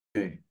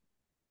Okay.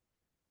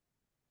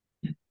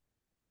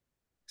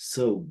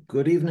 So,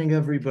 good evening,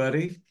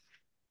 everybody.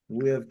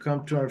 We have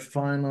come to our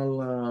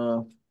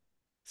final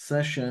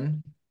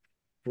session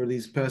for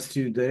these past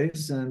 2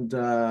 days, and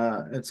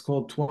it's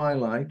called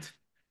Twilight.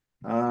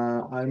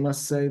 I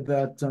must say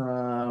that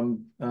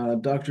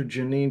Dr.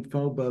 Janine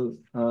Phobel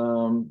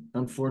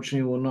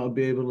unfortunately will not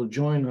be able to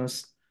join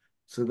us.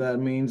 So that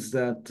means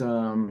that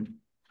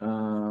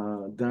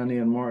Danny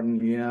and Martin,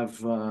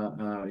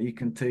 you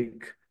can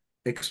take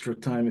extra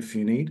time if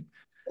you need.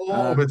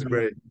 Oh, that's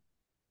great.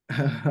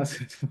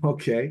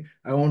 Okay,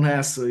 I won't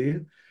hassle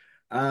you.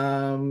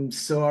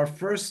 So our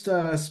first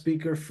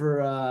speaker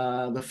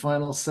for the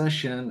final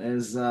session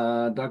is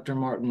Dr.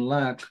 Martijn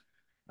Lak.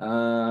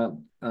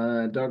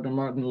 Dr.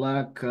 Martijn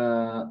Lak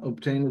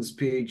obtained his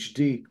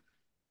PhD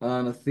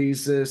on a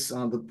thesis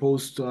on the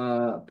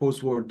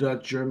post-war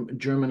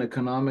Dutch-German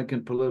economic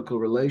and political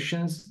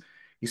relations.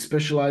 He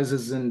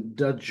specializes in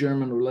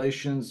Dutch-German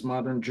relations,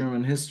 modern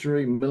German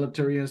history,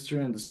 military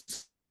history, and the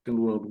Second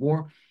World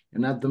War.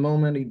 And at the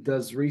moment, he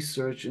does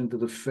research into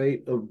the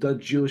fate of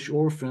Dutch Jewish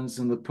orphans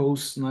in the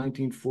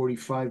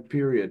post-1945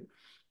 period,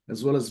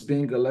 as well as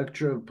being a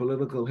lecturer of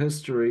political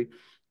history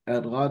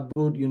at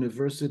Radboud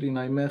University,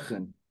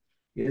 Nijmegen.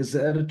 He is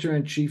the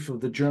editor-in-chief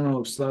of the Journal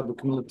of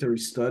Slavic Military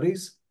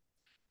Studies.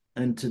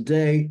 And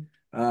today,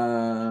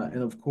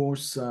 and of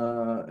course,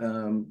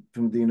 from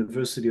the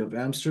University of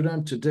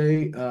Amsterdam,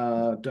 today,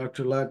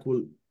 Dr. Lak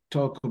will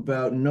talk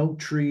about No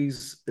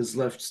Trees is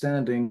Left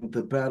Standing,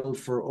 the Battle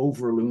for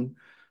Overloon,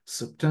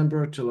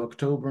 September till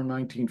October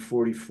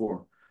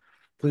 1944.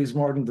 Please,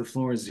 Martin, the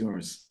floor is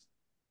yours.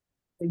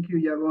 Thank you,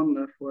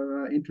 Yaron,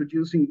 for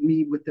introducing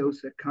me with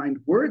those kind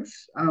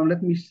words.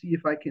 Let me see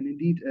if I can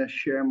indeed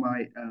share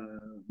my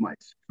my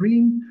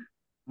screen.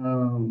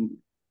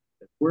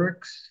 It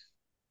works.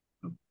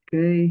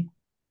 Okay.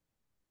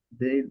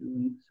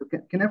 So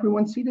can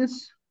everyone see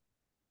this?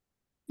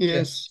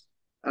 Yes.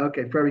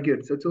 Okay, very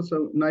good. So it's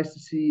also nice to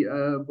see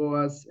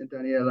Boaz and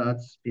Daniela.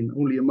 It's been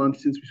only a month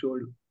since we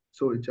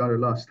saw each other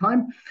last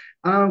time.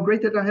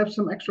 Great that I have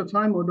some extra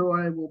time, although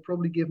I will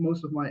probably give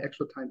most of my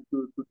extra time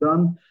to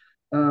Dan,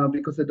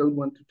 because I don't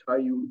want to tie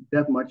you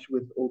that much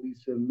with all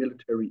these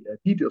military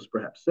details,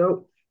 perhaps.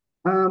 So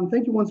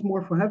thank you once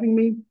more for having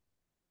me.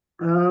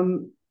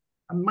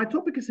 My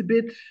topic is a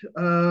bit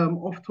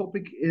off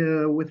topic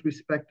with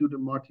respect to the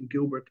Martin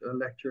Gilbert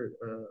lectures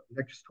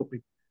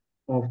topic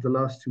of the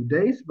last 2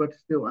 days, but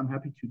still I'm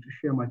happy to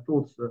share my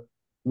thoughts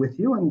with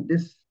you. And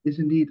this is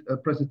indeed a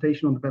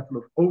presentation on the Battle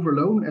of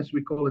Overloon, as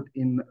we call it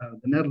in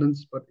the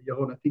Netherlands. But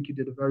Yaron, I think you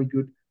did a very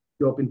good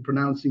job in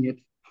pronouncing it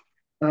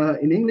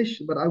in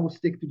English, but I will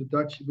stick to the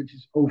Dutch, which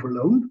is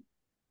Overloon.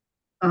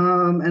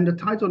 And the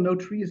title "No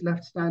Tree is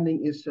Left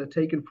Standing" is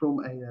taken from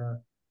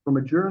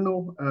a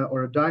journal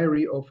or a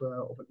diary of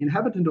an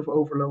inhabitant of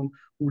Overloon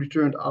who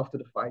returned after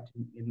the fight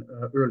in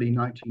early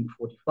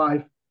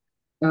 1945.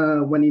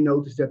 When he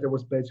noticed that there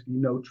was basically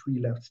no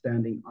tree left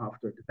standing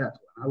after the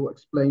battle. I will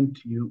explain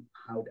to you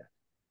how that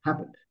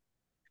happened.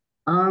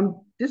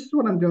 This is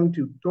what I'm going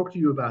to talk to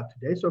you about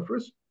today. So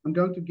first, I'm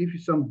going to give you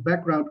some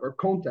background or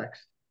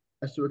context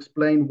as to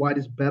explain why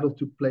this battle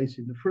took place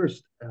in the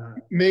first.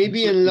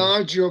 Maybe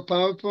enlarge your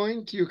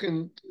PowerPoint. You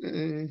can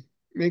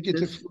make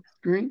it a full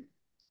screen.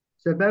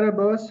 Is that better,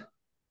 Boaz?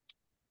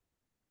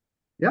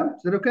 Yeah,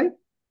 is that okay?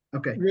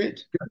 Okay.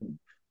 Great. Good.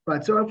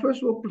 Right, so I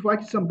first will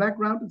provide you some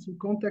background and some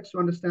context to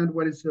understand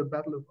where this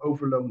Battle of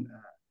Overloon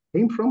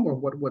came from, or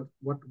what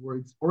were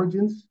its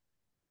origins.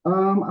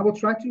 I will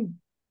try to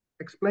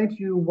explain to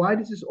you why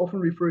this is often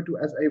referred to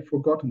as a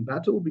forgotten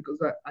battle, because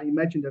I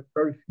imagine that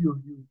very few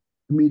of you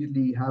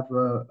immediately have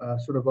a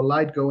sort of a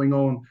light going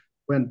on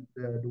when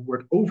the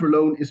word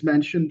Overloon is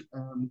mentioned.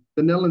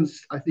 The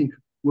Netherlands, I think,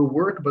 will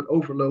work, but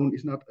Overloon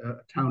is not a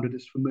town that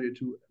is familiar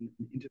to an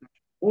international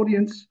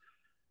audience.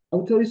 I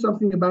will tell you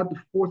something about the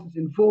forces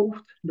involved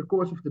in the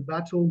course of the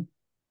battle.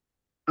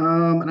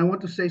 And I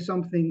want to say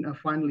something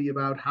finally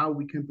about how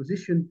we can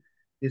position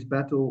this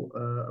battle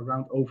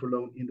around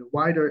Overloon in the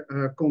wider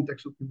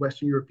context of the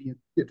Western European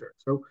theater.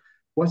 So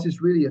was this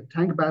really a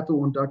tank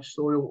battle on Dutch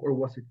soil, or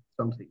was it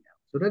something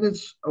else? So that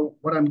is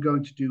what I'm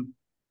going to do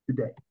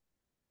today.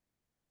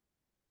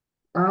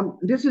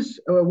 This is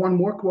one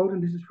more quote,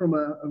 and this is from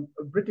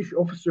a British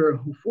officer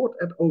who fought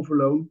at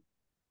Overloon.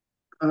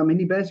 And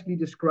he basically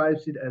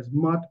describes it as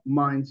mud,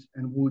 mines,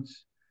 and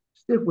woods,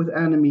 stiff with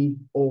enemy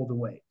all the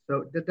way.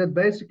 So that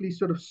basically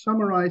sort of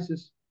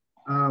summarizes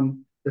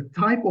the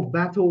type of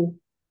battle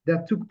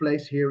that took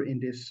place here in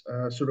this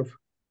sort of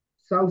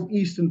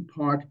southeastern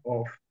part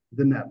of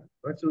the Netherlands.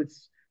 Right? So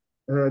it's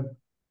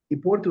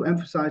important to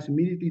emphasize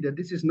immediately that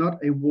this is not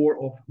a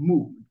war of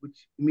movement,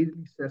 which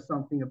immediately says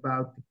something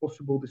about the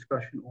possible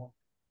discussion on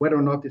whether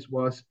or not this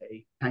was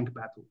a tank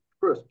battle in the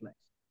first place.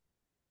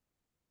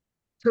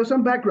 So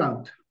some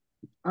background.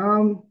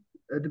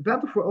 The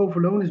battle for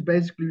Overloon is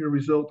basically a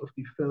result of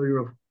the failure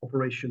of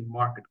Operation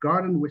Market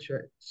Garden, which I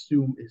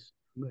assume is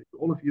familiar to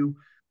all of you.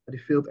 The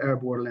failed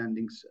airborne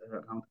landings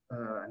around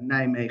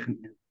Nijmegen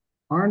and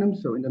Arnhem,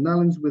 so in the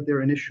Netherlands, with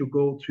their initial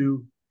goal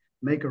to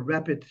make a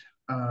rapid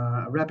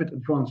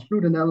advance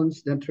through the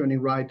Netherlands, then turning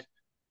right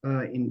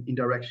in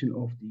direction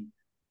of the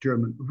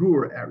German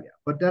Ruhr area.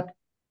 But that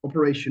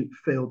operation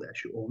failed,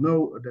 as you all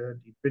know. The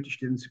British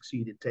didn't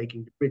succeed in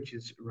taking the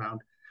bridges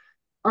around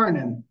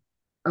Arnhem.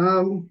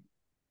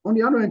 On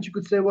the other hand, you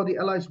could say, well, the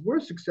Allies were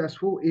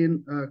successful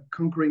in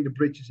conquering the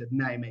bridges at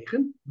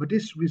Nijmegen, but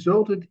this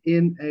resulted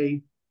in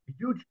a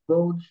huge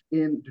bulge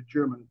in the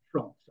German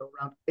front, so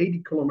around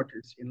 80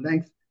 kilometers in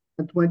length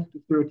and 20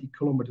 to 30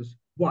 kilometers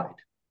wide,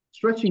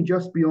 stretching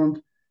just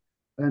beyond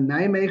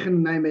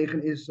Nijmegen.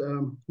 Nijmegen is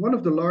one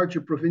of the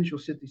larger provincial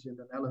cities in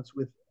the Netherlands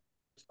with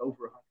just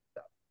over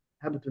 100,000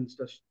 inhabitants,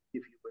 just to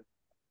give you an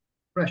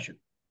impression.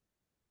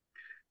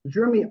 The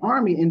German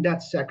army in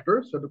that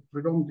sector, so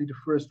predominantly the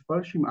 1st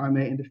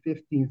Fallschirmarmee and the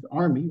 15th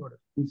Army, or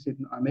the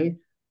 15th Army,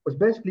 was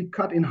basically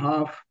cut in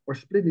half or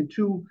split in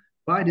two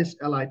by this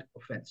Allied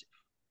offensive.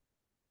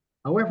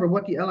 However,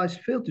 what the Allies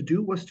failed to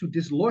do was to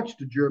dislodge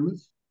the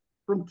Germans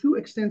from two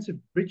extensive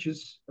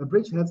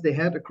bridgeheads they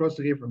had across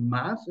the river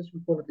Maas, as we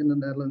call it in the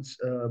Netherlands,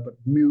 but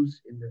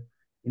Meuse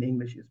in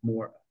English is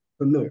more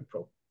familiar.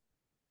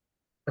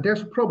 But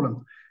there's a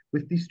problem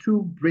with these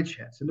two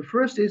bridgeheads, and the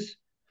first is,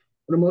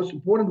 the most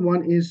important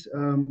one is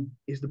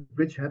the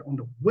bridgehead on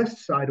the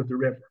west side of the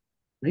river.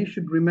 Now you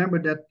should remember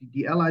that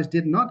the Allies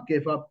did not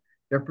give up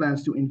their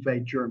plans to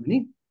invade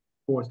Germany.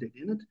 Of course, they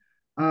didn't.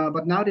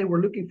 But now they were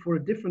looking for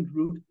a different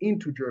route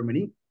into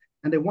Germany,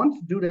 and they wanted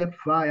to do that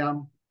via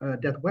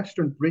that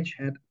western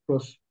bridgehead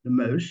across the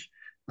Meuse,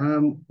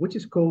 which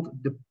is called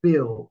the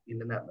Peel in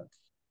the Netherlands.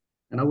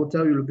 And I will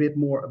tell you a bit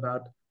more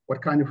about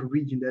what kind of a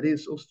region that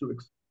is, also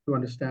to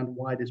understand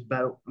why this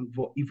battle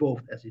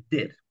evolved as it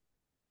did.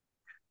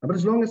 But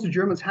as long as the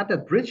Germans had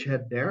that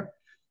bridgehead there,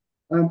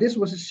 this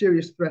was a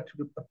serious threat to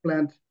the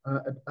planned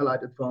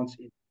Allied advance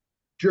in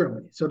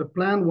Germany. So the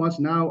plan was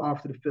now,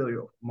 after the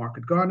failure of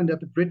Market Garden, that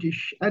the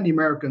British and the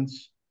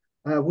Americans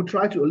would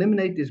try to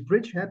eliminate this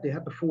bridgehead. They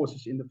had the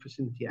forces in the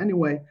vicinity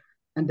anyway,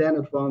 and then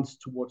advance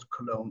towards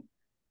Cologne,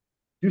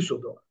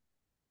 Düsseldorf.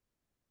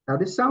 Now,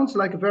 this sounds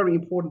like a very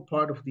important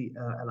part of the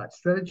Allied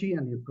strategy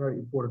and a very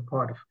important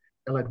part of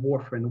Allied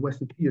warfare in the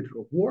Western theater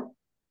of war.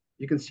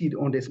 You can see it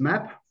on this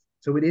map.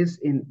 So it is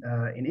in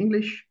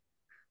English.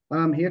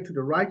 Here to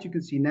the right, you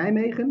can see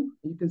Nijmegen.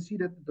 You can see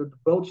that the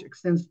bulge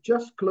extends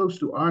just close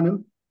to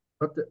Arnhem,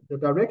 but the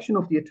direction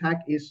of the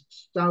attack is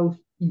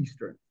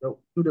southeastern, so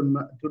to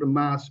the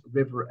Maas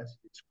River, as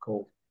it's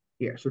called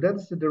here. So that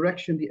is the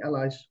direction the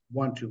Allies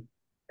want to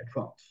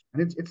advance,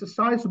 and it's a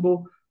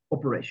sizable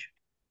operation.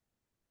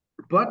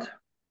 But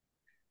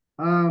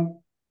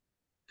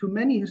to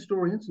many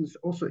historians, and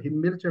also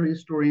military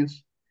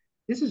historians,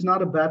 this is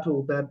not a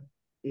battle that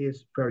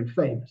is very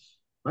famous,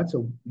 right?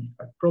 So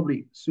I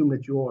probably assume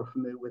that you are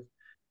familiar with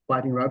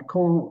fighting around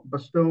Caen,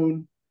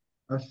 Bastogne,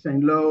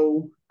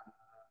 Saint-Lô,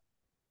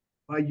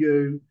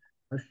 Bayeux,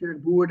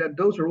 Cherbourg.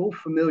 Those are all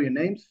familiar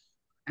names.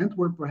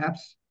 Antwerp,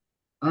 perhaps.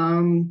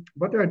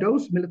 But there are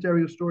those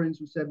military historians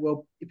who said,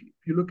 well, if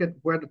you look at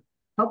where the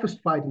toughest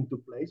fighting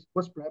took place,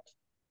 was perhaps,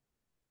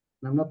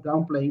 and I'm not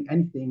downplaying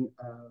anything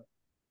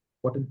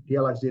what the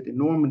Allies did in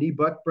Normandy,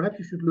 but perhaps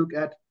you should look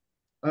at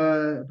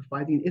the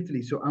fighting in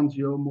Italy, so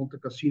Anzio, Monte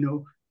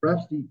Cassino,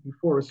 perhaps the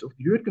forests of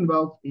the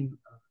Jurkenwald in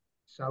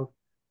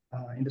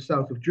the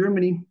south of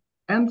Germany,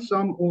 and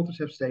some authors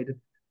have stated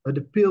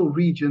the Peel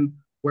region,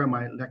 where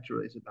my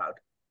lecture is about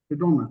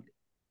predominantly.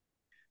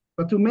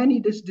 But to many,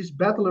 this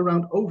battle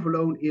around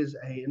Overloon is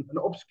an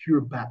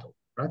obscure battle,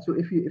 right? So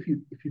if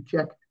you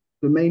check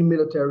the main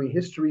military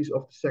histories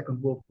of the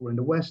Second World War in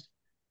the West,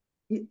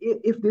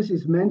 if this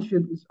is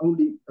mentioned, it's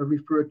only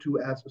referred to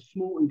as a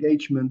small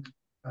engagement.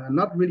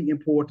 Not really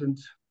important,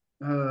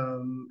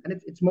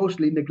 and it's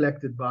mostly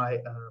neglected by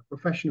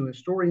professional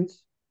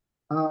historians.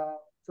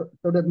 So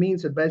that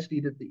means that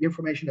basically that the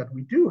information that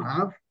we do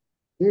have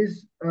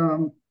is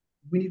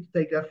we need to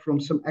take that from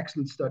some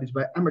excellent studies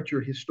by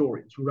amateur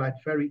historians who write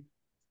very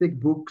thick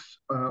books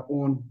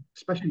on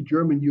especially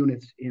German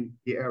units in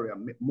the area.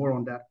 More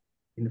on that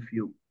in a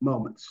few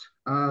moments.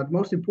 The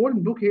most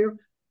important book here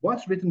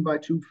was written by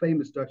two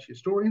famous Dutch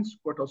historians,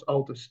 Kortals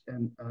Altes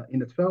and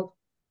In het Veld.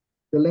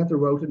 The latter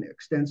wrote an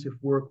extensive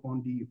work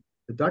on the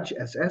Dutch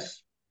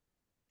SS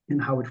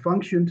and how it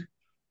functioned,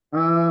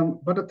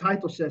 but the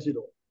title says it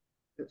all.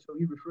 So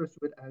he refers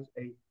to it as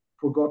a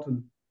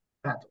forgotten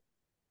battle.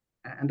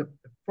 And the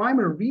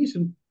primary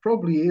reason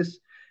probably is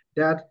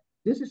that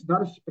this is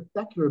not a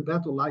spectacular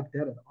battle like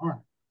that at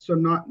Arnhem. So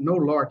no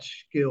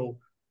large-scale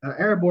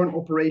airborne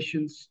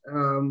operations,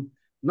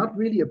 not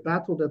really a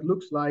battle that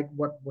looks like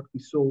what we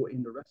saw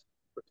in the rest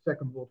of the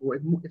Second World War.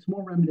 It's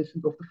more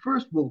reminiscent of the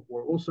First World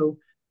War, also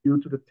due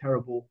to the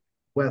terrible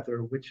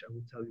weather, which I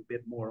will tell you a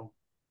bit more on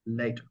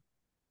later.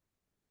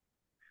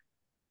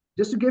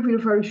 Just to give you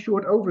a very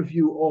short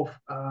overview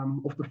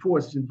of the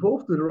forces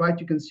involved, to the right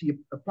you can see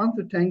a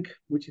Panther tank,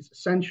 which is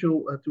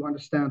essential to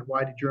understand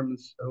why the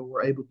Germans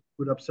were able to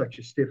put up such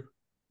a stiff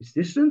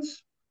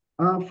resistance.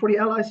 For the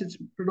Allies, it's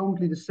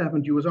predominantly the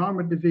 7th US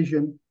Armored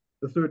Division,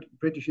 the 3rd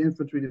British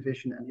Infantry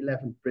Division, and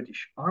 11th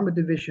British Armored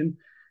Division.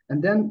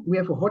 And then we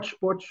have a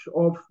hodgepodge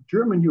of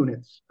German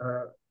units,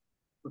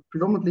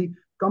 predominantly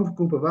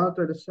Kampfgruppe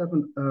Walter, the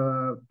 7th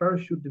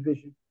Parachute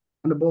Division,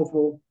 and above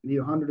all, the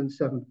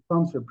 107th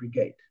Panzer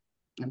Brigade.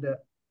 And the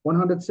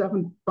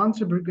 107th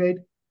Panzer Brigade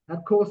had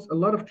caused a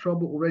lot of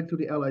trouble already to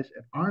the Allies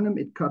at Arnhem.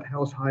 It cut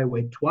Hell's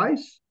Highway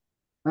twice,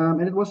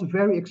 and it was a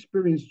very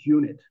experienced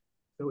unit.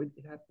 So it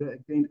had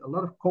gained a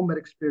lot of combat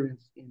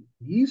experience in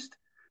the East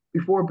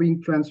before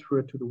being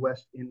transferred to the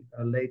West in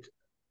late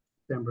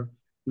September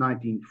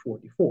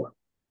 1944.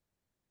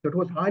 So it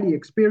was highly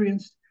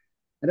experienced,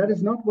 and that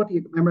is not what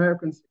the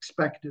Americans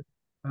expected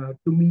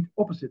to meet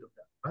opposite of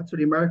that. Right? So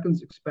the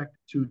Americans expected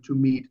to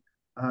meet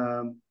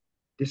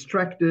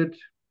distracted,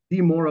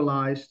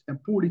 demoralized,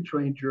 and poorly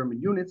trained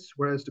German units,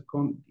 whereas the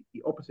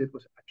opposite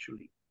was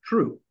actually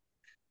true.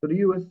 So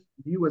the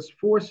US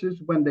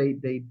forces, when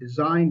they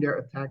design their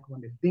attack,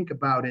 when they think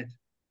about it,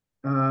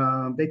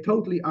 they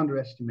totally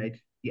underestimate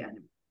the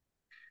enemy.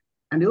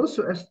 And they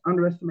also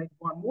underestimate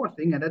one more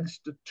thing, and that is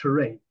the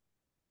terrain.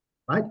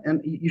 Right?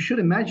 And you should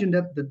imagine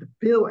that the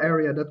Pale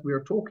area that we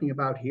are talking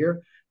about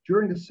here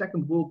during the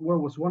Second World War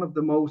was one of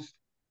the most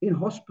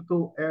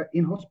inhospitable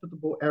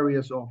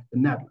areas of the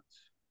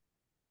Netherlands.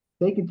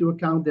 Take into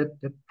account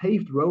that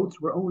paved roads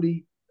were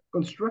only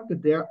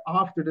constructed there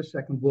after the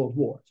Second World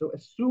War. So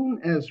as soon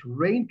as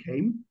rain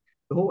came,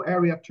 the whole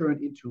area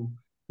turned into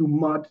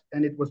mud,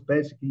 and it was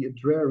basically a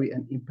dreary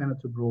and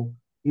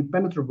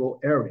impenetrable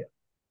area.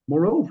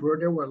 Moreover,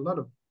 there were a lot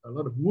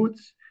of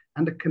woods,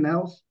 and the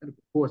canals, and of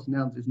course, the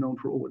Netherlands is known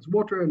for all its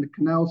water, and the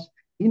canals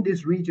in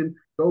this region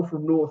go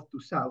from north to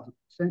south,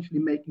 essentially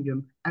making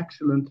them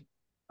excellent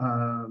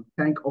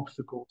tank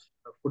obstacles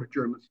for the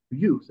Germans to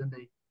use. And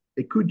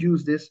they could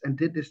use this and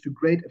did this to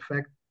great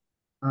effect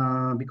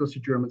because the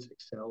Germans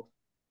excelled,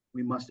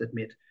 we must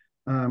admit,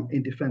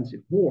 in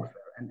defensive warfare.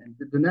 And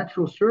the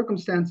natural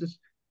circumstances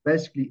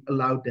basically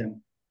allowed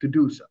them to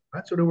do so.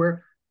 Right? So there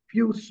were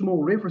few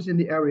small rivers in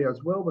the area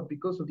as well, but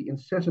because of the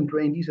incessant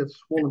rain, these had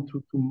swollen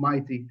to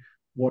mighty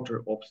water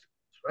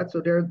obstacles. Right? So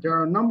there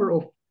are a number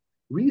of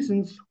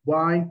reasons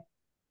why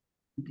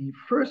the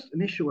first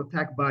initial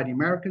attack by the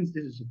Americans,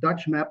 this is a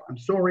Dutch map, I'm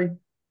sorry,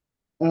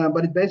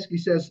 but it basically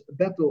says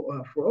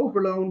battle for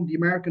Overloon, the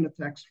American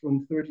attacks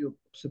from 30th of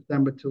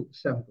September till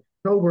 7th of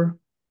October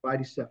by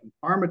the 7th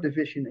Armored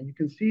Division. And you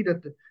can see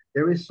that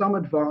there is some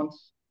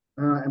advance,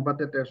 but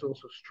that there's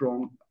also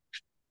strong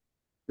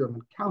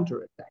German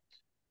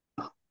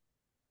counterattacks.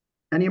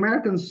 And the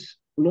Americans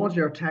launched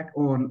their attack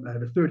on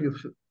the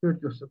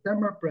 30th of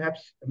September,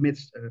 perhaps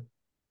amidst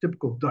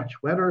typical Dutch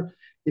weather,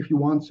 if you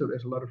want. So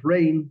there's a lot of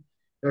rain,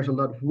 there's a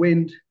lot of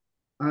wind,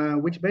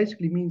 which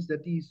basically means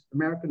that these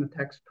American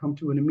attacks come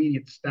to an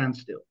immediate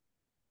standstill.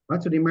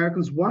 Right? So the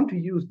Americans want to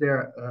use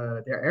their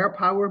air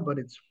power, but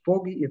it's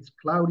foggy, it's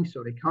cloudy,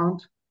 so they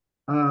can't.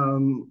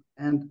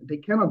 And they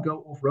cannot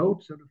go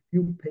off-road, so the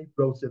few paved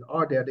roads that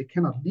are there, they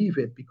cannot leave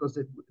it because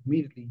it would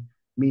immediately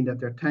mean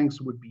that their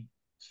tanks would be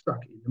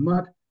stuck in the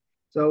mud.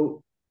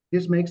 So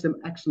this makes them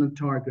excellent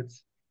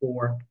targets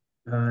for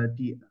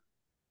the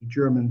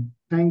German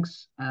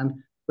tanks and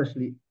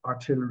especially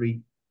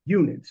artillery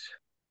units.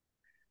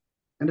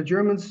 And the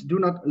Germans do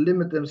not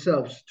limit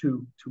themselves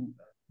to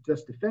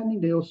just defending.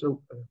 They also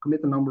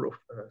commit a number of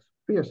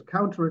fierce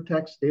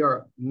counterattacks. They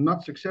are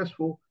not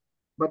successful,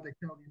 but they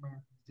tell the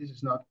Americans this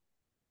is not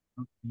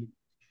the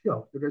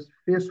show. So there's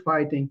fierce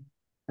fighting,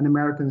 and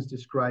Americans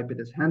describe it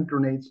as hand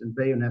grenades and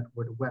bayonet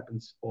were the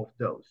weapons of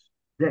those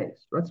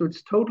days. Right? So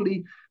it's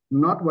totally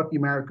not what the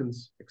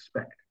Americans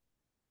expect.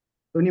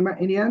 So in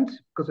the end,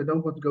 because I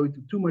don't want to go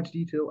into too much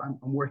detail,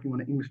 I'm working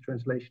on an English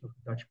translation of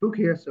the Dutch book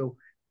here. So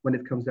when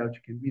it comes out, you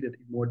can read it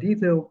in more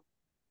detail.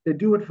 They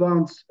do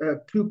advance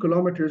 2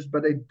 kilometers,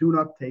 but they do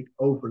not take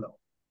Overloon.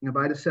 And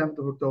by the 7th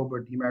of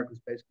October, the Americans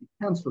basically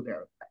cancel their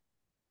attack.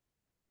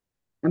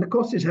 And the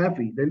cost is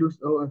heavy. They lose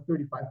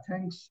 35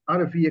 tanks,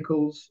 other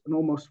vehicles, and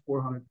almost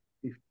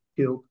 450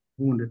 killed,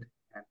 wounded,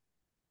 and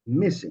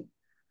missing.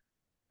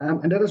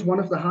 And that is one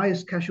of the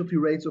highest casualty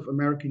rates of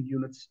American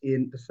units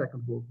in the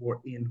Second World War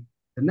in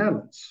the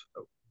Netherlands.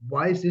 So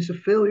why is this a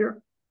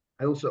failure?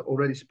 I also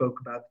already spoke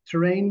about the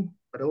terrain,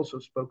 but I also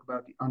spoke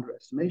about the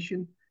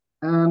underestimation.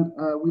 And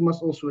we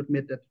must also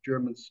admit that the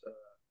Germans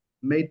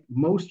made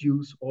most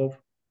use of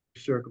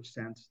the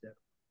circumstance that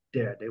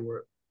there.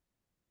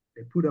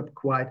 They put up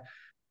quite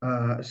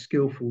a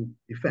skillful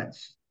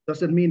defense. Does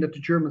that mean that the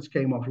Germans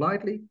came off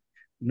lightly?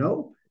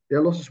 No,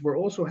 their losses were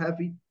also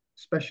heavy,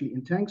 especially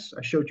in tanks.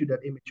 I showed you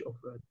that image of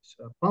this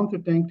Panther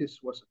tank. This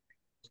was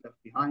left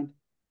behind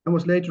and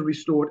was later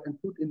restored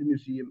and put in the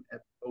museum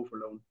at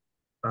Overloon,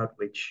 about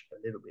which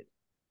a little bit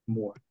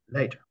more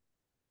later.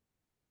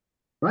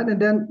 Right,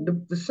 and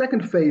then the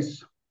second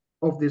phase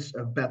of this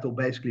battle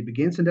basically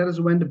begins, and that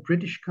is when the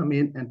British come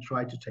in and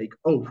try to take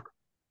over.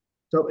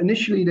 So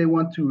initially they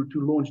want to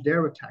launch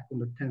their attack on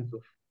the 10th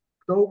of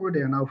October. They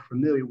are now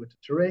familiar with the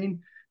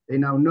terrain. They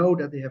now know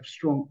that they have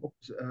strong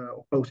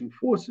opposing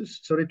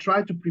forces. So they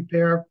try to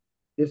prepare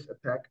this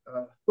attack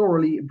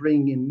thoroughly,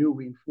 bringing in new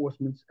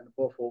reinforcements and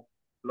above all,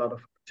 a lot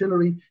of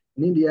artillery.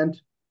 And in the end,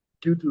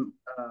 due to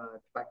the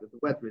fact that the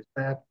weather is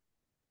bad,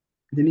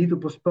 they need to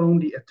postpone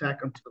the attack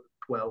until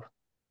the 12th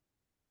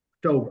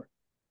October.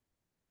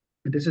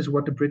 And this is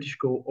what the British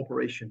call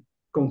Operation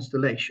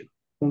Constellation.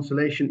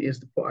 Constellation is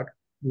the part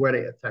where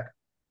they attack.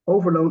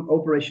 Overloon,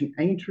 Operation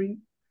Aintree,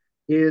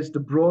 is the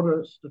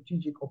broader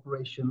strategic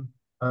operation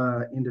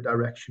in the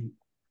direction of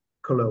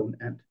Cologne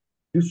and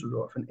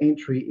Düsseldorf. And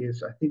Aintree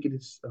is, I think it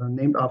is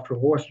named after a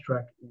horse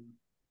track in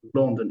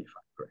London, if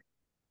I'm correct.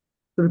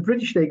 So the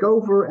British take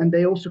over, and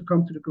they also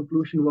come to the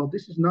conclusion, well,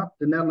 this is not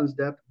the Netherlands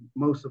that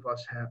most of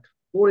us had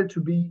thought it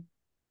to be.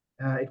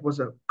 It was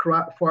a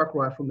far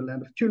cry from the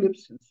land of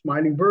tulips and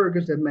smiling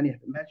burgers that many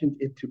had imagined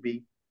it to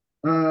be.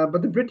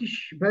 But the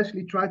British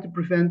basically tried to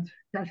prevent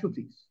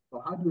casualties.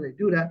 Well, how do they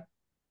do that?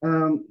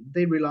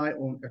 They rely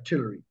on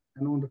artillery.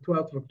 And on the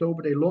 12th of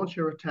October, they launch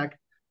their attack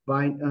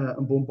by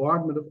a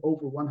bombardment of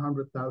over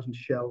 100,000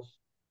 shells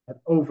at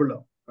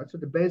Overloon. Right? So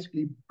they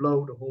basically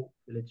blow the whole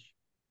village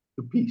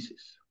to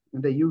pieces.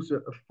 And they use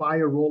a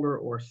fire roller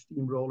or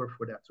steam roller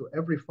for that. So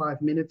every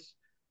 5 minutes,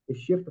 they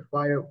shift the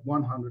fire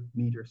 100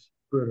 meters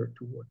further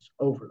towards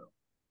Overloon.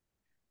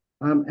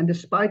 And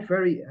despite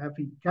very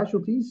heavy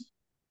casualties,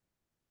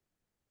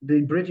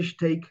 the British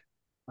take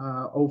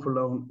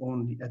Overloon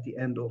at the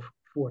end of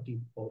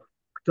 14th of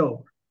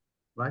October,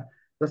 right?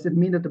 Does it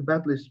mean that the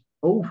battle is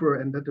over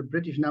and that the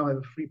British now have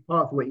a free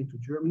pathway into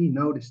Germany?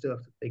 No, they still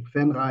have to take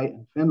Venray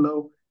and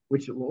Venlo,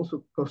 which will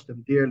also cost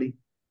them dearly.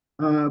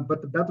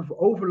 But the Battle of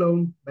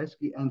Overloon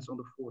basically ends on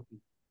the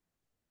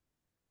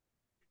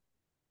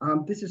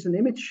 14th. This is an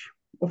image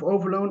of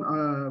Overloon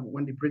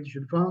when the British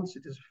advance.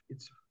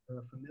 It's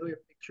a familiar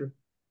picture.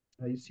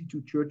 You see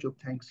two Churchill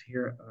tanks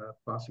here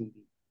passing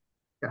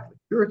the Catholic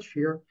Church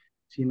here.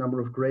 You see a number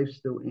of graves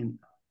still in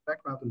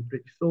background and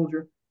British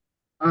soldier.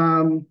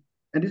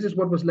 And this is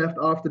what was left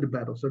after the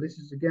battle. So this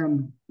is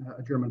again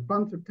a German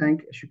Panther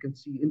tank. As you can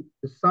see,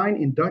 the sign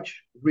in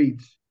Dutch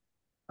reads,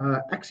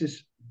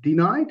 access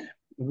denied,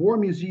 war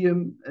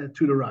museum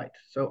to the right.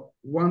 So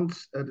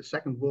once the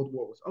Second World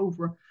War was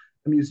over,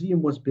 a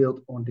museum was built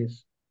on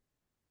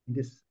in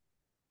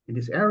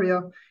this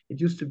area. It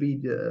used to be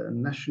the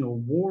National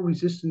War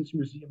Resistance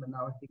Museum, and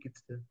now I think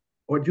it's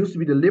it used to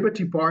be the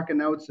Liberty Park, and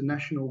now it's the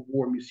National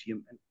War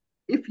Museum. And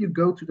if you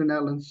go to the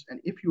Netherlands, and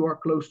if you are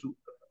close to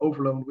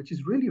Overloon, which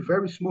is really a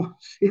very small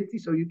city,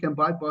 so you can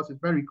bypass it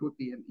very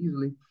quickly and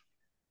easily,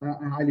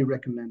 I highly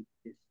recommend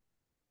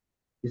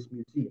this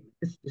museum.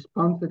 This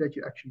panther that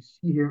you actually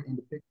see here in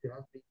the picture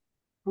has been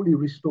fully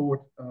restored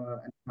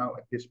and now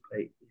at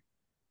display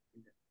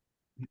in the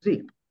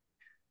museum.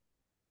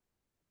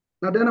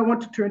 Now then I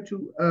want to turn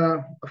to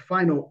a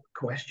final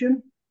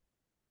question.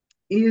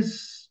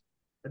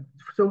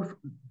 So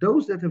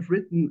those that have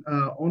written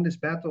on this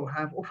battle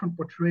have often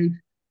portrayed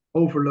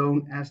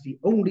Overloon as the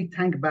only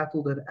tank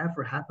battle that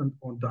ever happened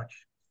on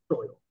Dutch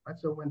soil. Right?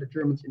 So when the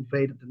Germans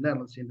invaded the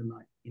Netherlands in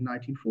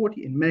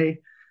 1940, in May,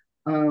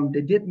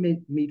 they did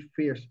meet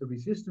fierce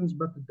resistance,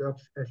 but the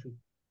Dutch, as you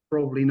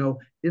probably know,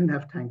 didn't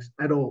have tanks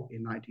at all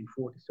in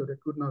 1940, so there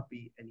could not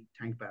be any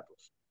tank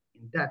battles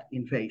in that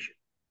invasion.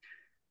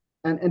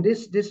 And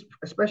this,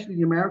 especially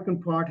the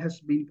American part, has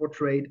been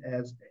portrayed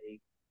as a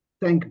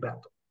tank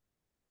battle.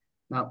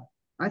 Now,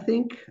 I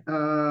think,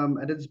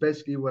 and that is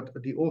basically what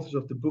the authors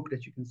of the book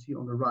that you can see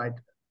on the right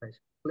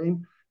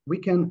claim, we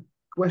can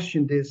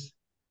question this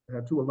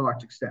to a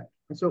large extent.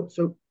 And so it's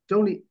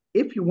only,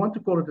 if you want to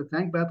call it a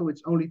tank battle,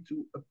 it's only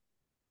to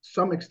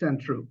some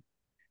extent true.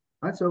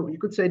 Right? So you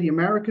could say the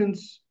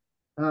Americans,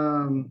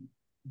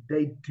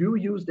 they do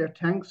use their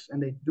tanks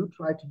and they do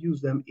try to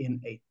use them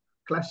in a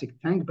classic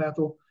tank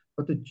battle,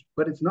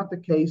 but it's not the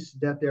case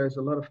that there's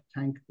a lot of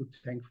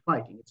tank-to-tank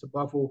fighting. It's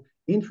above all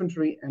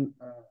infantry and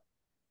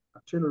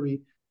artillery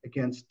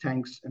against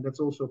tanks, and that's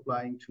also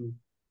applying to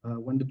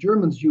when the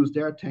Germans use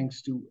their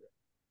tanks to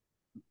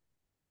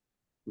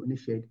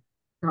initiate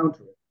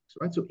counterattacks.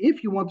 Right? So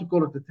if you want to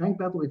call it the tank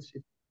battle, it's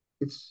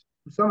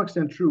to some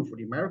extent true for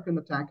the American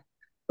attack,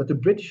 but the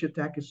British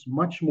attack is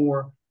much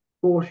more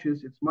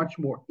cautious. It's much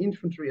more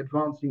infantry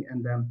advancing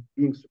and then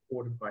being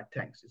supported by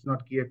tanks. It's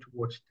not geared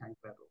towards tank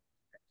battle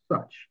as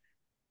such.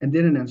 And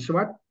Dylan and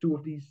Swart, two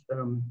of these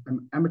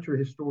amateur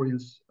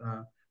historians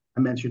I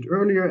mentioned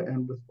earlier,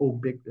 and with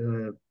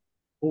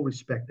all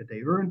respect that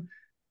they earn,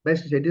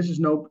 basically say this is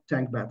no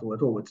tank battle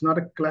at all. It's not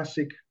a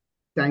classic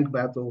tank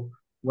battle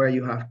where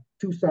you have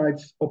two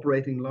sides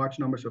operating large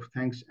numbers of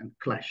tanks and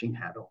clashing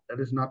head-on.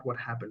 That is not what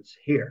happens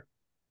here.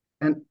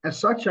 And as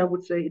such, I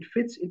would say it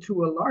fits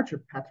into a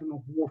larger pattern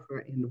of warfare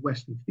in the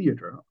Western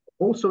theater.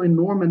 Also in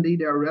Normandy,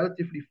 there are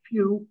relatively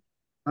few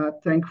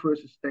tank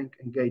versus tank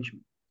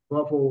engagements.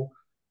 Above all,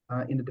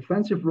 in the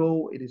defensive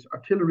role, it is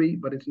artillery,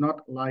 but it's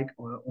not like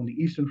on the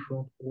Eastern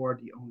Front or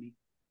the only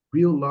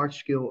real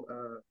large-scale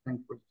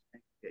tank versus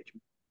tank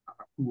engagement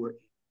in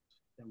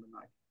September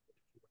 1944.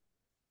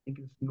 I think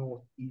it's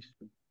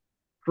northeastern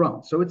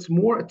front. So it's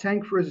more a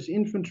tank versus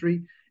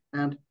infantry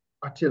and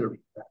artillery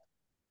battle.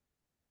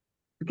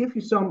 To give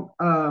you some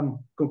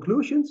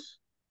conclusions,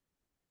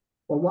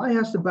 well, why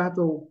has the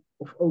Battle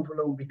of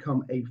Overloon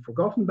become a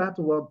forgotten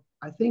battle? Well,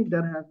 I think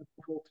that has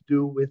all to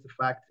do with the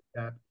fact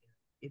that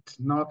it's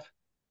not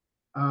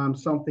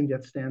something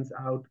that stands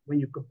out when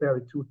you compare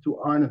it to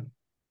Arnhem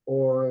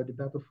or the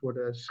battle for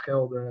the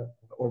Schelde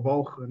or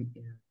Walcheren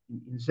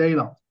in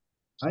Zeeland.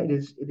 It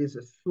is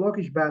a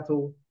sluggish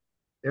battle.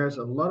 There's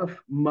a lot of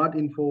mud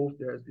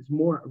involved. It's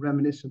more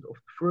reminiscent of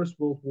the First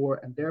World War,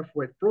 and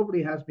therefore it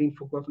probably has been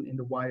forgotten in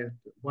the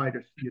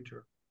wider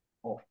theater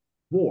of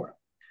war.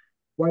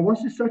 Why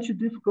was this such a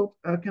difficult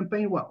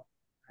campaign? Well,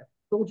 I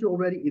told you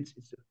already, it's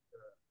a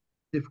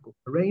difficult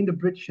terrain the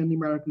British and the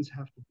Americans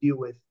have to deal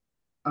with.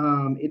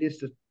 It is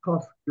the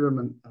tough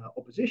German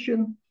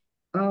opposition,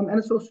 and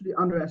it's also the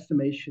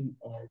underestimation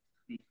of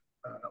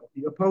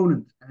the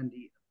opponent and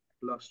the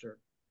lackluster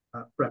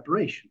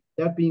preparation.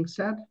 That being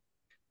said,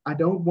 I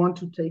don't want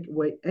to take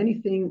away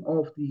anything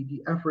of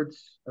the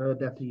efforts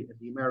that the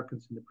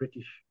Americans and the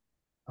British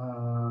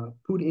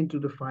put into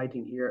the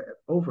fighting here at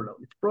Overloon.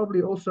 It's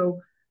probably also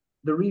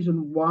the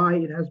reason why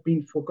it has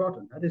been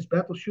forgotten. This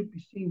battle should be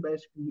seen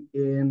basically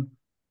in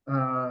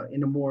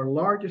a more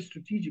larger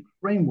strategic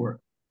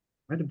framework.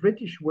 Right? The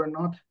British were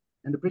not,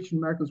 and the British and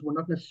Americans were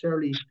not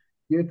necessarily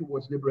geared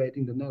towards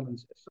liberating the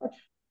Netherlands as such.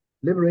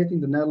 Liberating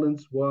the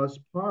Netherlands was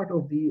part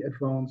of the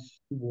advance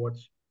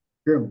towards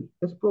Germany.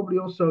 That's probably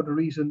also the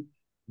reason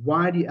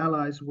why the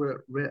Allies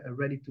were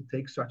ready to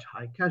take such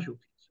high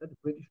casualties. The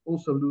British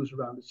also lose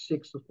around a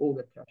sixth of all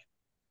their casualties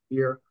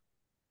here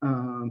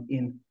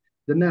in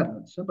the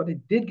Netherlands. But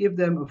it did give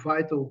them a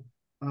vital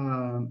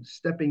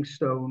stepping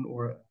stone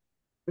or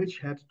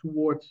bridgehead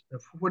towards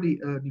for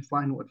the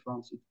final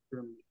advance into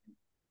Germany in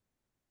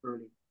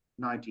early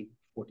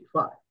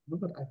 1945.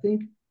 But I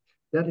think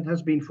that it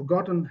has been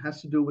forgotten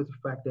has to do with the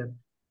fact that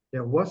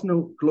there was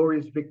no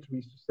glorious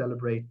victories to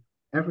celebrate.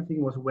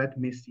 Everything was wet,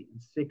 misty,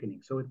 and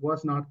sickening. So it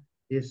was not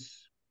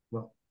this,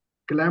 well,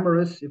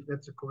 glamorous, if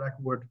that's a correct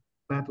word,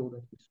 battle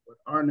that we saw at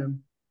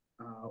Arnhem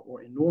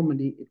or in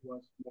Normandy. It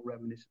was more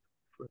reminiscent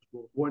of the First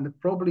World War, and it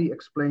probably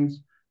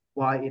explains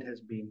why it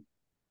has been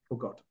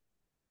forgotten.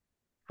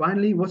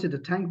 Finally, was it a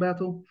tank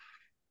battle?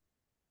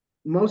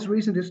 Most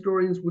recent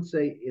historians would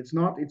say it's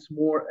not. It's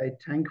more a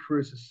tank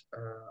versus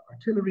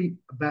artillery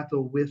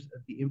battle with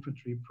the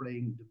infantry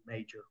playing the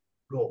major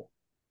role.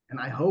 And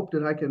I hope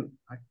that I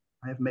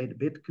have made a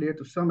bit clear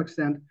to some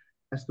extent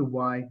as to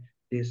why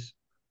this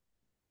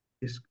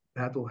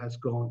battle has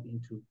gone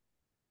into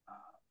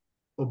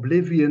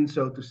oblivion,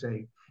 so to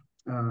say,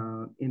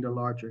 in the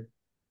larger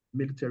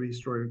military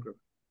historiography.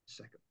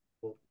 Second.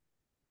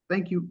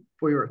 Thank you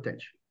for your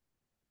attention.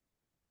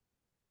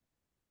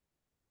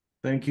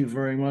 Thank you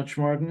very much,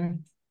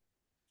 Martin.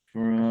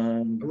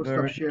 I will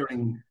stop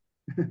sharing.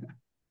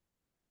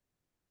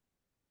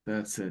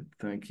 That's it.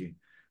 Thank you.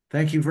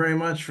 Thank you very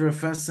much for a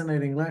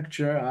fascinating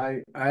lecture.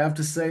 I have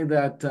to say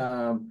that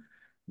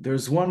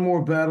there's one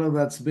more battle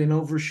that's been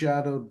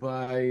overshadowed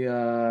by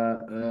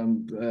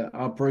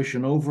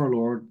Operation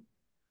Overlord,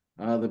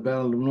 the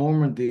Battle of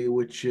Normandy,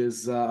 which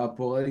is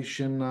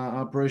Operation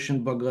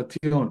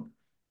Bagration.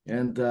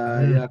 And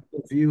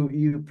Yaacov,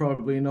 you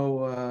probably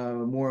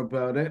know more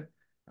about it.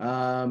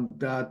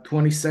 The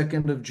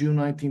 22nd of June,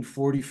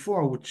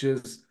 1944, which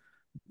is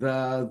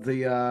the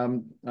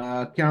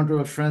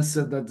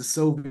counteroffensive that the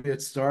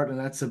Soviets start, and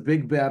that's a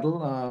big battle.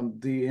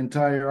 The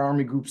entire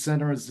Army Group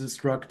Center is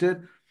destroyed,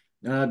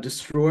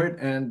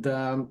 and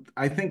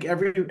I think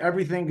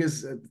everything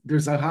is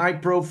there's a high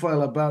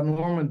profile about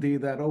Normandy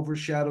that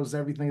overshadows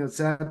everything that's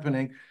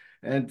happening,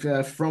 and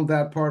from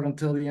that part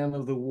until the end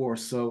of the war.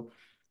 So.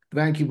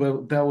 Thank you,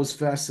 but that was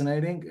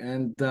fascinating.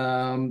 And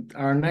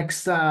our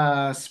next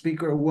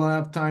speaker, we'll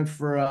have time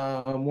for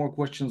more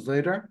questions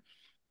later.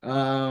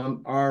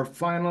 Our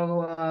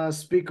final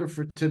speaker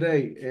for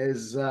today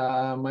is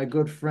my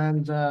good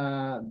friend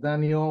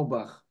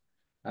Daniela,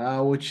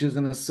 which is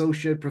an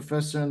associate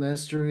professor in the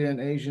History and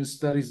Asian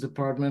Studies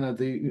Department at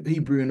the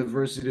Hebrew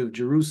University of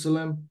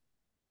Jerusalem.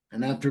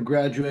 And after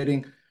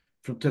graduating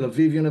from Tel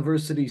Aviv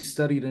University, he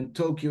studied in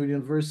Tokyo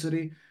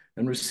University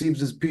and receives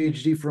his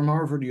PhD from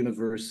Harvard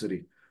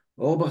University.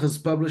 Orbach has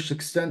published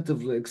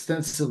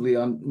extensively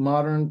on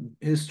modern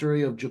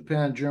history of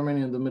Japan,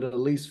 Germany, and the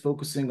Middle East,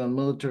 focusing on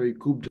military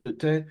coup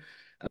d'etat,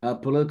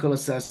 political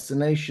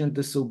assassination,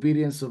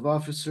 disobedience of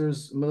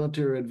officers,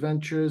 military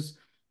adventures,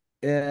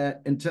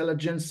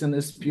 intelligence and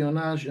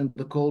espionage in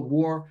the Cold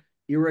War,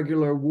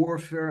 irregular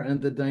warfare,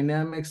 and the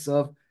dynamics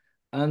of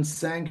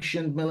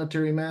unsanctioned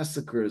military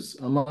massacres.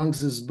 Amongst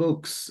his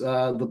books,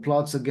 The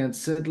Plots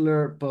Against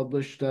Hitler,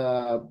 published with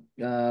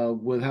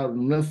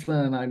Houghton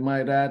Mifflin, and I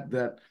might add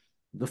that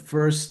the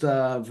first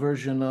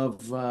version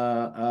of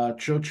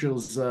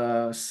Churchill's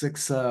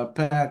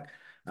six-pack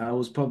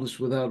was published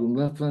with Houghton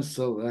Mifflin,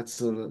 so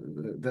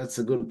that's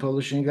a good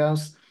publishing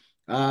house.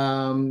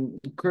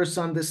 Curse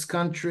on This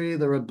Country,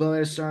 The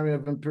Rebellious Army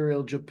of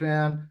Imperial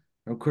Japan,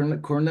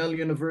 Cornell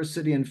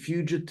University, and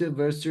Fugitive,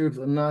 History of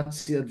the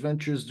Nazi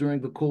Adventures During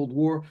the Cold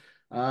War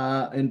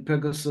in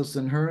Pegasus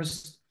and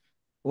Hearst.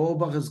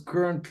 Orbach is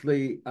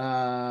currently,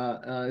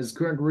 his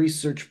current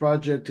research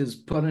project is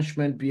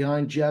Punishment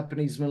Behind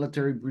Japanese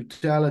Military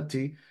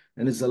Brutality,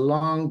 and is a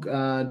long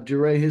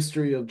durée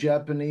history of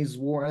Japanese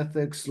war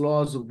ethics,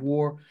 laws of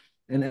war,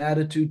 and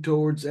attitude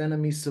towards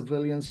enemy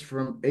civilians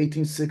from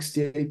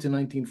 1868 to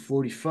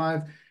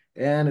 1945,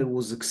 and it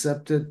was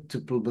accepted to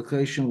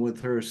publication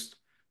with Hearst.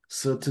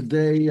 So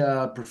today,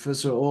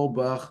 Professor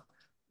Orbach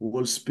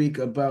will speak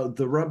about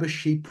the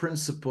rubbish heap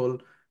principle,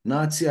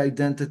 Nazi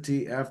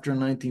identity after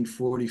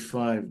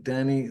 1945.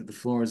 Danny, the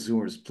floor is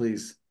yours,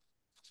 please.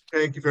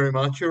 Thank you very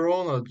much,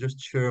 Yaron. I'll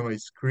just share my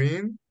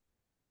screen.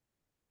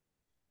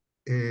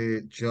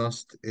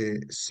 Just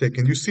a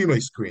second. You see my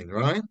screen,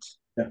 right?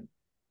 Yeah.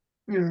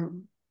 Yeah.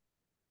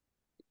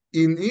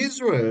 In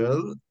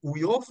Israel,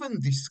 we often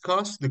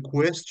discuss the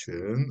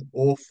question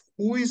of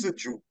who is a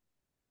Jew.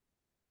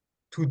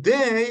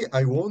 Today,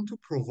 I want to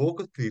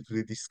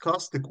provocatively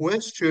discuss the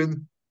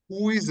question,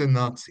 who is a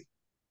Nazi?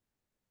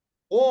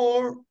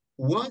 Or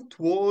what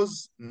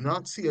was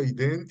Nazi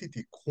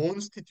identity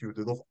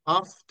constituted of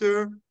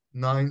after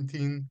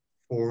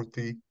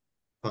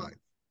 1945?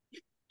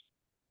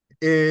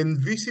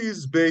 And this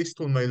is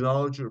based on my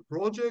larger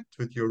project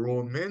that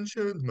Yaron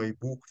mentioned, my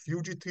book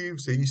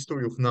Fugitives, A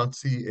History of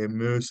Nazi and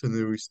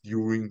Mercenaries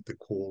During the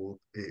Cold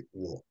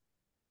War.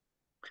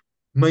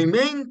 My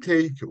main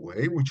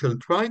takeaway, which I'll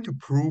try to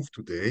prove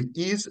today,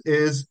 is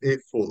as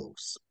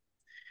follows.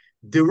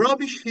 The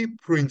rubbish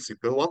heap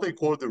principle, what I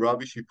call the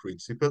rubbish heap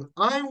principle,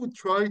 I would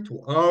try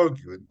to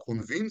argue and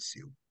convince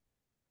you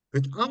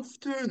that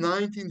after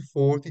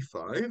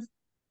 1945,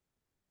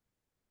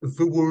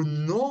 there were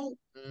no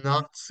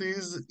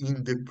Nazis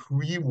in the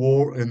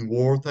pre-war and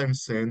wartime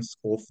sense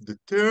of the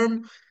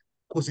term,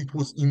 because it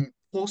was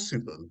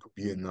impossible to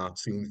be a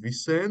Nazi in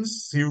this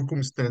sense.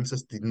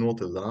 Circumstances did not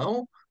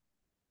allow.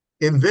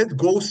 And that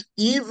goes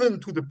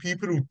even to the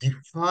people who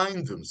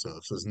define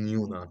themselves as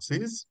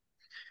neo-Nazis.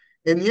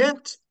 And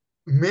yet,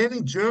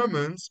 many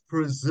Germans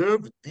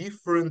preserve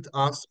different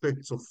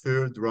aspects of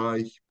Third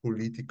Reich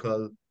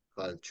political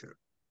culture.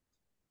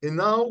 And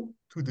now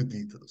to the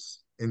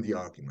details and the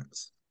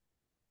arguments.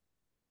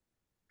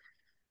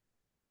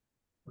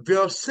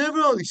 There are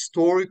several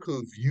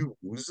historical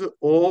views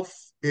of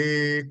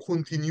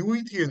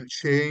continuity and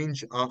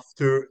change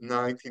after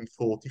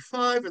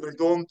 1945, and I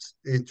don't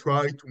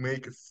try to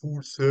make a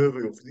full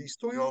survey of the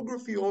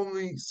historiography,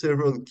 only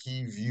several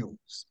key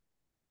views.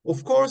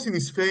 Of course, in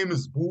his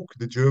famous book,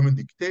 The German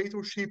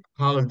Dictatorship,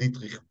 Karl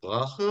Dietrich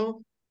Bracher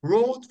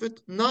wrote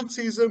that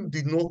Nazism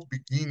did not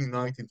begin in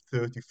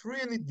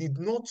 1933 and it did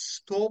not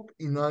stop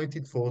in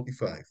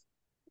 1945.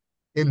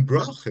 And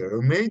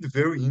Bracher made a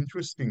very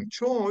interesting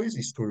choice,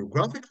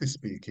 historiographically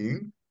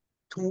speaking,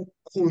 to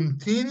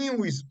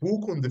continue his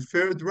book on the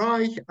Third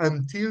Reich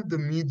until the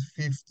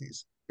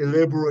mid-50s,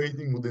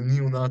 elaborating on the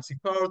neo-Nazi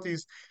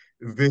parties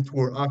that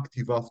were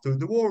active after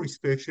the war,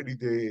 especially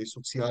the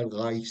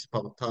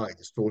Sozialreichspartei,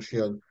 the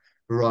Social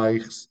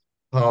Reichs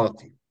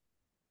Party.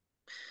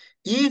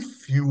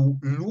 If you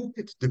look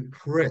at the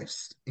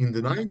press in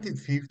the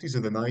 1950s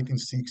and the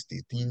 1960s,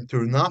 the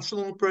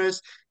international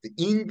press, the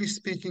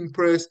English-speaking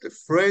press, the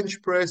French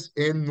press,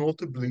 and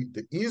notably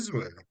the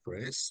Israeli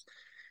press,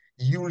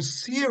 you'll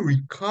see a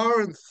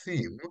recurrent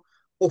theme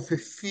of a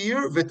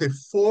fear that a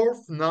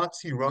fourth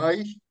Nazi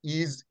Reich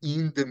is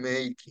in the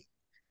making.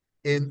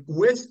 And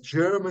West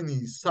Germany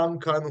is some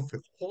kind of a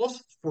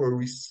host for a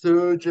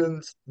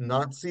resurgent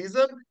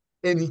Nazism,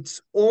 and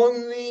it's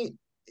only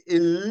a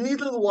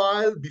little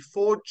while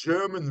before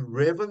German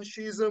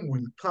revanchism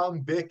will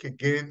come back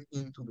again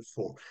into the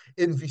fore.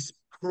 And these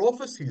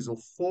prophecies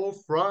of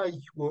Fourth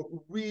Reich were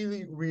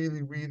really,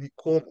 really, really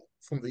common.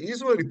 From the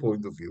Israeli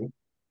point of view,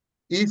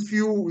 if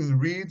you will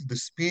read the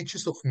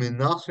speeches of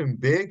Menachem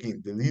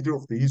Begin, the leader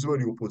of the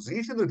Israeli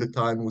opposition at the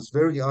time, who was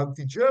very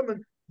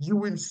anti-German, you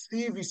will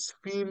see this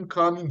theme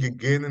coming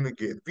again and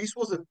again. This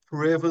was a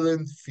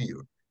prevalent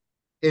fear.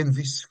 And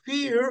this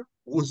fear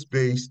was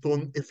based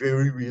on a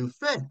very real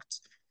fact.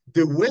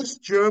 The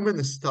West German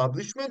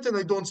establishment, and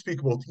I don't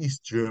speak about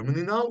East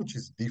Germany now, which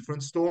is a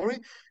different story,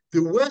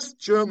 the West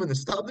German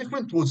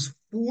establishment was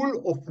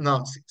full of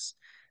Nazis.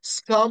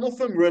 Some of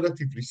them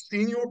relatively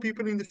senior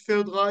people in the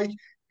Third Reich,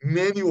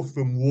 many of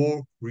them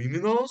war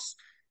criminals.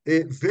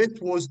 That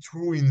was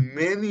true in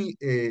many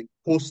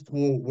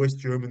post-war West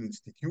German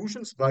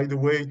institutions. By the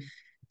way,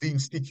 the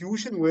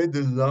institution where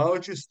the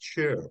largest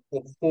share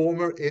of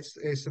former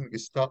SS and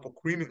Gestapo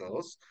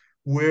criminals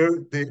were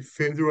the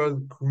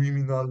Federal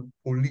Criminal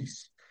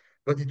Police.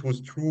 But it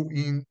was true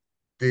in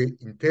the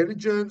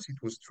intelligence, it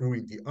was true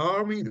in the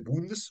army, the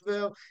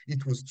Bundeswehr,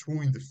 it was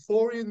true in the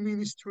foreign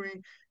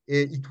ministry,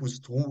 it was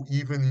true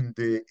even in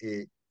the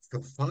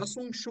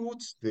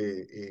Verfassungsschutz,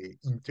 the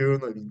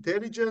internal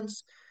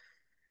intelligence,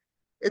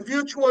 and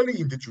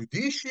virtually in the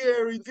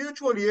judiciary,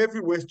 virtually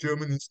every West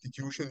German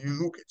institution you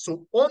look at.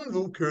 So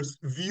onlookers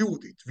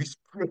viewed it, this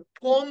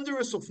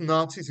preponderance of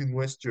Nazis in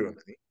West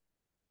Germany,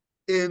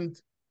 and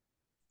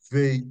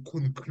they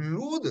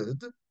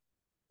concluded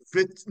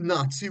that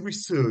Nazi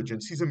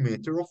resurgence is a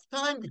matter of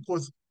time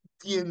because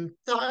the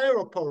entire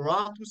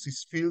apparatus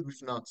is filled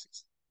with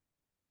Nazis.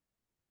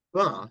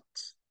 But,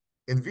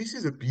 and this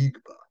is a big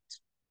but,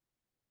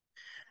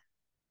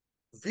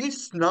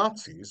 these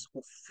Nazis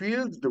who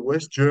filled the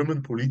West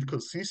German political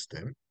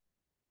system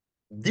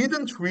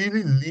didn't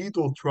really lead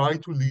or try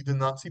to lead a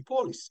Nazi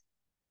policy.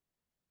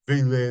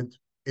 They led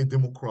a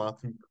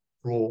democratic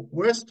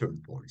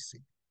pro-Western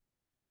policy.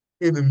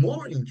 And a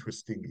more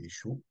interesting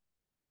issue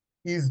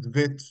is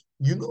that,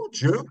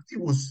 Germany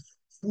was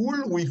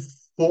full with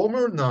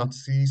former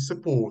Nazi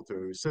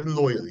supporters and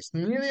loyalists,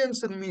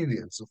 millions and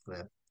millions of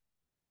them.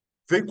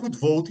 They could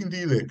vote in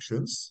the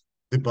elections.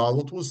 The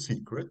ballot was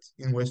secret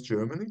in West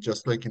Germany,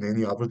 just like in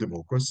any other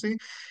democracy.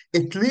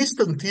 At least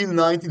until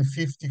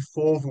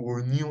 1954, there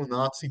were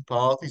neo-Nazi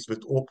parties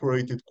that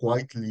operated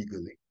quite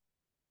legally,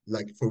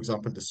 like, for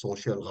example, the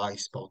Social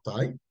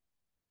Reichspartei.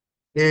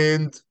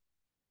 And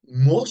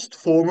most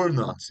former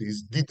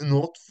Nazis did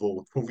not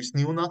vote for these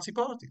neo-Nazi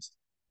parties.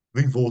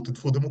 They voted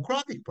for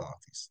democratic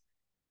parties.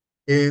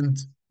 And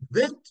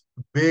that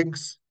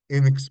begs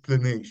an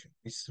explanation.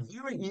 It's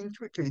very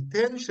intricate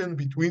tension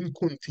between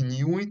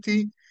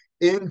continuity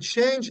and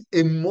change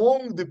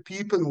among the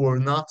people who are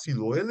Nazi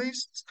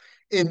loyalists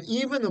and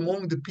even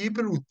among the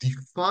people who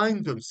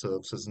defined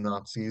themselves as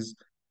Nazis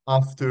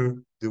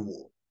after the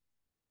war.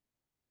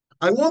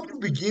 I want to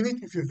begin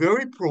it with a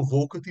very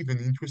provocative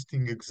and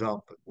interesting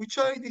example, which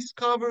I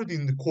discovered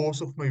in the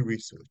course of my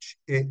research.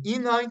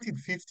 In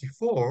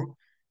 1954,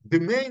 the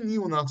main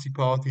neo-Nazi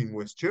party in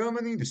West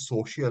Germany, the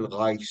Social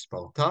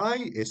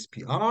Reichspartei,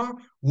 SPR,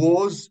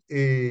 was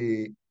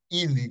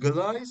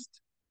illegalized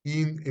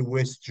in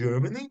West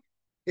Germany,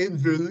 and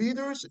their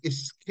leaders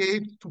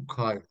escaped to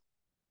Cairo.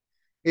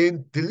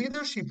 And the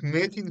leadership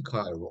met in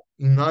Cairo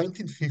in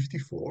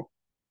 1954,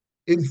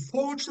 and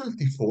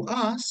fortunately for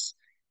us,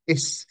 a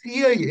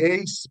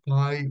CIA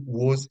spy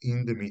was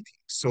in the meeting.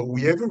 So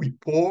we have a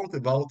report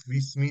about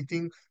this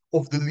meeting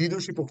of the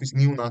leadership of this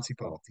neo-Nazi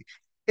party.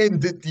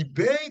 And the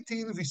debate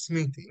in this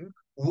meeting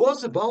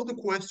was about the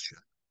question,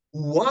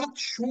 what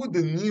should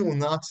the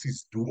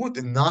neo-Nazis do,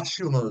 the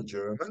national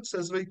Germans,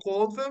 as they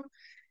called them,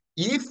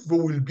 if there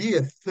will be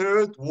a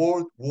third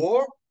world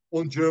war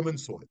on German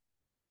soil?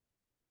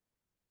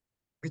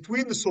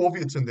 Between the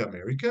Soviets and the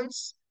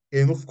Americans,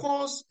 and of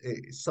course,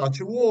 such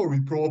a war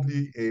will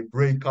probably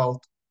break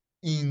out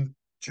in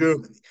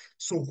Germany.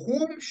 So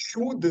whom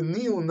should the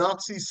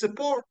neo-Nazis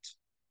support?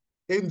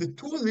 And the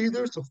two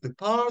leaders of the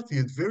party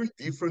had very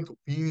different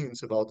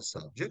opinions about the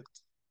subject.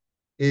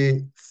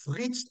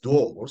 Fritz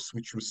Dors,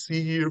 which you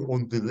see here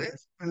on the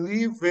left,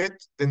 believed that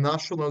the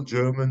national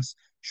Germans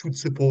should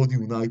support the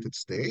United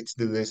States,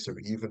 the lesser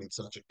even in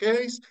such a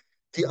case.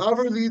 The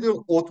other leader,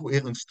 Otto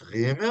Ernst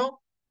Remer,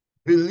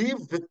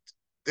 believed that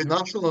the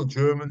national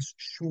Germans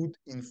should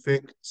in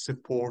fact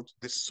support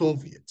the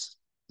Soviets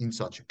in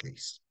such a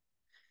case.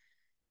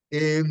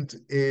 And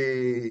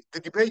the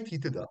debate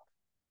heated up.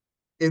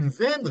 And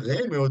then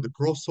Remer, the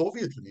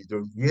pro-Soviet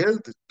leader,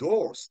 yelled at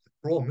Dors, the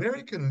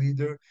pro-American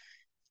leader,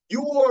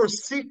 "You are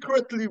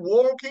secretly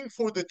working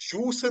for the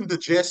Jews and the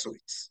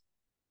Jesuits."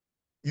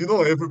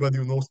 Everybody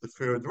who knows the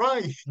Third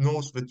Reich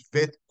knows that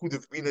that could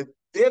have been a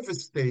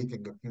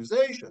devastating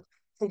accusation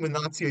from a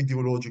Nazi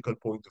ideological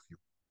point of view.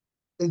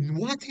 And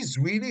what is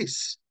really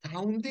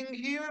astounding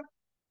here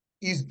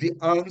is the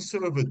answer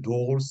that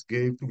Dors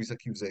gave to this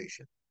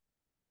accusation.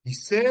 He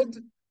said,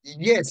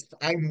 "Yes,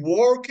 I'm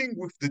working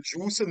with the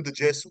Jews and the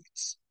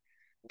Jesuits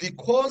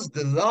because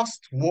the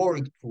last war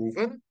had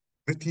proven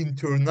that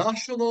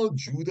international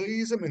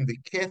Judaism and the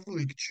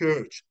Catholic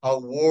Church are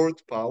world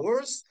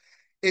powers,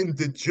 and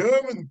the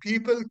German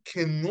people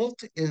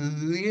cannot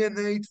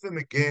alienate them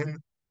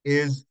again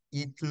as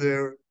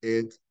Hitler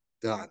had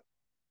done."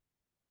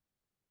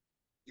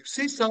 You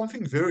see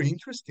something very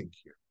interesting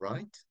here,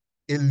 right?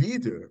 A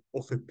leader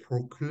of a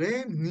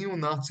proclaimed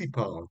neo-Nazi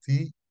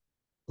party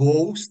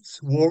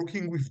boasts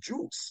working with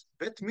Jews.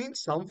 That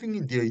means something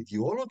in the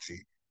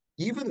ideology,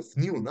 even of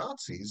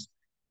neo-Nazis,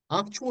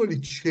 actually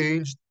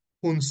changed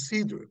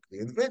considerably.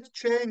 And that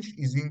change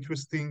is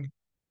interesting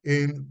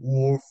and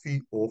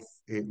worthy of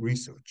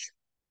research.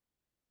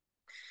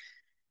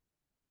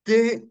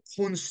 The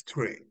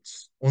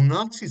constraints on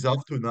Nazis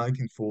after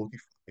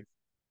 1945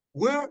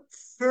 were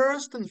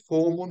first and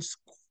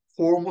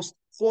foremost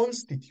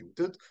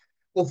constituted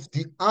of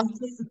the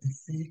utter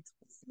defeat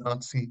of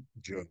Nazi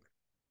Germany.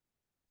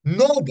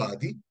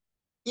 Nobody,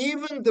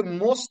 even the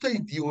most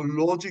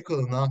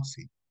ideological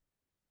Nazi,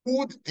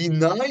 could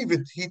deny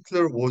that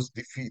Hitler was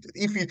defeated.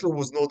 If Hitler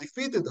was not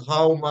defeated,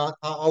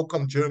 how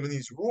come Germany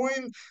is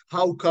ruined?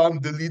 How come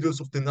the leaders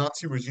of the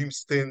Nazi regime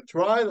stand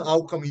trial?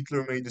 How come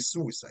Hitler made a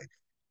suicide?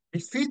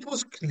 Defeat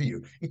was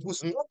clear. It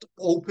was not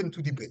open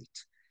to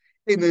debate.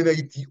 And an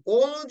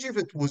ideology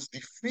that was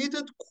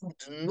defeated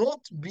could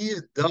not be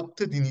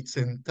adopted in its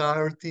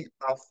entirety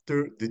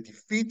after the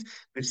defeat.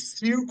 The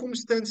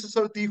circumstances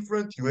are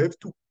different. You have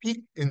to pick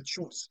and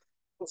choose.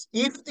 Because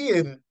if the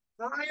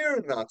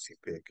entire Nazi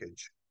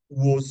package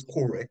was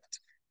correct,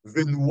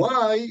 then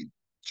why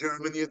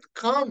Germany had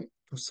come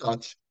to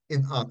such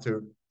an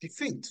utter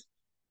defeat?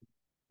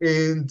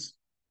 And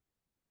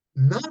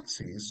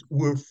Nazis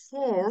were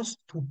forced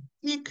to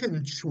pick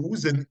and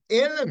choose an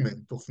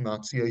element of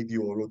Nazi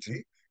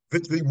ideology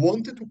that they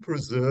wanted to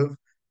preserve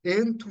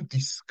and to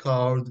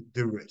discard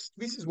the rest.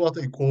 This is what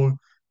I call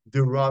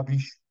the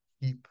rubbish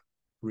heap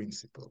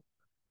principle.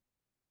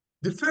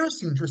 The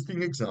first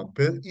interesting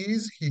example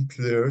is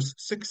Hitler's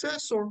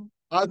successor,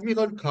 Grand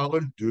Admiral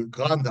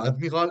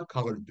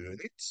Karl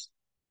Dönitz,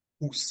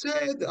 who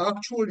said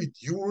actually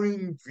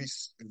during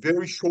this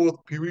very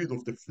short period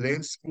of the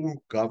Flensburg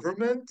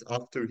government,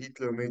 after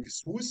Hitler made his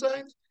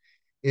suicide,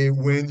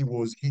 when he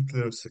was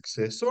Hitler's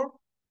successor,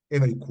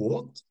 and I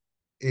quote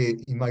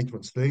in my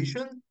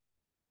translation,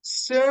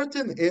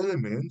 certain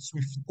elements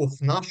of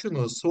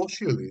National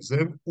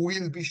Socialism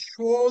will be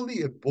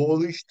surely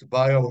abolished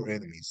by our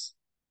enemies.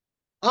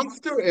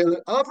 After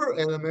other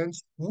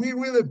elements, we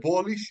will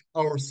abolish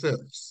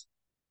ourselves.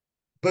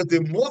 But the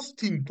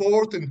most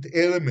important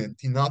element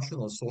in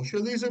National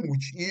Socialism,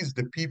 which is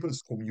the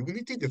people's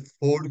community, the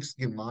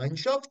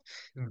Volksgemeinschaft,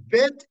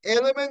 that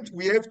element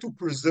we have to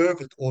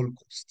preserve at all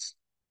costs.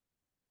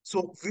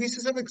 So this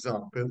is an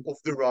example of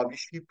the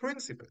rubbish heap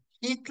principle.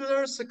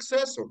 Hitler's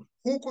successor,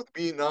 who could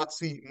be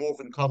Nazi more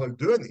than Karl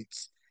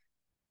Dönitz,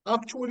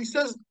 actually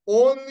says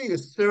only a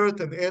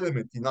certain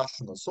element in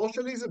National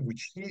Socialism,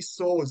 which he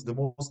saw as the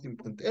most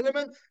important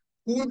element,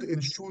 could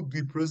and should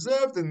be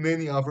preserved, and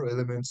many other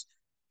elements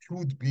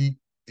should be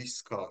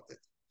discarded.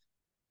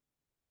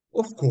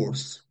 Of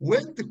course,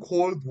 when the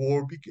Cold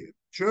War began,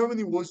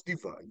 Germany was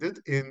divided,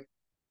 and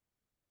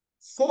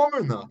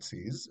former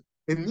Nazis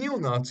and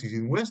neo-Nazis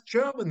in West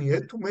Germany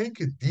had to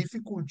make a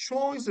difficult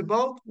choice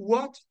about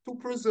what to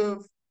preserve.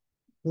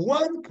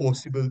 One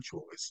possible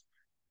choice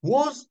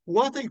was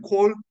what I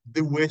call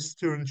the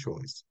Western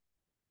choice.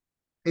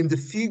 And the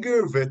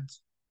figure that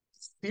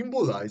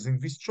symbolizing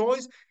this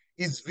choice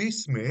is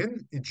this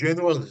man,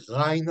 General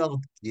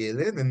Reinhard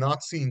Glen, a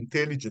Nazi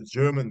intelligence,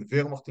 German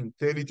Wehrmacht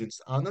intelligence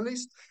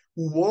analyst,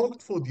 who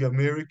worked for the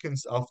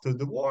Americans after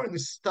the war and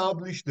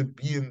established the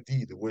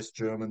BND, the West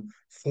German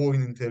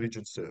Foreign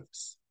Intelligence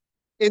Service.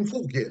 And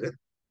for Glen,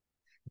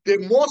 the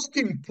most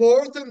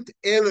important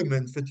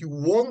element that he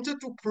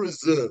wanted to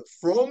preserve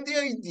from the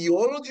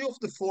ideology of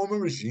the former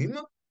regime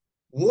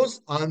was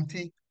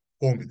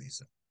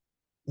anti-communism,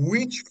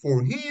 which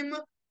for him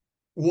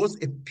was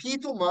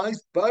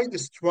epitomized by the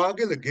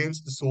struggle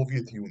against the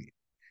Soviet Union.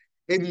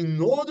 And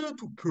in order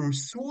to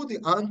pursue the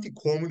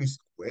anti-communist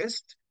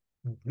quest,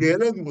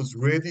 Galen was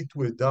ready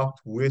to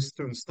adopt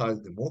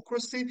Western-style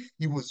democracy.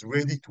 He was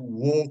ready to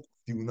work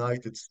with the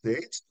United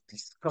States to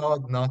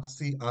discard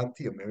Nazi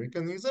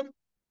anti-Americanism.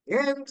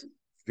 And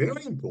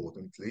very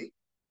importantly,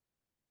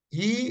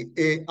 he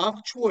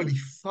actually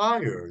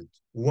fired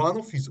one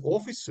of his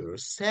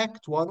officers,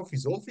 sacked one of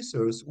his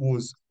officers who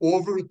was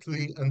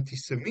overtly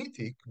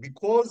anti-Semitic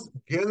because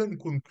Galen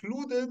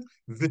concluded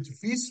that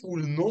this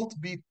will not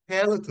be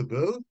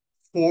palatable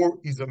for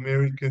his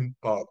American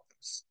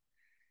partners.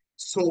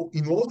 So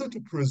in order to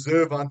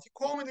preserve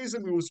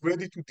anti-communism, he was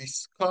ready to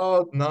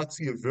discard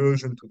Nazi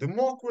aversion to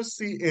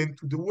democracy and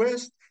to the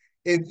West,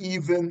 and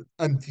even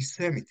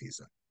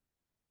anti-Semitism.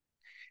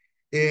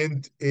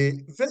 And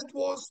that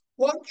was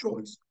one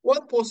choice,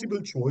 one possible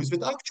choice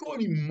that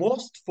actually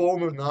most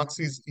former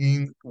Nazis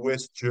in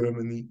West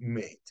Germany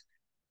made.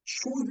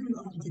 Choosing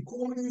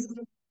anti-communism,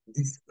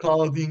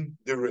 discarding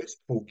the rest.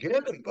 For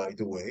Galen, by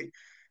the way,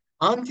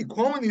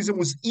 anti-communism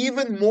was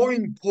even more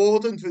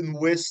important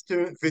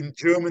than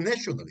German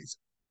nationalism.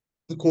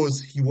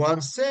 Because he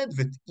once said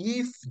that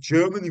if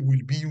Germany will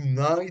be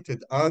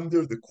united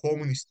under the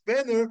communist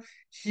banner,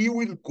 he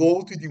will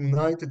go to the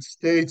United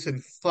States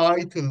and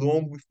fight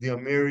along with the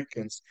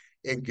Americans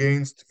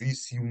against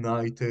this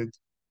united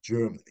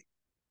Germany.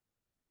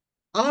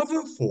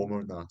 Other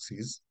former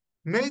Nazis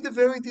made a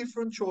very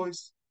different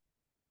choice.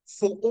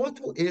 For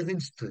Otto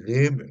Ernst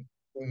Remer,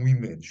 whom we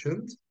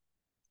mentioned,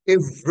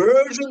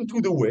 aversion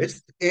to the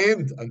West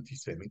and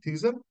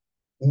anti-Semitism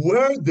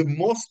were the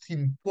most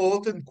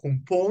important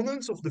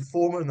components of the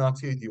former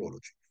Nazi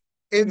ideology.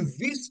 And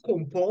these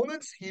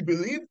components, he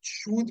believed,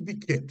 should be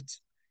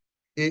kept.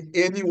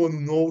 Anyone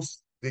who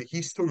knows the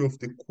history of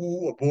the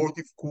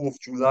abortive coup of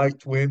July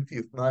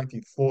 20th,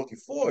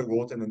 1944, I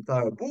wrote an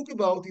entire book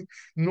about it,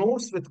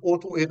 knows that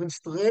Otto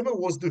Ernst Remer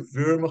was the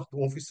Wehrmacht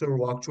officer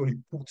who actually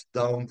put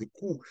down the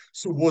coup,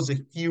 so was a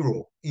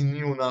hero in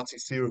neo-Nazi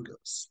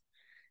circles.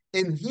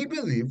 And he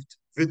believed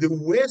that the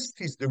West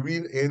is the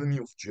real enemy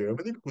of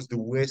Germany because the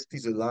West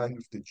is aligned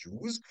with the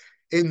Jews,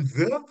 and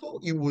therefore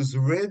he was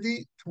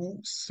ready to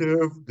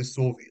serve the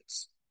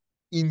Soviets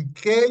in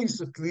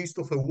case, at least,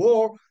 of a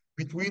war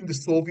between the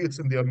Soviets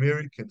and the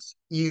Americans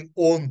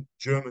on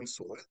German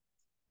soil.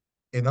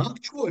 And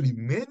actually,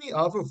 many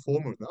other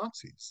former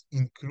Nazis,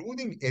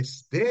 including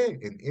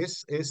SD and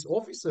SS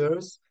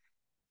officers,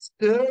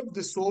 served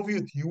the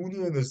Soviet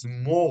Union as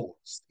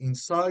models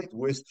inside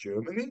West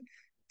Germany,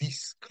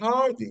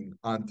 discarding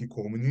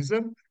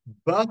anti-communism,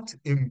 but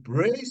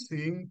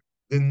embracing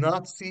the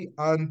Nazi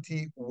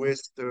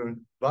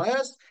anti-Western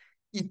bias.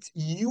 It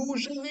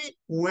usually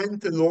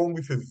went along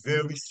with a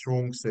very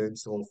strong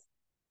sense of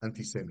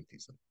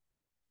anti-Semitism.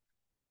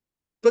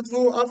 But there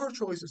were other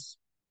choices.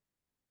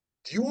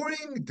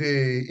 During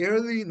the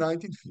early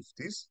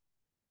 1950s,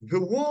 There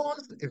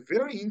was a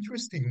very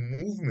interesting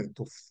movement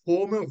of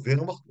former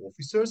Wehrmacht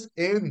officers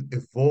and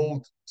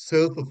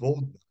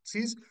self-avowed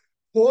Nazis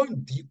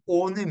called the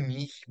Ohne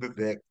mich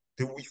Bewegung,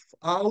 the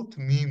Without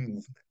Me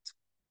movement.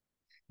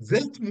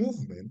 That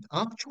movement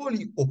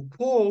actually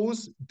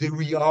opposed the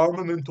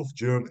rearmament of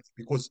Germany,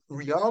 because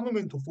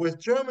rearmament of West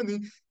Germany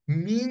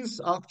means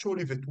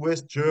actually that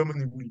West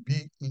Germany will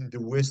be in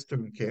the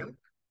Western camp.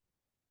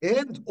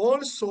 And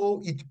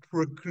also it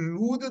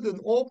precluded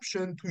an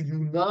option to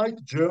unite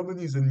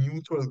Germany as a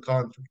neutral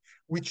country,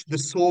 which the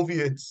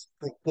Soviets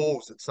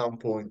proposed at some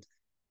point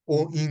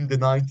or in the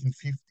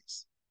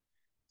 1950s.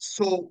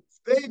 So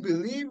they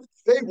believed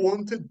they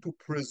wanted to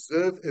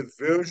preserve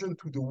aversion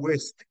to the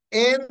West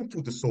and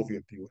to the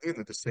Soviet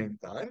Union at the same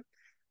time,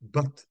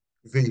 but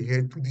they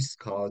had to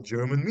discard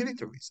German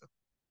militarism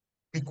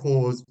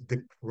because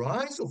the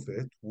price of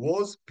it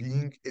was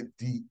being a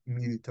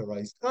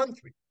demilitarized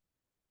country.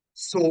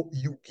 So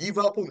you give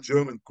up on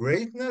German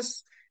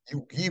greatness,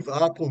 you give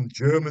up on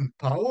German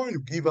power,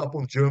 you give up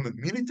on German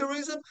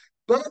militarism,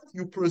 but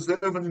you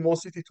preserve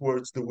animosity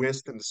towards the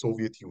West and the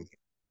Soviet Union.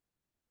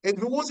 And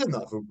there was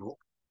another group,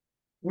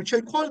 which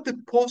I call the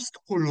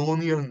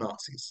post-colonial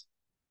Nazis.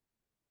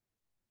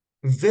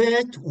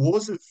 That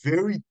was a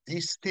very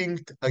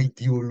distinct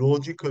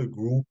ideological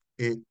group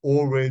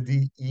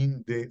already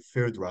in the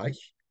Third Reich.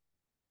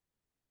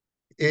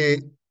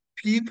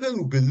 People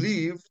who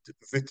believed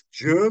that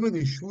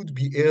Germany should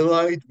be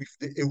allied with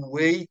the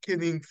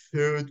awakening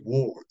Third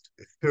World.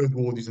 The Third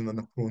World is an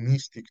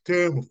anachronistic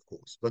term, of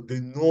course, but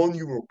the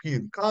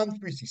non-European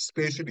countries,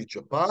 especially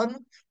Japan,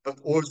 but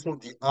also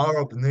the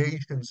Arab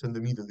nations and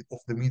of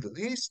the Middle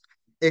East,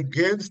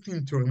 against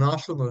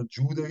international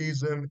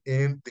Judaism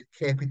and the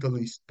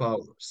capitalist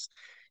powers.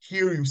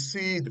 Here you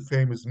see the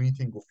famous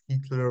meeting of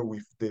Hitler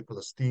with the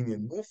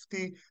Palestinian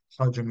Mufti,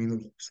 Haj Amin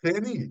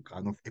al-Husseini,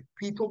 kind of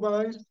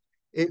epitomized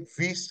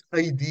this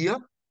idea.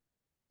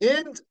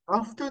 And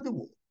after the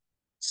war,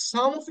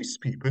 some of his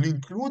people,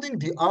 including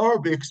the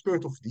Arab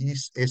expert of the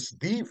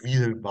SD,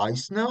 Wilhelm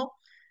Weissner,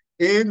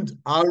 and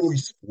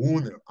Alois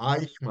Brunner,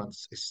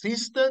 Eichmann's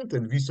assistant,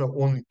 and these are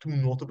only two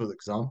notable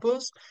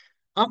examples,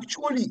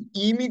 actually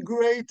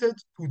immigrated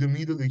to the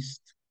Middle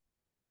East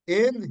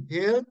and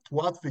helped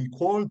what they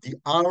call the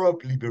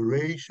Arab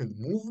Liberation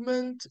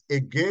Movement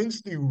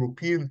against the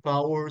European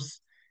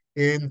powers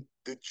and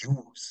the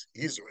Jews,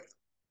 Israel.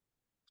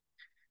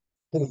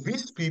 For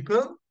these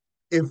people,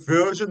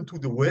 aversion to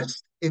the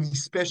West and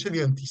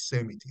especially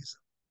anti-Semitism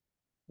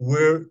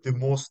were the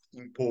most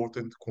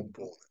important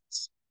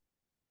components.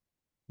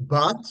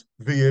 But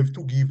they have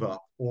to give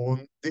up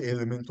on the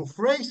element of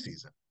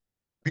racism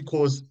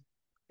because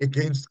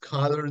against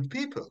colored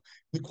people,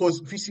 because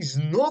this is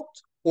not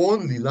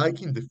only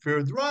like in the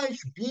Third Reich,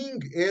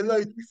 being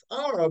allied with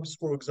Arabs,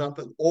 for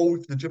example, or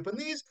with the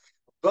Japanese,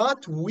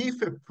 but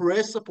with a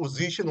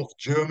presupposition of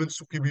German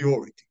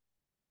superiority,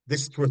 the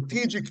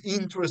strategic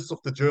interests of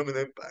the German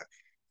Empire.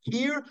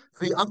 Here,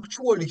 they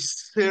actually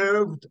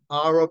served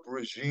Arab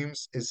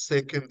regimes as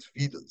second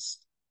fiddles,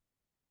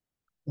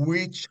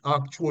 which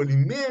actually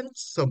meant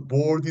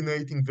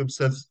subordinating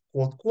themselves,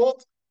 quote,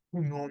 quote,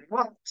 to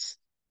non-whites.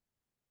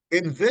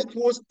 And that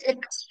was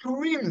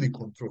extremely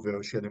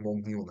controversial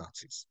among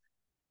neo-Nazis.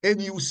 And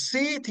you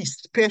see it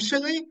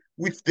especially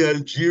with the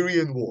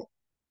Algerian War.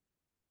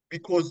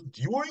 Because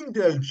during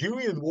the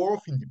Algerian War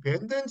of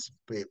Independence,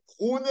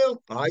 Brunner,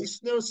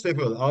 Weissner,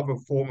 several other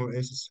former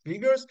SS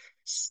figures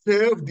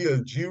served the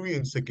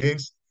Algerians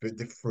against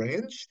the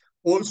French,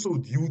 also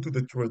due to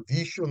the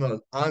traditional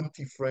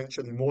anti-French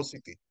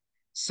animosity,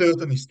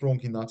 certainly strong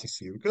in Nazi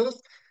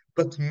circles,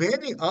 but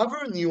many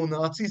other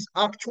neo-Nazis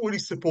actually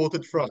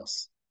supported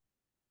France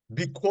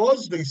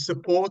because they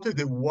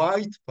supported a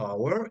white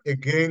power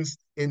against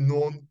a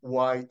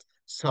non-white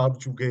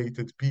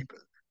subjugated people.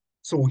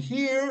 So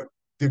here,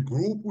 the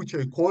group which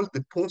I call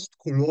the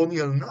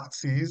post-colonial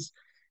Nazis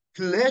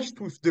clashed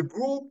with the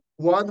group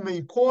one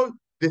may call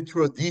the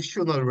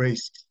traditional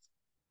racists.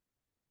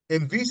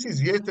 And this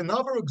is yet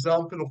another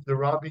example of the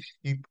rubbish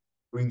heap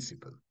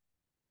principle.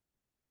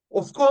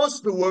 Of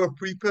course, there were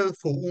people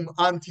for whom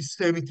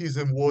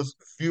anti-Semitism was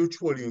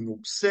virtually an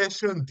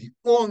obsession, the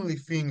only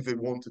thing they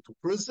wanted to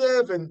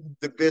preserve, and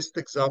the best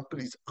example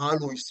is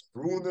Alois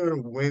Brunner,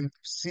 who went to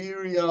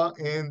Syria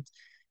and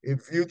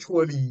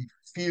virtually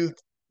filled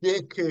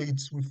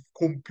decades with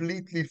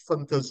completely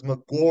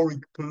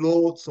phantasmagoric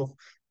plots of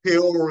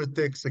terror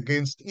attacks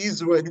against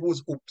Israel. He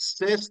was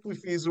obsessed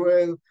with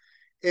Israel.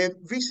 And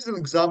this is an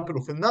example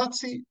of a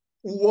Nazi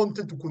who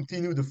wanted to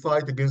continue the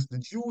fight against the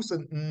Jews,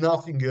 and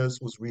nothing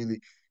else was really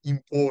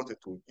important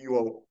to him. You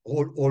are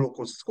all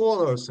Holocaust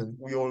scholars, and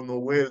we all know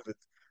well that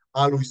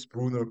Alois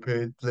Brunner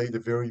played a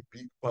very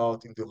big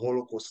part in the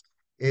Holocaust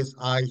as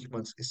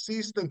Eichmann's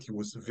assistant. He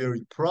was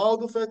very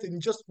proud of it, and he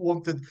just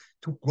wanted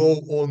to go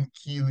on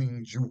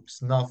killing Jews.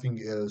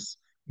 Nothing else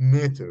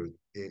mattered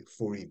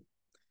for him.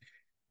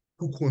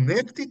 To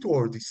connect it to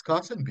our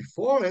discussion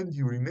before, and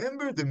you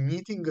remember the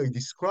meeting I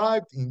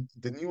described in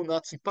the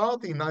neo-Nazi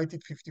party in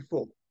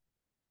 1954.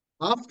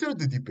 After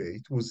the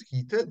debate was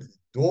heated,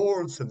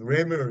 Dors and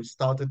Remer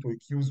started to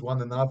accuse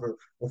one another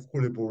of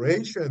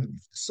collaboration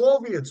with the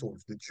Soviets or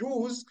with the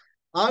Jews.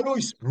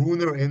 Alois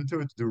Brunner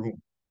entered the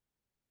room.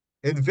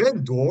 And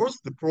then Dors,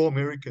 the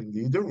pro-American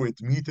leader who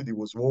admitted he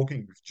was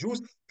working with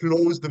Jews,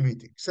 closed the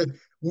meeting. Said,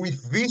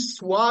 with this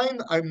swine,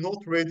 I'm not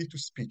ready to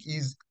speak.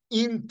 He's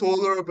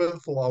intolerable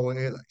for our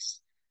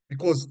allies.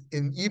 Because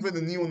even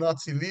a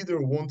neo-Nazi leader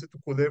who wanted to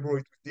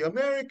collaborate with the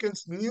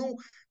Americans knew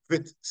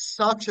that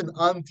such an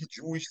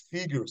anti-Jewish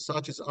figure,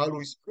 such as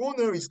Alois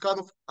Brunner, is kind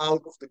of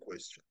out of the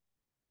question.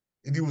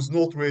 And he was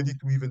not ready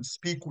to even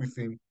speak with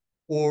him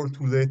or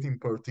to let him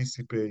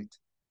participate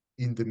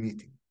in the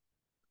meeting.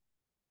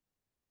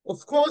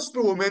 Of course,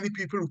 there were many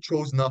people who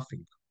chose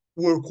nothing,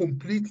 who were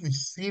completely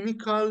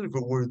cynical, they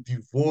were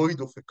devoid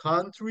of a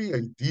country.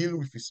 I deal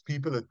with these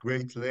people at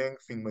great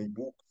length in my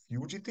book,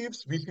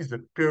 Fugitives. This is a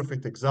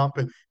perfect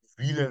example.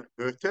 Wilhelm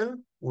Oettel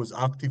was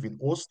active in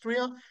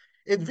Austria,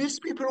 and these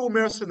people were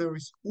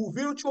mercenaries who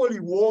virtually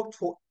worked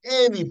for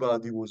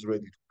anybody who was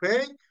ready to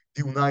pay,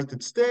 the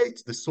United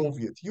States, the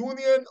Soviet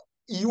Union,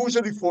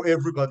 usually for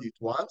everybody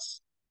at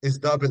once, as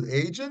double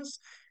agents,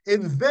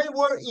 and they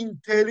were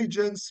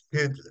intelligence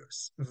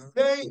peddlers.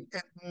 They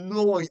had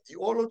no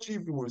ideology.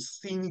 They were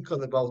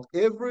cynical about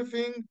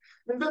everything.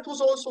 And that was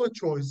also a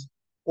choice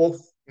of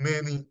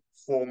many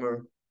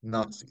former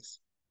Nazis.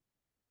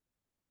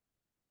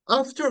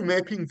 After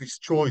mapping these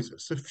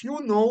choices, a few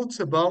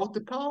notes about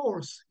the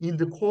powers in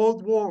the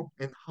Cold War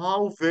and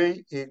how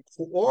they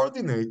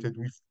coordinated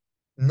with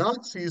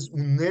Nazis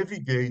who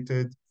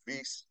navigated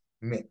this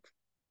map.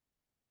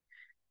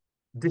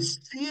 The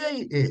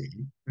CIA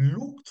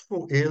looked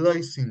for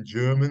allies in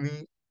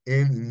Germany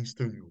and in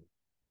Eastern Europe.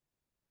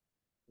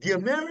 The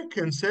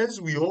Americans,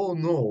 as we all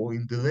know,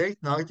 in the late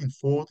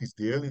 1940s,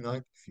 the early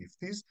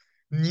 1950s,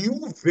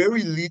 knew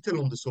very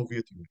little on the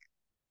Soviet Union.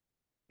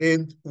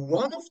 And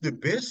one of the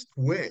best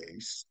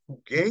ways to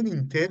gain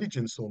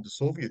intelligence on the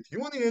Soviet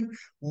Union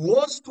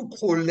was to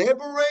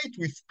collaborate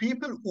with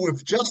people who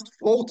have just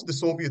fought the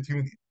Soviet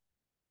Union,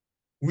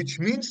 which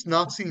means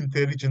Nazi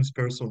intelligence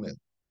personnel.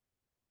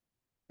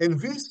 And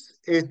these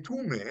two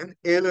men,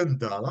 Alan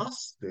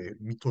Dulles, the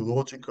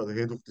mythological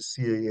head of the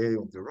CIA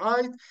on the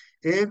right,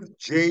 and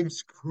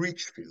James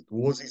Critchfield, who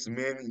was his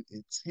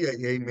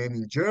CIA man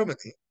in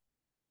Germany,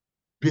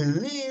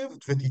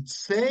 believed that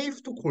it's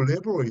safe to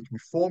collaborate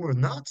with former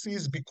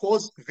Nazis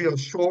because they are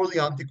surely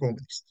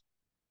anti-communist.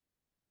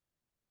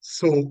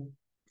 So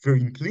their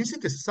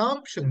implicit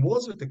assumption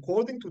was that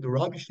according to the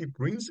rubber sheep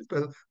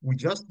principle we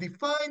just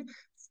defined,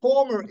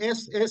 former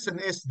SS and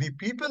SD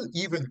people,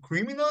 even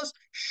criminals,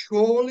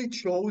 surely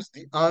chose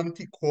the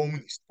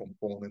anti-communist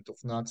component of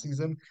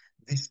Nazism,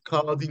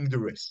 discarding the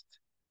rest.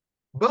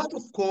 But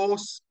of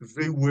course,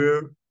 they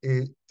were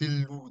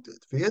deluded.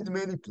 They had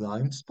many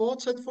blind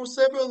spots, and for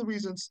several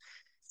reasons.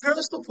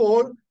 First of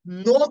all,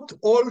 not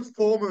all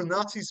former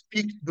Nazis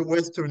picked the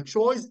Western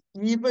choice,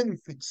 even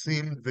if it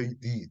seemed they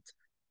did.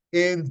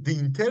 And the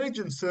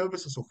intelligence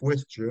services of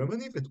West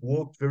Germany that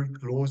worked very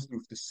closely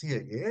with the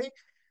CIA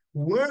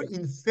were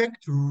in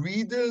fact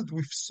riddled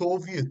with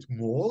Soviet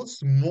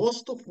moles,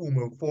 most of whom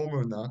were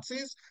former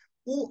Nazis,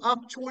 who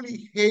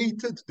actually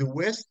hated the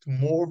West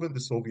more than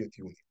the Soviet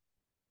Union.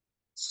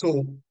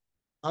 So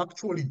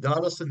actually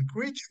Dulles and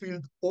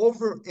Critchfield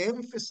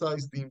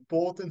overemphasized the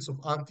importance of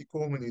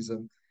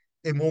anti-communism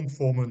among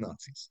former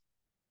Nazis.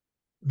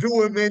 There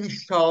were many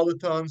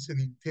charlatans and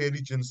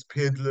intelligence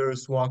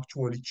peddlers who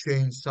actually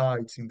changed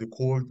sides in the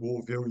Cold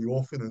War very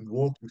often and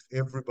worked with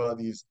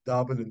everybody as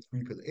double and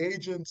triple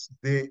agents.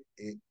 The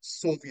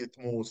Soviet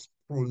most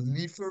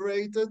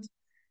proliferated.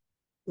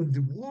 And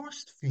the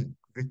worst thing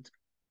that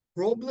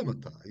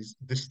problematized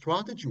the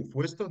strategy of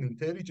Western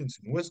intelligence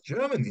in West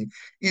Germany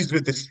is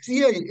that the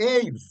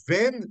CIA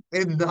then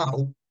and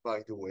now,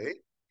 by the way,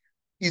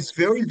 is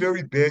very,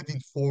 very bad in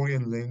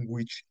foreign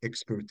language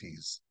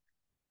expertise.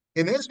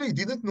 And as they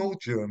didn't know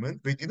German,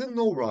 they didn't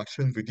know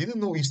Russian, they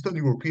didn't know Eastern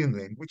European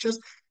languages,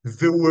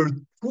 they were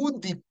too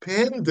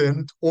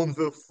dependent on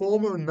their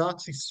former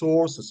Nazi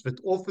sources that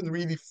often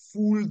really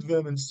fooled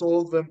them and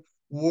sold them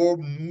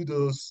warm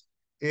noodles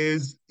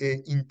as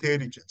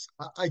intelligence.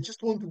 I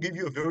just want to give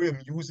you a very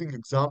amusing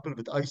example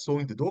that I saw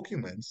in the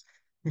documents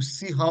to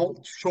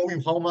show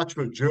you how much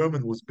their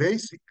German was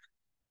basic.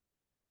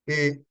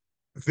 They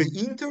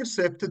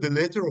intercepted a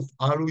letter of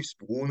Alois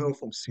Brunner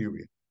from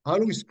Syria.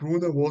 Alois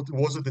Brunner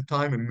was at the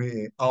time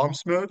an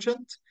arms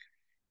merchant,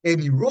 and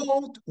he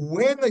wrote,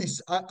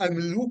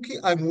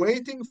 I'm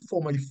waiting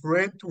for my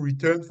friend to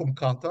return from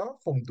Qatar,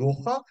 from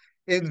Doha,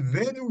 and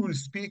then we will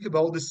speak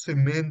about the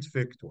cement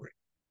factory.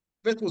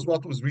 That was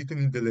what was written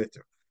in the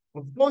letter.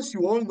 Of course,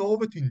 you all know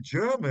that in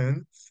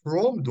German,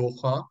 from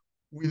Doha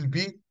will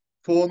be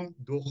von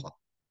Doha.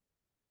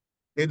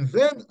 And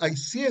then I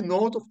see a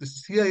note of the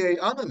CIA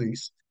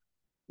analyst.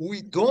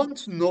 We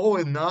don't know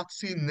a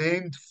Nazi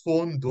named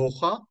von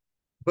Doha,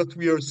 but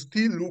we are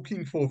still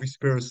looking for this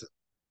person.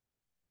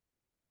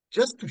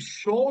 Just to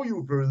show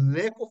you their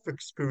lack of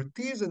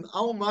expertise and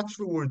how much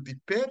they were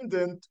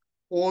dependent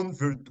on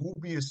their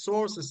dubious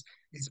sources,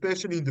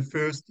 especially in the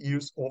first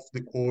years of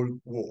the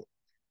Cold War.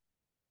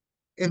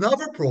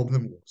 Another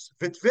problem was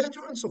that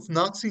veterans of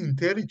Nazi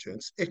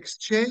intelligence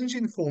exchange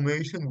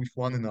information with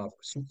one another.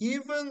 So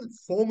even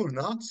former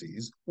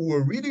Nazis who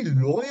were really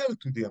loyal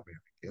to the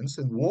Americans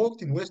and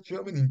worked in West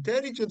German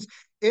intelligence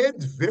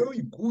had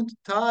very good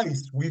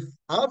ties with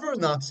other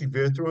Nazi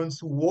veterans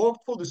who worked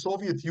for the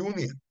Soviet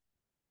Union.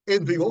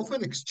 And they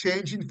often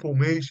exchange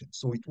information.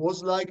 So it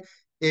was like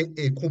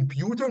a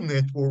computer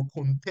network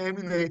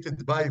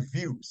contaminated by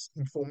views.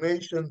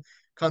 Information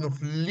kind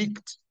of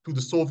leaked to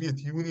the Soviet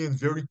Union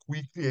very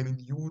quickly and in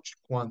huge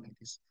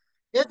quantities.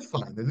 And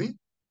finally,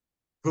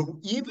 though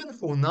even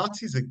for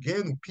Nazis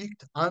again who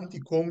picked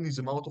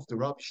anti-communism out of the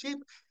rubbish heap,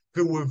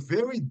 there were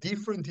very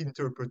different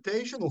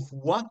interpretations of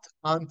what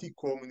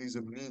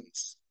anti-communism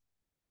means.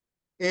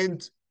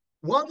 And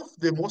one of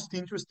the most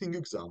interesting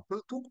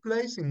examples took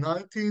place in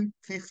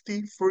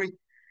 1953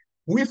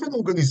 with an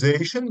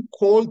organization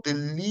called the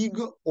League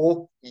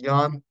of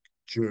Young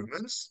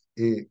Germans,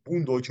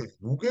 Bund Deutscher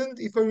Jugend,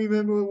 if I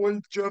remember well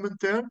the German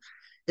term,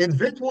 and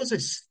that was a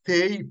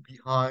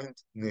stay-behind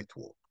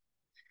network.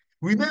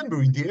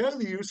 Remember, in the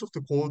early years of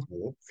the Cold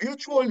War,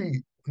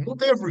 virtually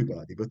not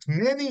everybody, but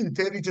many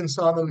intelligence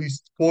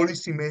analysts,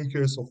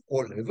 policymakers of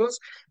all levels,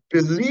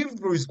 believed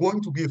there is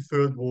going to be a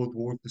third world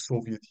war with the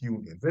Soviet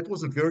Union. That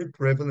was a very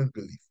prevalent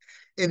belief.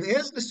 And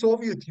as the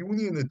Soviet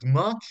Union had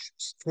much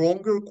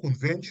stronger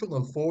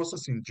conventional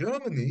forces in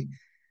Germany,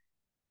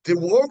 the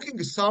working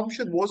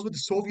assumption was that the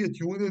Soviet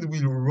Union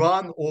will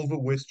run over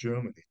West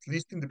Germany, at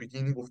least in the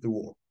beginning of the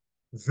war.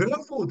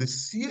 Therefore, the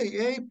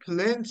CIA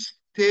planned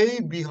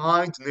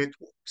stay-behind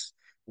networks,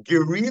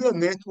 guerrilla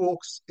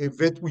networks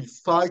that will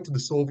fight the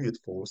Soviet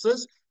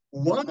forces.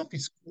 One of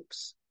these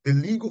groups, the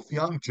League of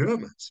Young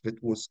Germans,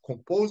 that was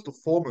composed of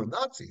former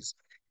Nazis,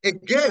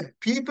 again,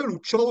 people who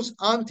chose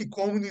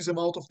anti-communism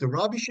out of the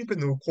rubbish heap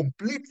and were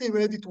completely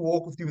ready to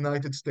work with the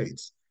United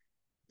States.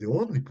 The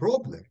only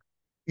problem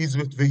is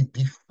that they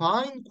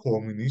define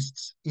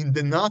communists in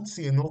the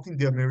Nazi and not in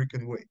the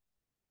American way.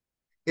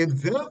 And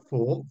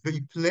therefore, they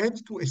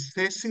planned to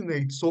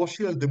assassinate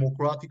social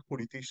democratic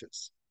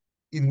politicians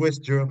in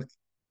West Germany.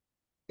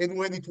 And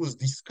when it was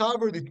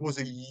discovered, it was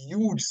a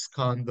huge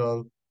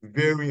scandal,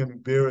 very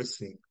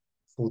embarrassing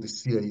for the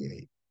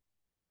CIA.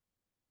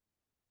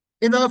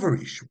 Another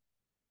issue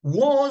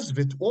was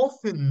that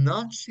often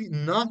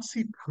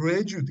Nazi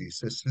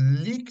prejudices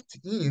leaked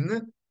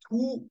in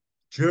to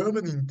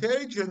German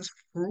intelligence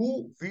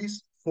through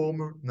these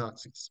former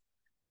Nazis.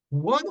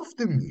 One of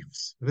the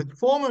myths that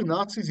former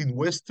Nazis in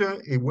West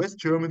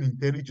German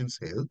intelligence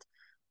held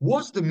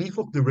was the myth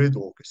of the Red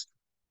Orchestra.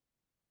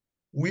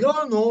 We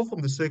all know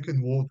from the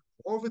Second World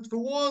War that there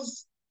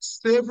was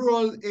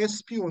several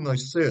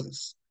espionage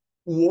cells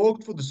who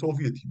worked for the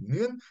Soviet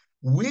Union,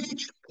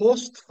 which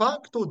post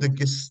facto the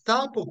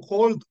Gestapo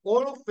called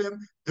all of them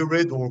the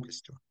Red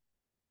Orchestra.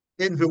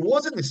 And there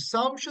was an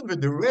assumption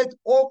that the Red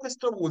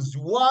Orchestra was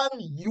one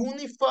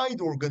unified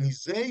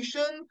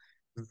organization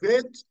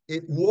that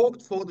it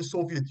worked for the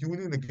Soviet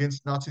Union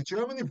against Nazi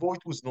Germany, though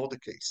it was not the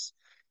case.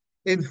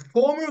 And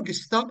former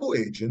Gestapo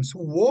agents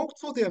who worked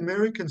for the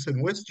Americans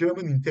and West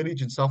German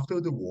intelligence after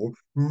the war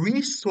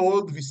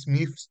resold these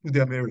myths to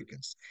the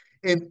Americans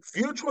and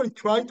virtually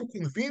tried to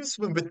convince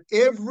them that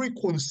every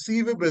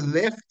conceivable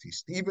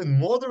leftist, even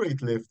moderate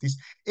leftist,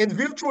 and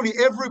virtually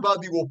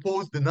everybody who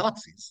opposed the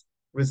Nazis,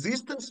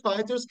 resistance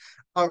fighters,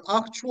 are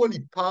actually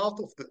part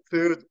of the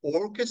Third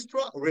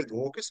Orchestra, Red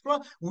Orchestra,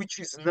 which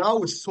is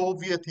now a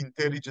Soviet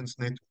intelligence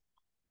network.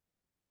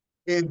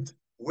 And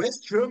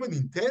West German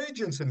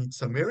intelligence and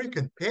its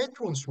American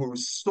patrons were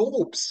so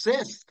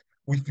obsessed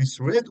with this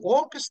Red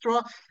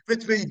Orchestra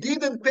that they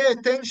didn't pay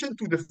attention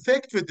to the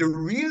fact that the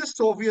real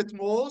Soviet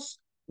Moors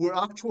were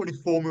actually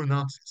former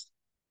Nazis.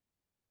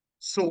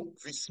 So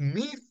this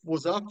myth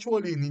was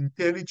actually an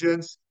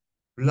intelligence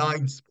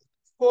blind spot.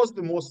 Of course,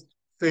 the most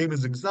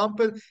famous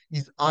example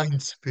is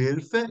Heinz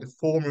Felfe, a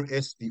former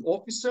SD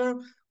officer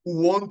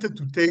who wanted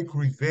to take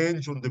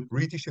revenge on the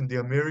British and the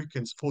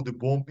Americans for the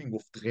bombing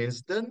of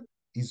Dresden,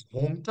 his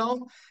hometown,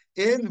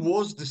 and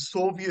was the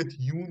Soviet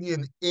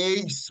Union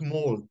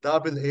small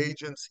double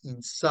agents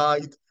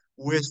inside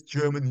West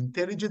German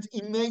intelligence.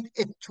 He made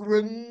a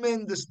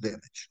tremendous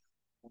damage,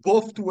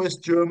 both to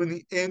West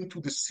Germany and to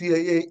the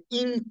CIA,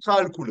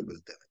 incalculable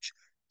damage,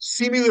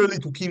 similarly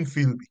to Kim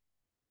Philby.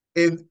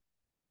 And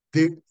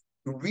the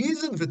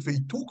reason that they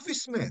took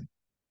this man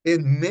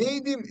and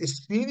made him a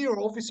senior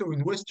officer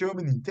in West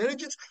German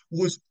intelligence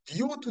was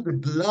due to the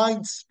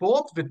blind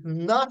spot that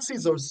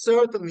Nazis are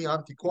certainly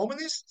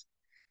anti-communist,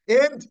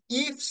 and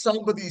if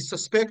somebody is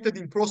suspected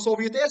in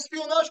pro-Soviet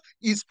espionage,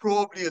 is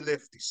probably a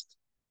leftist.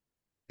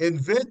 And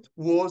that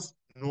was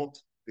not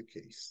the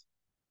case.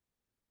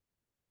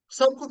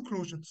 Some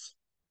conclusions.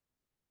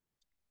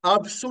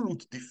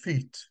 Absolute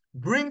defeat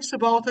brings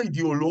about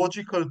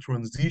ideological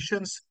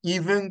transitions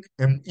even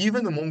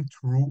among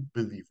true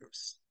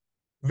believers.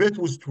 That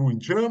was true in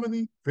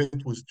Germany,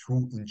 that was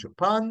true in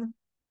Japan.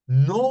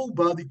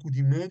 Nobody could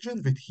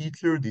imagine that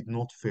Hitler did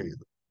not fail.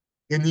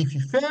 And if he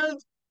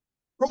failed,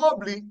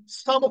 probably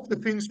some of the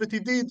things that he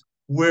did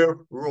were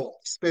wrong,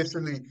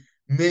 especially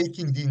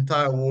making the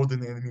entire world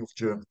an enemy of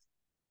Germany.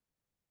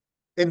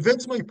 And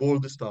that's my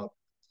boldest argument.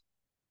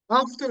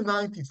 After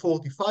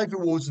 1945, there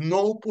was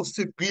no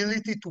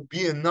possibility to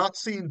be a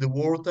Nazi in the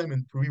wartime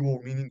and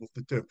pre-war meaning of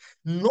the term.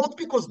 Not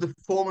because the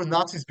former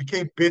Nazis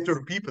became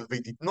better people, they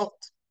did not,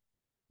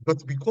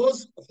 but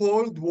because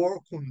Cold War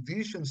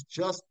conditions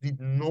just did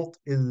not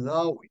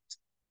allow it.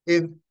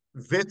 And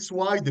that's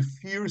why the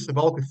fears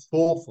about the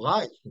Fourth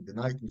Reich in the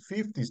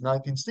 1950s,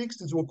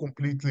 1960s were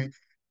completely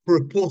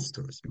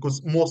preposterous,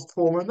 because most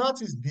former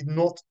Nazis did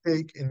not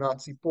take a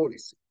Nazi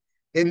policy.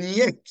 And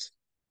yet,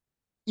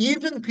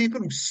 even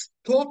people who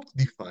stopped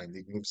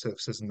defining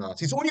themselves as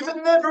Nazis, or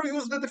even never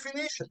used the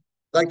definition,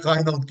 like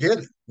Reinhard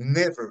Gehlen, who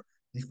never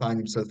defined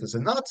himself as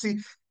a Nazi,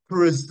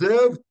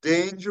 preserved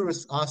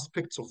dangerous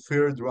aspects of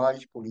Third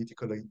Reich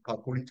political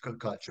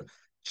culture,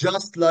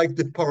 just like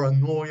the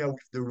paranoia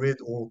with the Red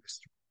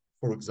Orchestra,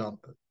 for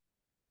example.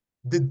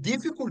 The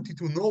difficulty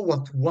to know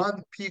what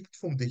one picked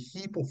from the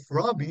heap of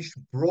rubbish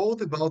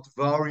brought about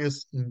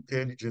various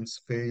intelligence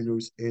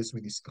failures, as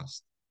we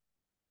discussed.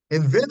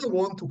 And then I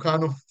want to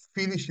kind of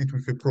finish it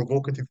with a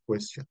provocative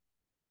question.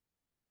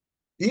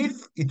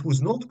 If it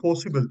was not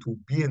possible to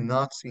be a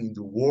Nazi in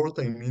the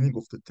wartime meaning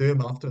of the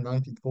term after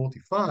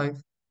 1945,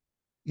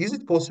 is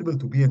it possible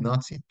to be a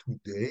Nazi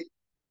today?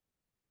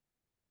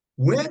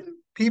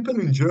 When people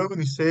in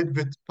Germany said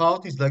that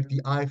parties like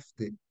the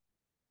AfD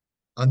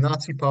are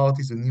Nazi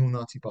parties and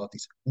neo-Nazi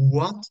parties,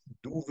 what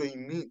do they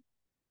mean?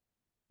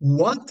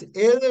 What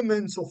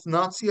elements of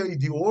Nazi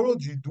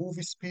ideology do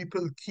these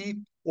people keep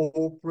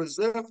or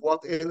preserve?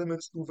 What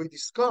elements do they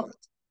discard?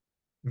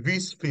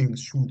 These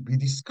things should be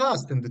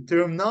discussed, and the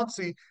term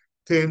Nazi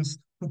tends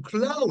to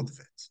cloud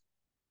that.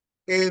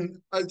 And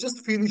I'll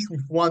just finish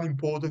with one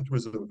important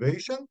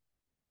reservation.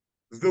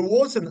 There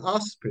was an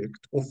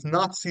aspect of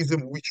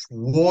Nazism which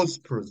was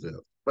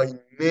preserved by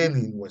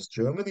many in West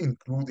Germany,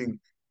 including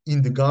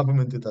in the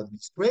government and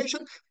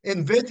administration,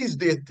 and that is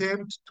the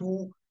attempt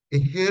to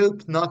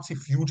help Nazi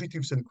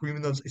fugitives and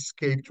criminals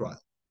escape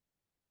trial.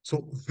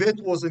 So that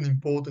was an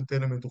important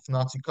element of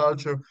Nazi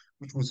culture,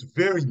 which was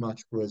very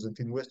much present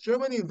in West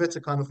Germany, and that's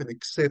a kind of an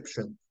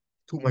exception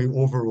to my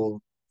overall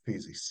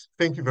thesis.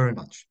 Thank you very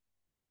much.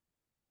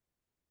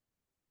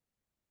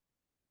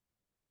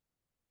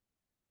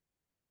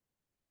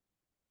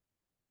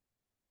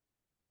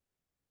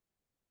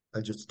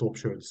 I just stop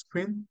sharing the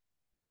screen.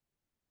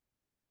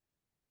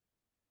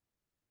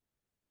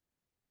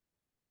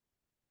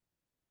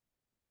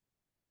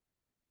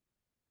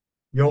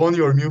 Yaron,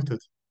 you're muted.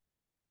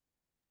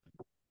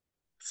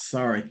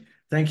 Sorry.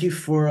 Thank you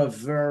for a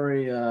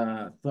very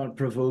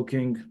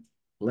thought-provoking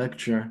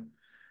lecture.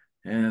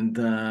 And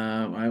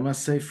I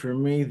must say, for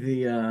me,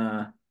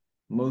 the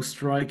most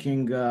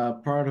striking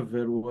part of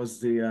it was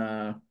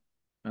the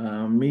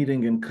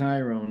meeting in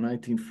Cairo in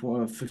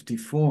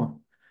 1954,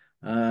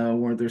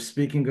 where they're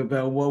speaking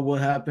about what will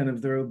happen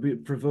if there will be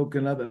provoke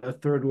a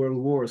third world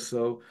war.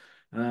 So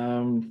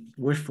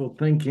wishful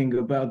thinking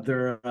about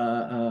their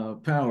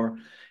power.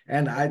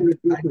 And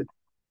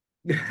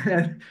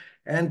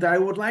and I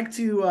would like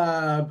to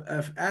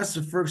ask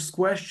the first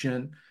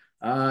question,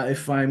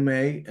 if I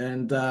may,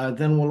 and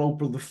then we'll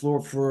open the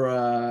floor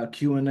for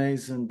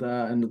Q&As and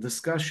the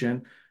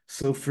discussion.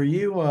 So for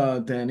you,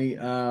 Danny,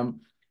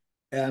 in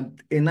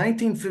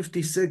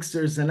 1956,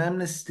 there's an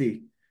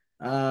amnesty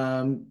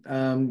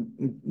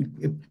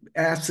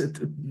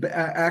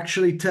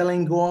actually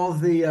telling all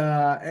the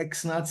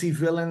ex-Nazi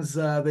villains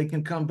they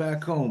can come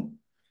back home.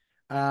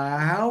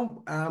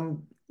 How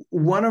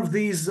one of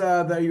these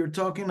that you're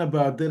talking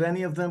about, did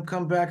any of them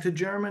come back to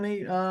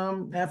Germany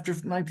after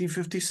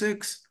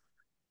 1956?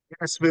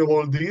 Yes, they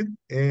all did.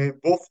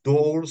 Both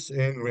Dors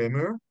and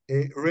Remer.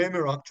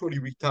 Remer actually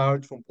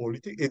retired from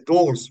politics.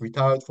 Dors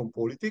retired from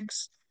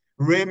politics.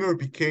 Remer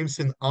became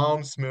an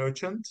arms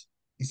merchant,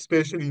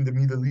 especially in the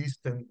Middle East,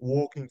 and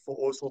working for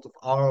all sorts of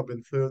Arab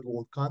and third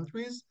world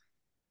countries.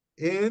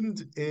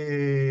 And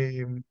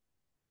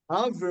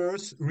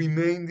others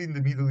remained in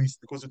the Middle East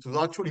because it was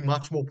actually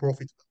much more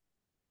profitable.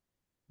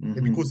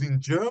 And because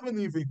in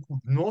Germany they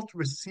could not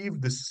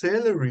receive the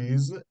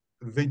salaries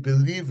they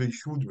believe they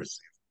should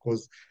receive,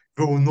 because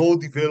there were no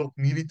developed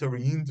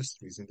military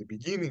industries in the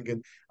beginning.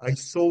 And I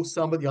saw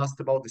somebody asked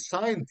about the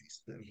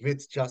scientists.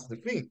 That's just the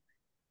thing.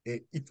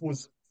 It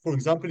was, for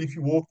example, if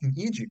you worked in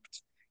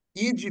Egypt,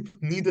 Egypt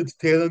needed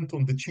talent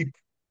on the cheap.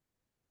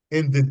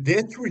 And the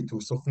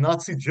detritus of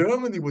Nazi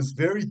Germany was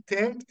very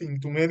tempting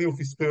to many of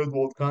these third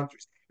world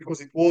countries, because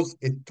it was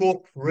a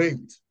top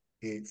rate,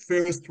 a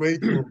first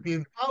rate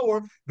European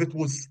power that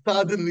was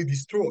suddenly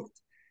destroyed.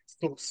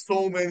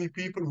 So many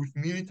people with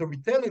military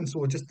talents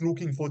were just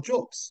looking for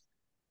jobs.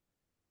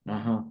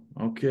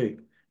 Okay.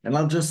 And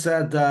I'll just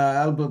add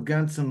Albert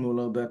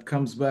Ganzenmüller that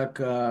comes back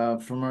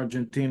from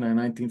Argentina in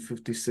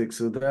 1956.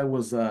 So that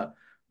was the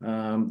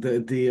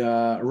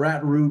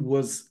rat root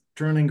was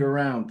turning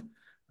around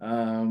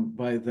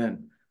by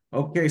then.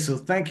 Okay, so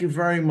thank you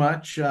very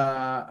much.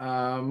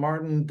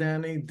 Martin,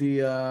 Danny,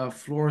 the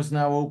floor is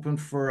now open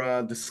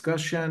for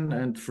discussion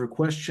and for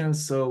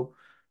questions. So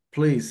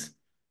please,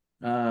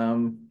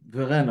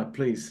 Verena,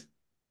 please.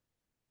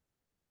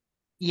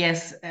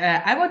 Yes,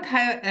 I would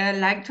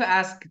like to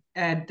ask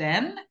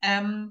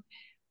Dan,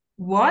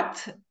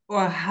 what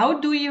or how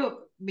do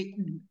you,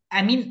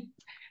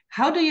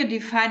 how do you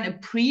define a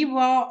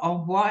pre-war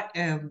or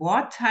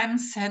wartime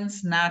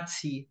sense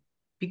Nazi?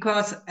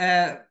 Because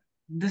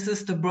this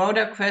is the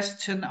broader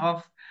question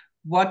of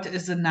what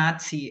is a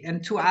Nazi.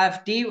 And to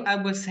AfD, I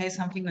will say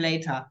something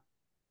later.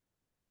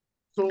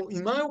 So,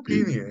 in my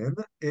opinion,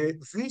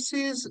 this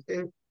is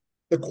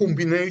a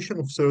combination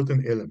of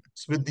certain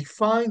elements. The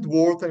defined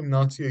wartime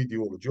Nazi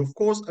ideology. Of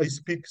course, I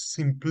speak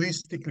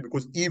simplistically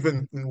because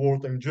even in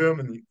wartime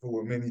Germany, there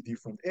were many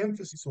different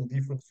emphases on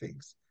different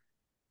things.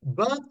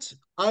 But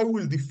I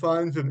will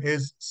define them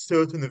as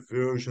certain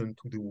aversion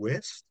to the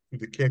West, to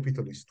the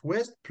capitalist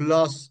West,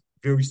 plus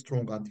very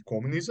strong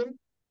anti-communism.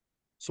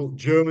 So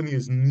Germany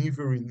is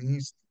neither in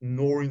East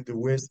nor in the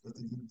West, but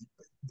an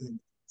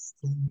independent,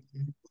 strong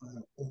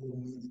empire or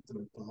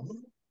military power.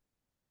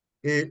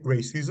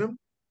 Racism,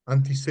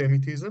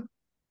 anti-Semitism,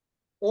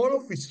 all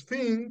of these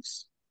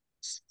things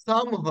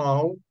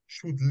somehow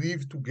should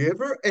live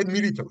together, and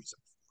militarism,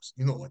 of course.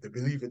 You know, they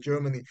believe that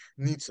Germany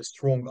needs a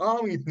strong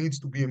army, it needs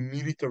to be a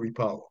military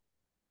power.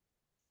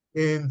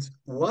 And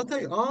what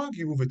I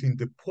argue that in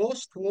the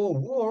post-war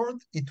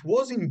world, it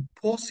was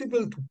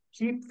impossible to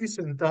keep this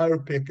entire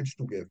package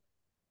together.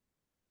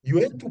 You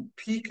had to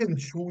pick and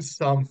choose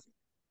something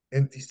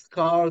and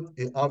discard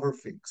other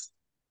things.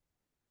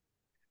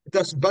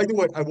 That's, by the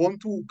way, I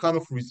want to kind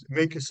of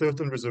make a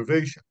certain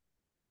reservation.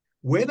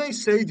 When I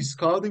say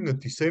discarding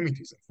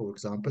anti-Semitism, for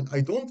example,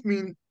 I don't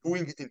mean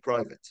doing it in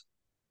private.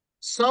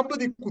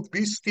 Somebody could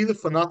be still a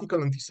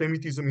fanatical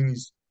anti-Semitism in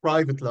his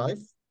private life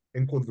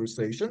and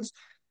conversations.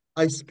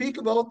 I speak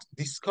about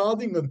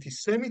discarding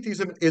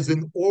anti-Semitism as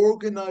an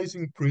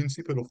organizing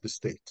principle of the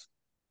state,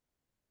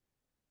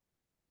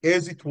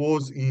 as it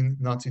was in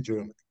Nazi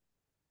Germany.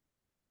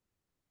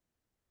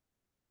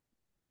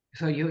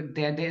 So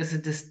there is a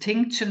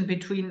distinction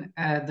between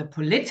the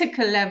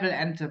political level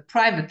and the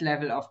private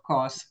level, of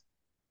course.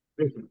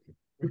 Definitely.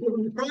 Because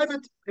in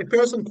private, a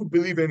person could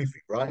believe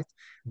anything, right?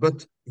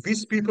 But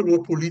these people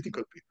were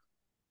political people.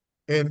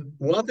 And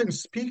what I'm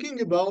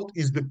speaking about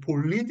is the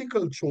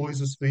political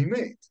choices they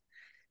made.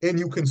 And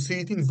you can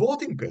see it in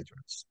voting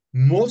patterns.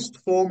 Most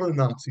former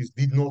Nazis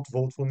did not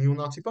vote for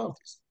neo-Nazi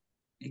parties.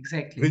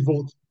 Exactly.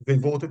 They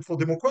voted for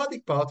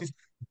democratic parties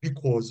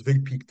because they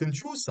picked and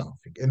chose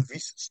something. And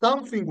this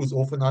something was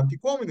often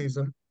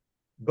anti-communism,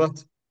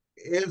 but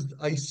as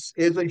I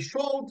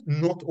showed,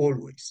 not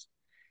always.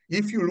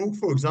 If you look,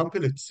 for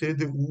example, at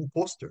CDU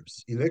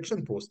posters,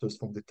 election posters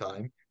from the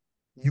time,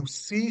 you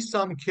see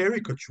some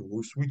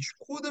caricatures which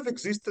could have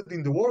existed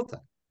in the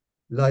wartime.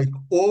 Like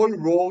all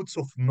roads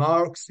of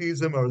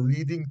Marxism are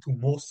leading to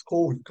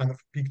Moscow, with kind of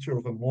picture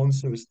of a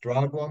monstrous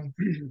dragon.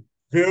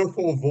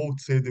 Therefore, vote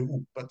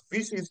CDU. But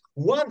this is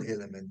one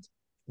element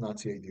of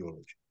Nazi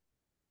ideology.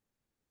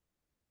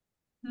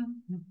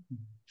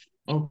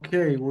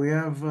 Okay, we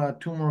have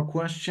two more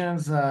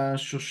questions,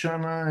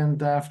 Shoshana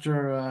and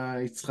after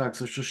Yitzhak.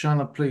 So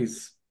Shoshana,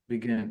 please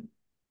begin.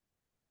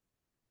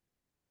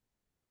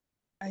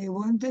 I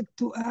wanted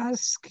to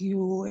ask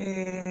you,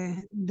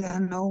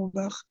 Dan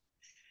Orbach,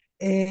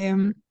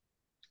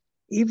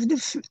 if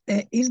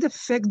is the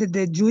fact that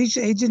the Jewish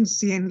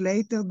Agency and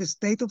later the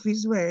State of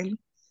Israel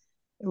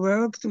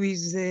worked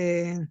with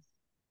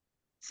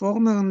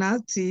former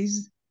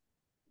Nazis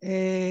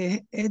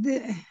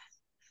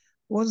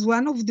was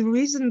one of the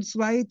reasons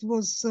why it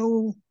was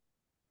so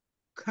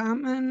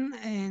common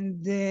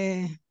and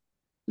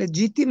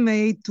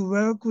legitimate to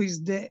work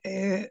with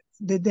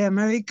the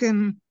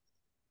American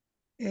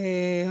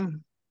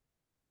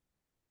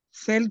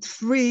felt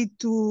free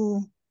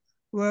to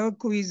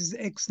work with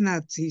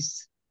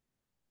ex-Nazis.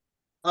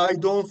 I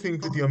don't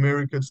think that the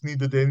Americans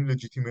needed any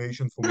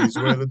legitimation from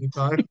Israel at the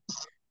time.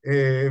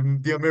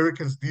 The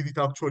Americans did it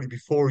actually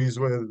before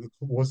Israel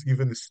was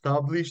even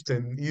established,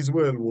 and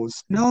Israel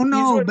was...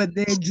 No, but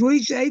the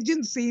Jewish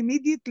Agency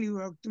immediately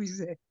worked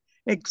with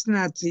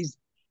ex-Nazis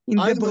in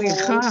the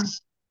Brecha.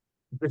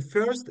 The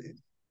first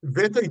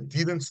that I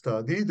didn't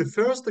study, the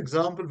first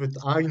example that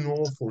I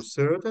know for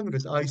certain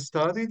that I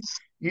studied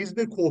is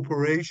the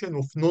cooperation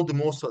of not the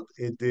Mossad,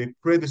 the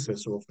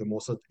predecessor of the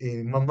Mossad,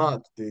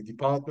 Mamad, the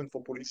Department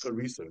for Political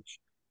Research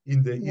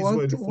in the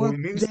Israeli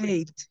Foreign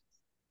Ministry.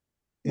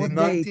 What In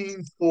date?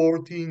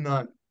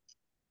 1949.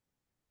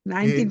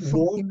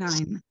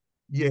 1949.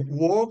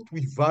 Worked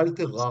with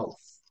Walter Rauff,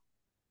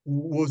 who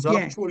was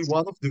actually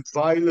one of the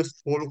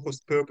vilest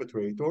Holocaust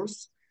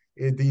perpetrators,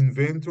 the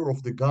inventor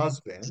of the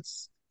gas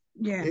vents,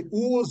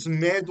 who was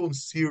mad on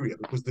Syria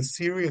because the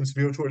Syrians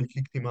virtually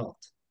kicked him out.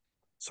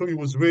 So he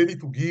was ready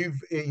to give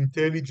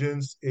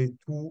intelligence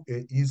to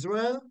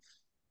Israel.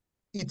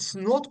 It's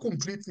not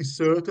completely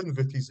certain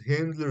that his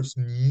handlers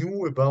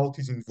knew about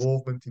his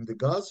involvement in the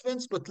gas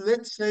vents, but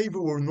let's say they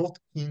were not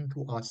keen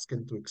to ask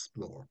and to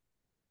explore.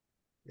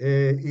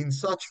 In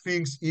such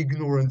things,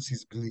 ignorance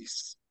is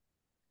bliss.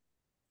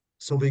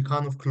 So they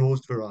kind of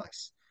closed their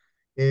eyes.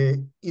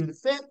 In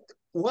fact,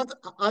 what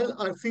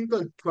I think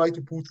I'll try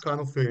to put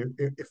kind of a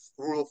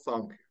rule of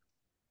thumb here.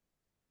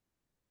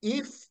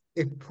 If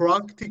a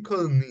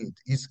practical need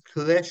is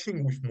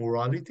clashing with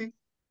morality,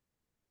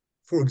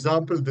 for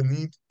example, the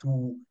need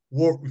to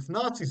work with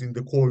Nazis in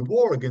the Cold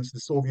War against the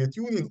Soviet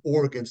Union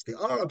or against the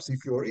Arabs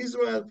if you're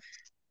Israel,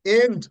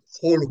 and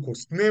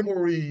Holocaust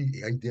memory,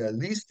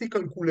 idealistic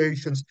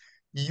calculations,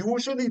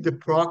 usually the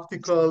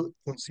practical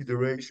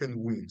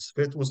consideration wins.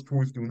 That was true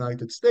with the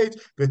United States,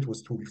 that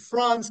was true with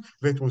France,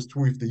 that was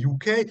true with the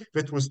UK,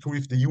 that was true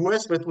with the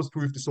US, that was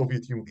true with the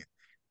Soviet Union.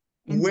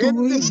 And When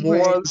to the Israel,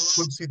 moral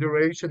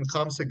consideration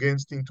comes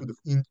against into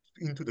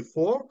the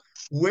fore,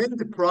 when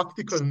the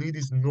practical need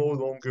is no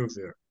longer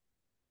there.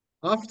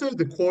 After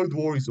the Cold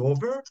War is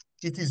over,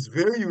 it is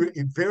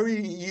very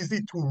easy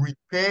to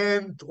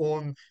repent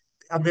on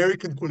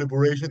American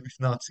collaboration with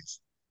Nazis.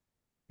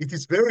 It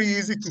is very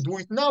easy to do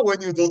it now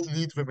when you don't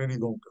need them any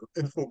longer.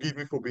 And forgive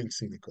me for being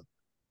cynical.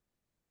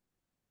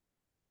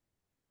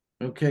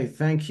 Okay,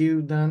 thank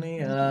you, Danny.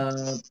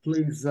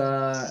 Please,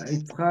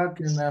 Yitzhak,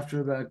 and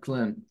after that,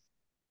 Glen.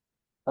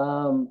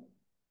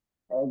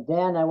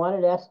 Dan, I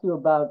wanted to ask you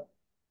about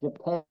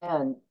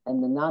Japan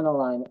and the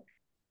non-aligned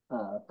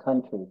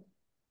countries,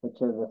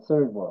 which are the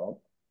third world.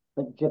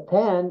 But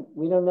Japan,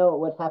 we don't know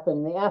what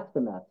happened in the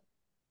aftermath.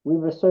 We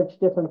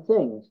researched different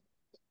things.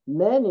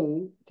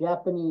 Many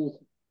Japanese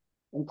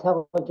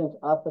intelligence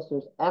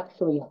officers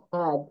actually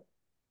had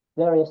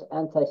various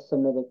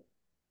anti-Semitic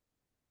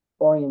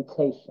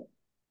orientation,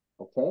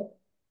 okay?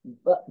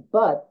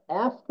 But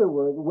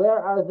afterward, where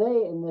are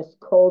they in this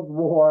Cold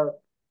War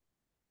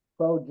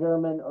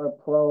pro-German or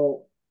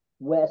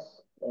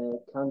pro-West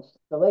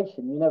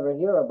constellation? You never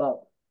hear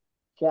about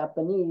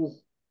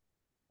Japanese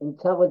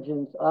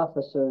intelligence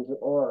officers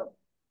or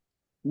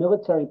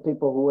military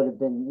people who would have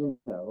been, you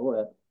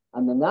know,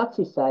 on the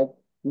Nazi side.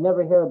 You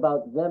never hear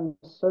about them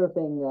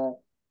serving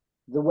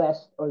the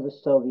West or the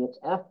Soviets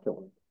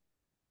afterward.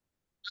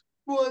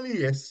 Well,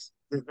 yes.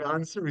 The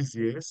answer is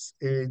yes.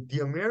 The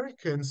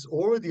Americans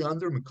already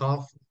under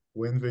MacArthur,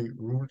 when they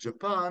ruled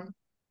Japan,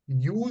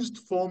 used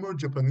former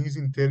Japanese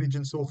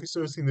intelligence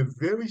officers in a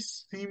very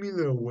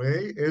similar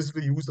way as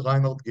they used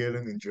Reinhard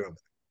Gehlen in Germany.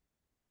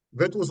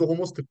 That was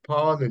almost a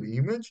parallel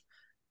image.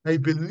 I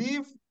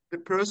believe the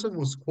person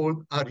was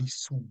called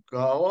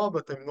Arisugawa,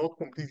 but I'm not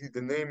completely,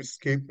 the name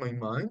escaped my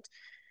mind.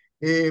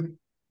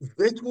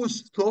 That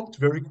was stopped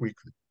very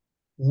quickly.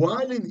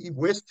 While in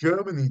West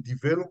Germany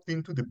developed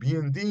into the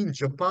BND, in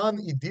Japan,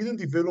 it didn't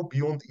develop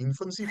beyond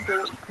infancy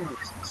for 2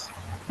 reasons.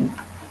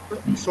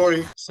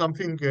 Sorry,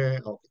 something,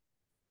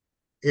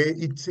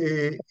 it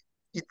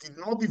did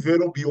not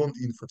develop beyond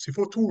infancy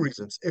for 2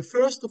 reasons.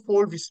 First of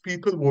all, these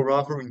people were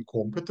rather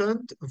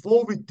incompetent,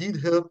 though we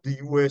did help the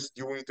US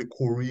during the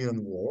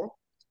Korean War.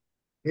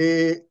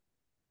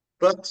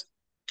 But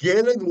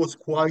Galen was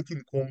quite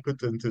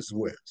incompetent as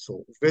well,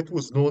 so that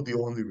was not the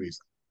only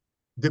reason.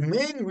 The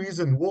main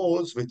reason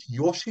was that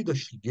Yoshida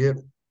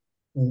Shigeru,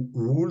 who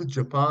ruled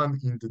Japan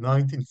in the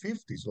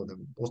 1950s, or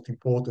the most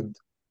important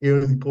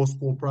early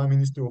post-war prime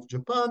minister of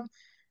Japan,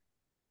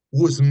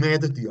 was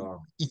mad at the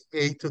army. He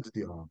hated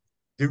the army.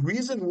 The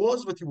reason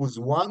was that he was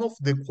one of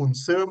the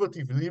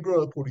conservative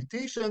liberal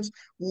politicians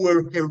who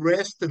were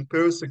harassed and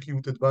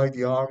persecuted by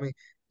the army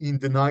in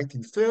the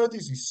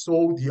 1930s. He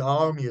saw the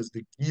army as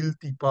the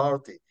guilty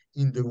party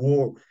in the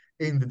war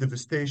and the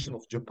devastation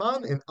of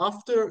Japan. And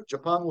after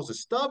Japan was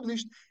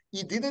established,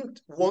 he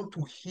didn't want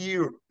to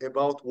hear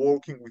about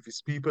working with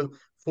his people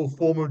for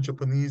former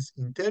Japanese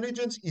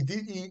intelligence.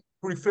 He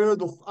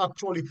preferred of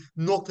actually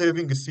not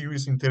having a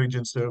serious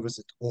intelligence service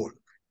at all.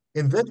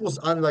 And that was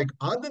unlike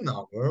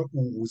Adenauer,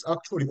 who was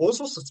actually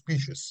also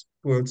suspicious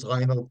towards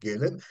Reinhard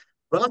Gehlen.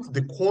 But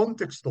the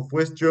context of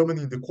West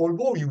Germany in the Cold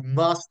War, you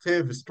must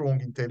have a strong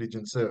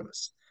intelligence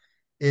service.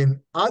 And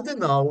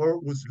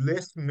Adenauer was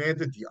less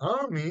mad at the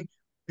army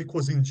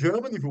because in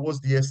Germany there was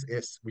the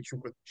SS, which you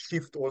could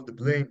shift all the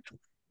blame to.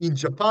 In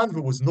Japan,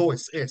 there was no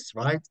SS,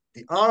 right?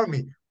 The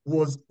army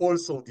was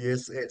also the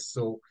SS.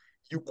 So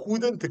you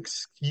couldn't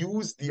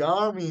excuse the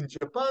army in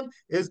Japan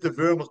as the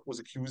Wehrmacht was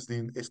excused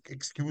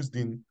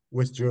in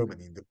West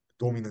Germany, in the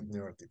dominant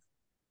narrative.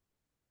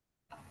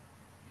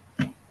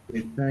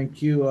 Okay,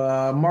 thank you.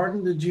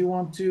 Martin, did you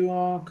want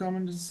to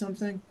comment on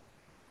something?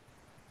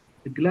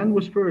 Glen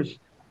was first.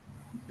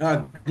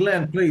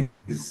 Glen, please.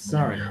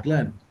 Sorry,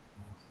 Glen.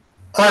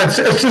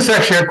 It's just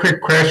actually a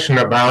quick question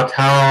about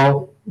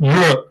how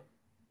Europe,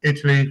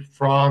 Italy,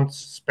 France,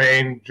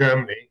 Spain,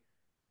 Germany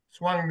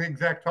swung the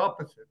exact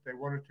opposite. They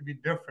wanted to be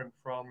different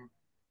from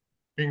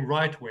being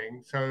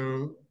right-wing.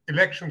 So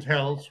elections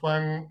held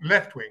swung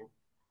left-wing.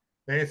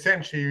 They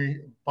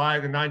essentially, by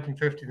the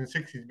 1950s and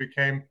 60s,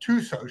 became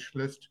too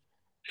socialist,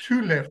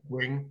 too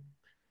left-wing,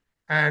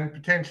 and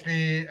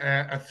potentially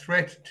a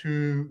threat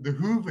to the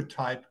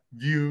Hoover-type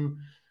view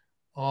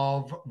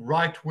of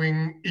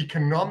right-wing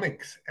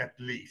economics, at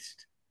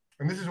least.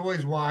 And this is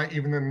always why,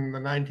 even in the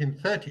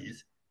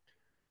 1930s,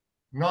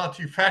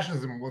 Nazi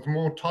fascism was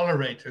more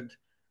tolerated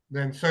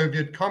than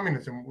Soviet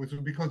communism, which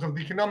was because of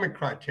the economic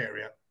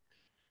criteria.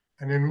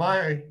 And in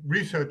my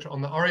research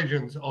on the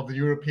origins of the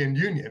European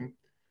Union,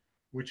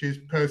 which is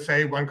per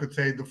se, one could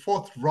say, the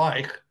Fourth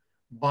Reich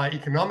by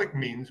economic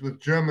means with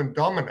German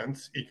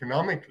dominance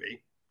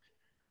economically,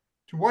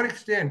 to what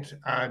extent,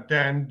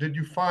 Dan, did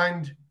you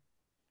find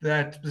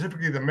that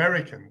specifically the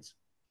Americans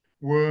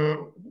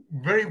were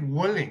very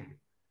willing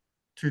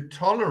to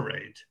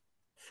tolerate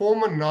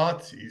former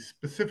Nazis,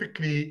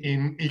 specifically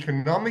in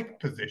economic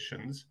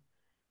positions,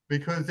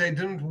 because they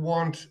didn't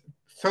want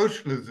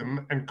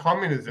socialism and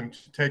communism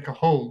to take a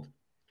hold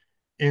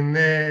in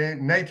their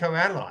NATO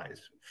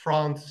allies,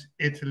 France,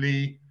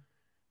 Italy,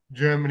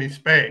 Germany,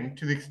 Spain,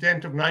 to the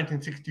extent of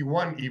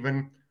 1961,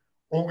 even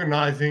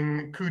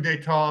organizing coups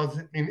d'etats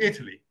in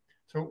Italy.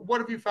 So what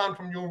have you found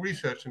from your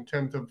research in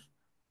terms of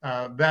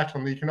that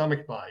on the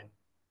economic line?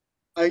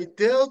 I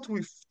dealt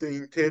with the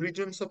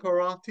intelligence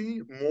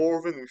apparati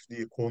more than with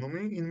the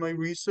economy in my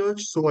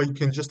research, so I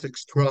can just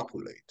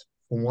extrapolate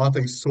from what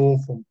I saw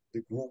from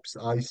the groups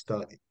I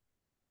studied.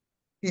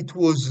 It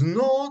was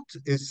not,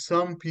 as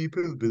some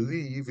people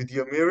believe, that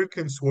the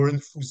Americans were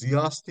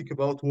enthusiastic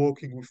about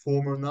working with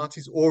former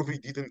Nazis or they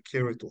didn't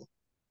care at all,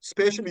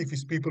 especially if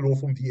these people were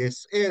from the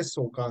SS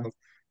or kind of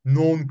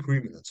known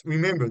criminals.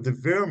 Remember, the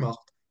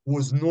Wehrmacht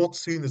was not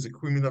seen as a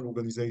criminal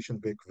organization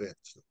back then.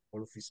 So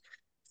all of these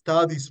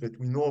studies that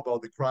we know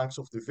about the crimes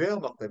of the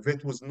Wehrmacht,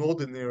 that was not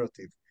the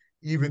narrative,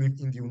 even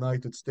in the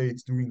United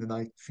States during the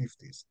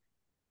 1950s.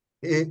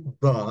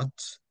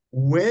 But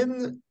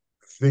when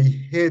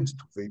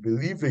they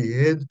believe they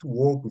had to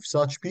work with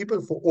such people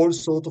for all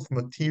sorts of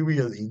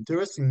material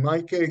interests. In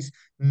my case,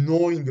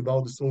 knowing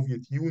about the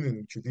Soviet Union,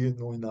 which I didn't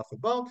know enough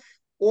about,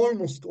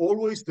 almost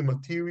always the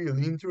material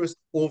interest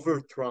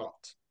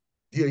overtrumped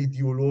the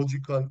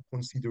ideological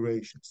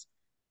considerations.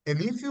 And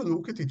if you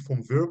look at it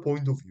from their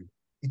point of view,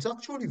 it's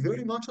actually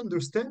very much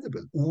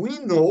understandable. We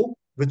know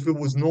that there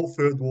was no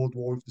Third World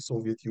War with the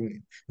Soviet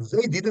Union.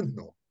 They didn't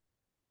know.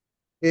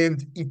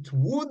 And it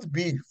would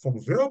be, from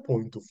their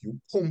point of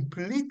view,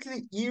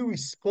 completely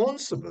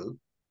irresponsible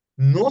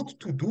not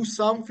to do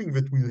something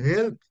that will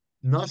help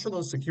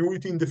national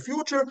security in the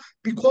future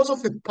because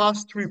of a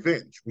past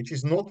revenge, which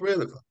is not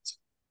relevant.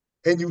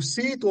 And you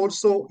see it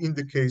also in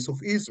the case of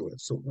Israel.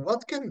 So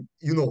what can,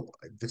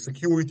 the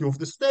security of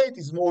the state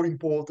is more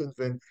important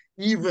than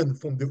even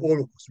from the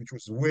Holocaust, which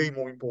was way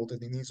more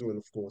important in Israel,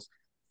 of course,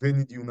 than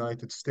in the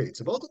United States.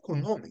 About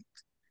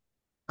economics,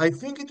 I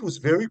think it was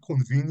very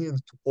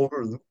convenient to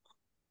overlook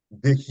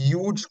the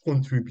huge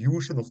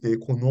contribution of the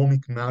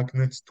economic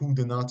magnates to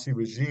the Nazi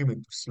regime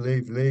and to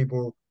slave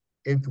labor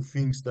and to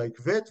things like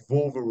that,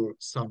 though there were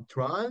some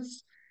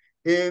trials.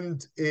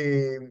 And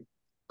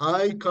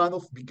I kind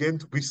of began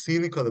to be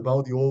cynical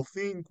about the whole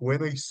thing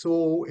when I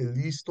saw a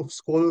list of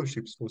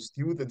scholarships for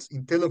students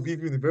in Tel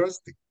Aviv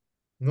University,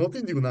 not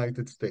in the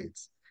United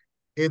States.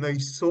 And I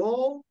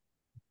saw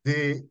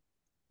the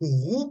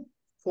Rupp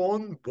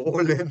von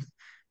Bohlen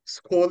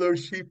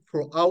scholarship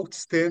for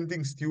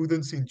outstanding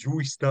students in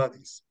Jewish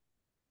studies.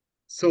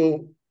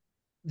 So,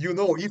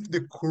 if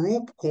the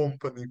Krupp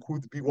company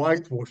could be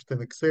whitewashed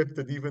and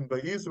accepted even by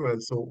Israel,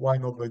 so why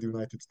not by the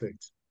United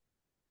States?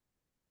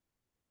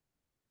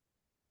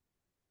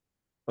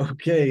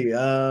 Okay,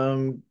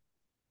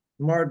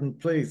 Martin,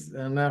 please,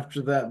 and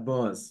after that,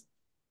 Boaz.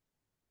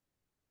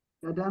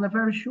 Dan, a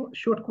very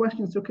short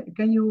question. So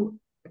can you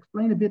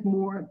explain a bit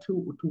more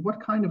to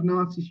what kind of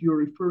Nazis you're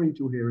referring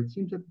to here? It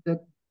seems that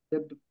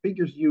the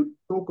figures you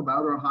talk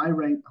about are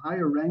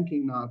higher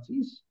ranking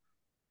Nazis.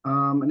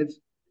 And it's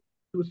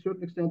to a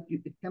certain extent,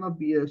 it cannot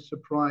be a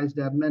surprise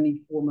that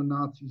many former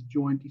Nazis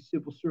joined the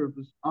civil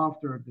service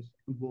after the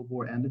Second World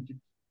War ended. You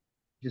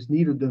just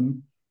needed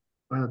them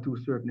to a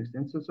certain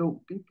extent.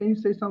 So can you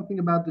say something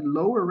about the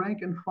lower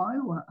rank and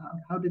file?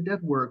 How did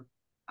that work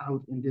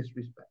out in this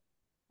respect?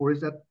 Or is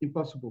that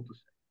impossible to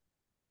say?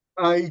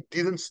 I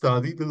didn't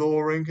study the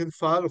lower rank and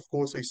file. Of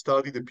course, I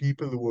studied the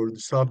people who were the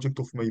subject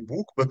of my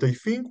book, but I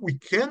think we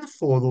can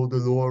follow the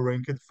lower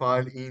rank and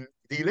file in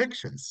the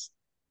elections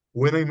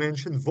when I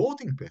mentioned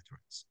voting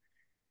patterns.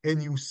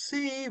 And you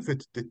see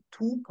that the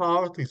two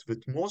parties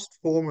that most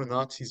former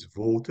Nazis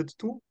voted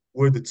to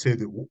were the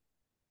CDU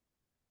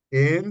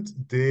and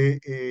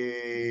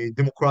the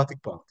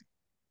Democratic Party,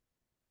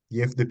 the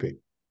FDP.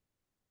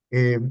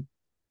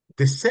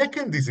 The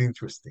second is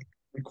interesting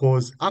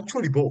because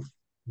actually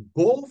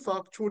both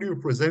actually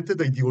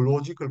represented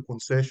ideological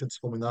concessions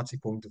from a Nazi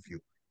point of view.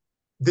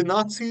 The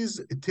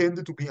Nazis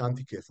tended to be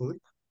anti-Catholic,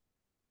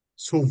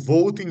 so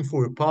voting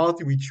for a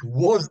party which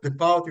was the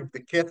party of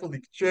the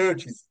Catholic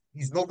Church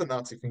is not a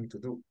Nazi thing to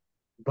do,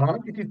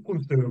 but it is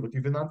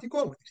conservative and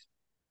anti-communist.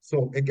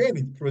 So again,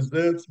 it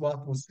preserves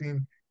what was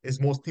seen as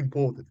most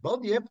important.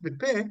 About the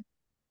FDP,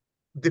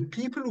 the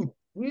people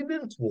who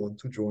didn't want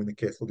to join the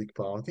Catholic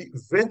Party,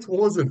 that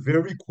was a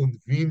very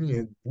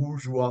convenient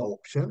bourgeois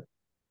option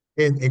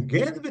And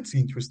again, that's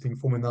interesting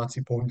from a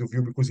Nazi point of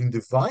view, because in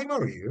the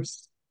Weimar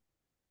years,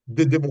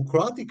 the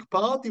Democratic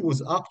Party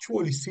was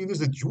actually seen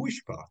as a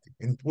Jewish party,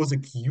 and it was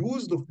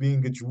accused of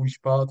being a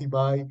Jewish party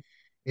by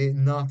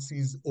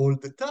Nazis all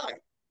the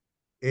time.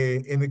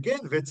 And again,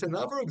 that's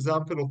another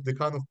example of the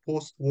kind of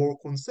post-war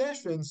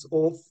concessions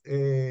of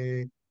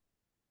people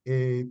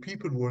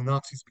who were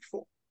Nazis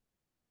before.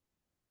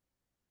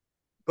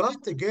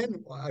 But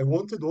again, I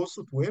wanted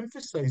also to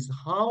emphasize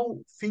how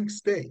things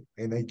stay.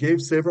 And I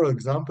gave several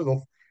examples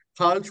of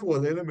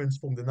cultural elements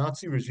from the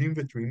Nazi regime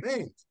that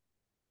remained.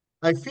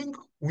 I think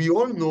we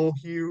all know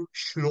here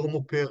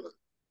Shlomo Perel,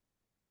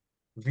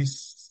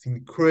 this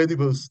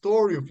incredible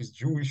story of this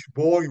Jewish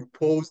boy who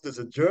posed as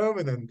a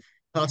German and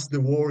passed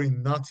the war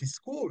in Nazi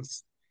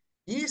schools.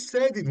 He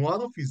said in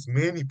one of his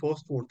many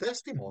post-war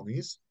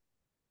testimonies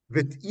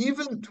that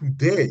even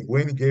today,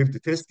 when he gave the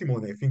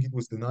testimony, I think it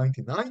was the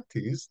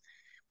 1990s,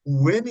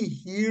 when he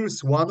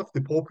hears one of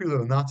the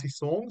popular Nazi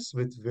songs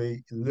that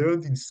they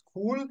learned in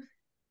school,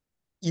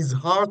 his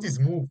heart is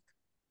moved.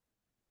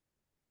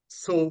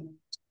 So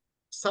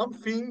some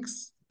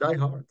things die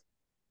hard.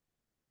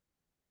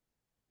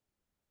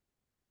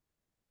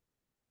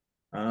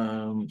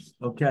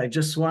 Okay, I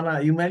just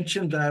you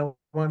mentioned, I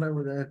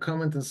wanna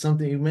comment on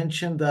something. You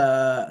mentioned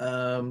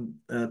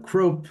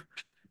Krupp,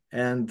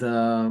 and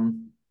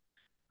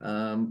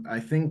I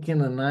think in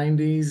the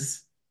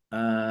 90s,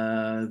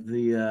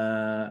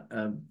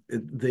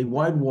 they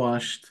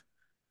whitewashed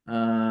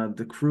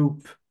the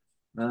Krupp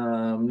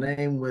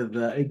name with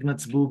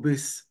Ignaz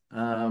Bubis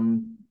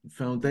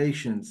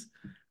foundations.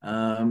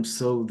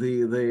 So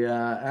the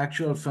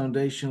actual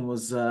foundation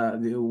was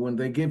when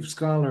they give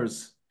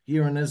scholars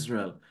here in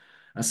Israel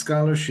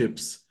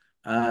scholarships.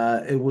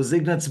 It was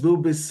Ignaz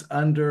Bubis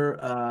under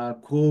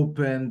Krupp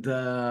and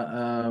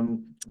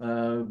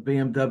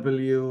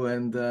BMW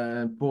and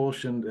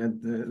Porsche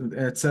and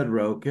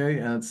etc. Okay,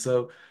 and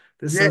so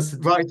this Yes, has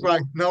to right.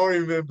 Now I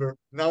remember.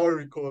 Now I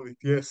recall it.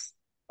 Yes.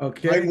 I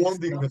okay. won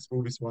the Ignaz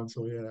Bubis one,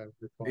 so yeah.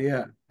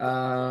 Yeah.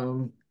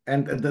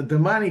 And the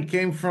money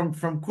came from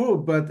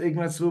Krupp, but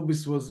Ignaz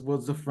Bubis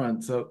was the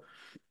front. So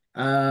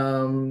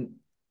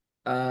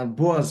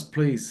Boaz,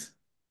 please.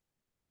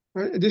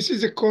 This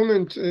is a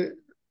comment.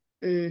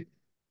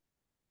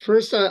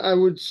 First, I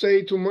would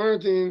say to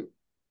Martin,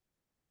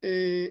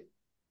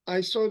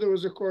 I saw there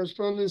was a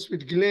correspondence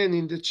with Glen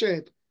in the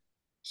chat.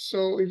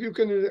 So if you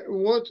can,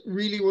 what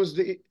really was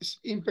the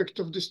impact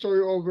of the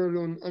story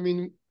Overloon? I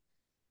mean,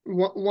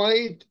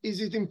 why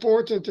is it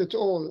important at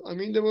all? I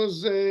mean, there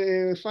was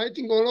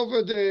fighting all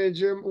over the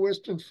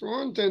Western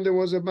Front, and there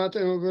was a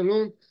battle of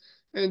Overloon,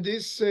 and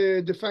this,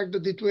 the fact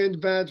that it went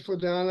bad for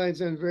the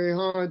Allies and very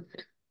hard,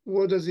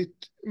 what does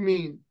it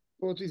mean?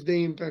 What is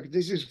the impact?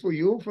 This is for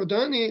you. For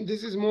Danny,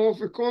 this is more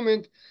of a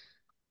comment.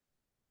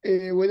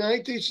 When I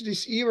teach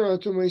this era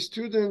to my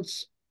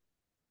students,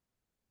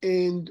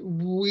 and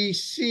we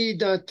see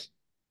that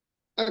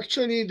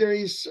actually there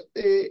is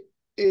a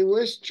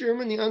West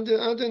Germany under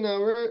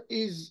Adenauer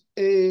is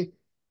a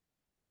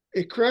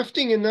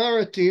crafting a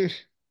narrative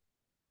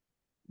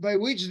by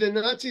which the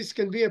Nazis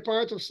can be a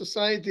part of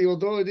society,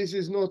 although this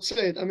is not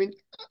said. I mean,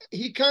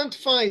 he can't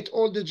fight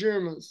all the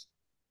Germans.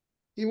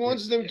 He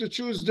wants them to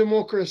choose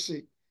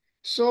democracy.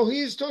 So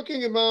he's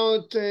talking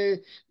about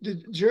the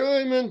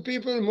German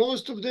people,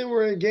 most of them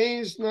were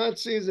against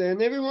Nazis,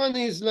 and everyone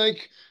is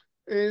like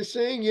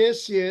saying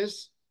yes,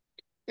 yes.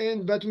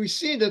 But we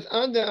see that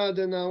under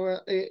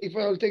Adenauer, if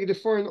I'll take the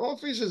Foreign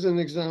Office as an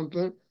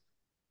example,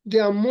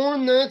 there are more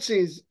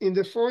Nazis in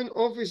the Foreign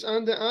Office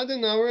under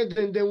Adenauer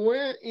than there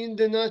were in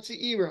the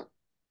Nazi era.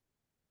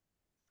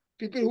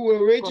 People who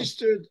were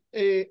registered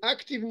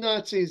active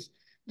Nazis,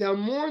 there are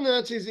more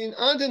Nazis in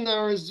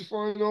Adenauer's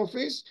Foreign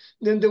Office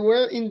than there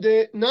were in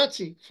the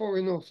Nazi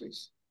Foreign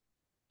Office.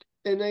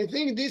 And I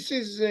think this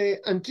is,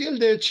 until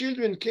their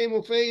children came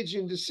of age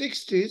in the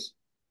 60s,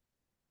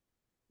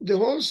 the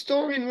whole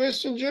story in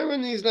Western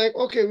Germany is like,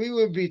 okay, we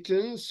were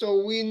beaten,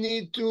 so we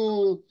need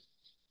to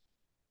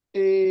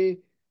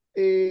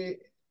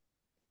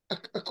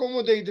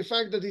accommodate the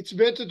fact that it's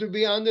better to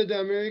be under the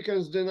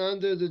Americans than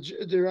under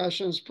the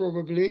Russians,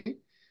 probably.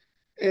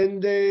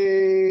 And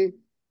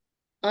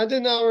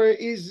Adenauer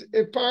is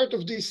a part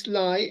of this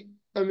lie.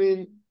 I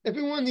mean,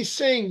 everyone is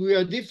saying we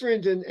are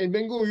different, and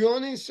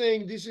Ben-Gurion is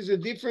saying this is a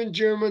different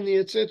Germany,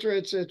 etc.,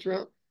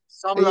 etc.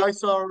 Some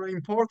lies are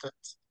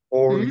important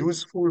or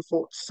useful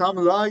for, some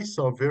lies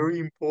are very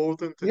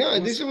important and yeah,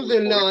 this useful was a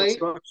for lie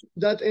reconstruction.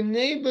 that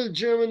enabled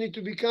Germany to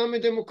become a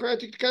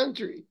democratic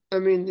country. I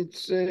mean,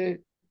 it's. I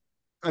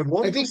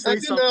want I to think say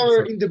something.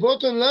 Adenauer, in the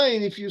bottom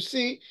line, if you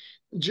see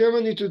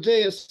Germany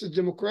today as a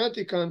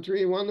democratic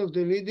country, one of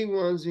the leading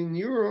ones in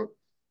Europe,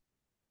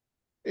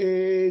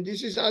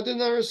 this is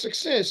Adenauer's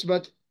success.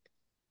 But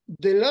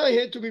the lie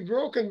had to be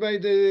broken by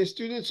the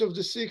students of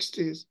the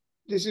 60s.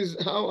 This is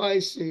how I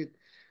see it.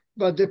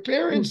 But the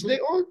parents, they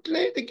all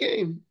play the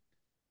game.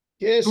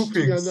 Yes,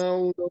 we are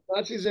now not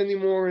Nazis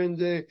anymore, and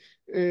the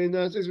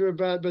Nazis were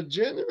bad. But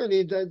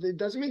generally, that it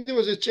doesn't mean there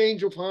was a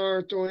change of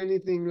heart or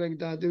anything like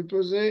that. It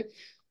was a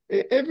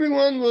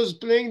everyone was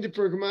playing the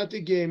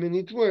pragmatic game and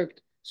it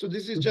worked. So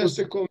this is just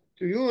a comment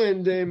to you.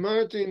 And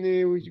Martin,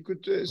 you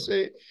could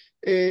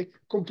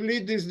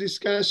complete this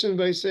discussion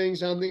by saying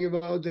something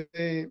about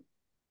the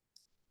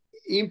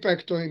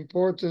impact or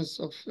importance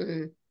of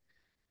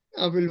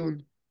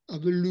Overloon.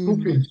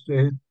 Two things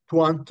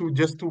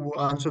just to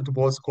answer to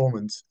both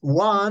comments.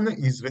 One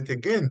is that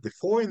again, the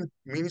foreign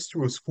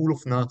ministry was full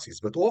of Nazis,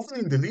 but often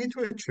in the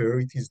literature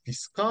it is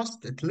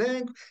discussed at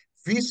length.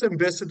 This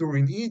ambassador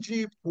in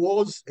Egypt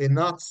was a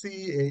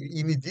Nazi,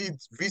 and he did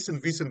this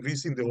and this and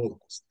this in the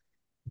Holocaust.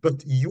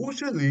 But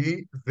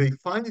usually they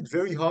find it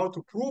very hard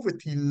to prove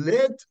that he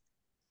led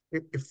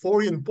a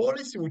foreign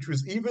policy which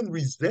was even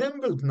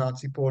resembled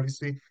Nazi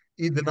policy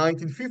in the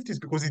 1950s,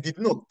 because he did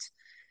not.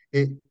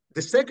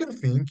 The second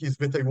thing is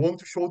that I want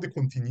to show the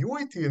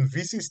continuity, and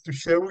this is to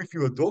share with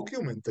you a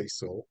document I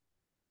saw.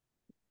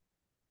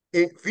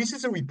 This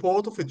is a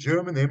report of a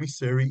German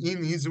emissary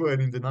in Israel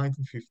in the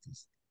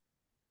 1950s.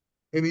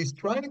 And he's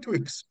trying to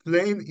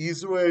explain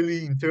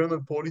Israeli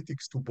internal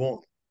politics to Bonn.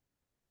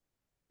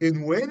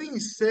 And when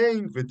he's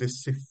saying that the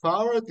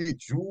Sephardi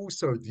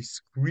Jews are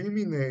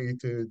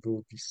discriminated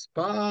or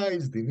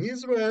despised in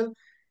Israel,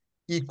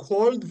 he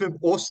called them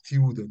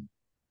Ostjuden.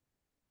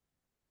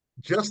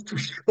 Just to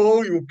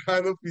show you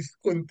kind of these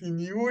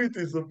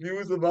continuities of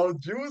views about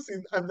Jews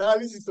in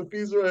analysis of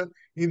Israel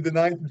in the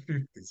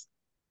 1950s.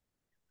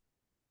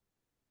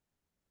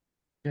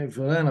 Okay,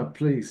 Verena,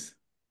 please.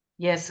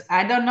 Yes,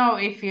 I don't know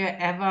if you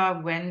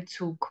ever went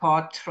to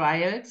court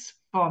trials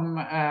from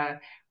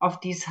of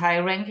these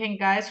high-ranking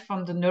guys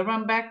from the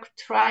Nuremberg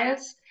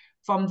trials,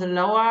 from the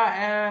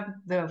lower,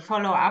 the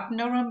follow-up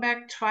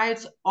Nuremberg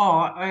trials,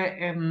 or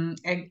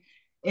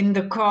in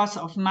the course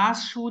of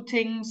mass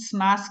shootings,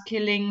 mass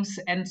killings,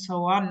 and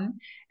so on.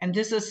 And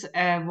this is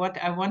what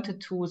I wanted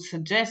to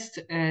suggest.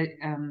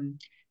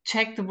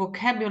 Check the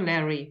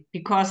vocabulary,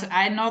 because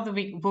I know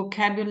the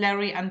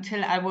vocabulary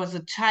until I was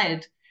a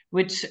child,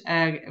 which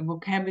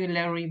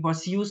vocabulary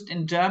was used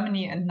in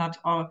Germany and not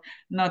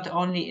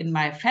only in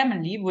my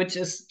family, which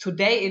is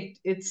today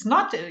it's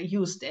not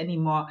used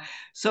anymore.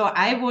 So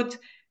I would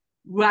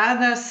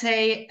rather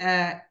say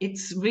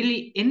it's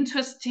really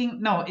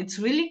interesting. No, it's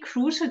really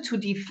crucial to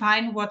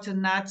define what a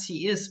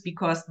Nazi is,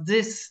 because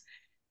this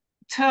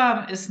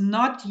term is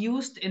not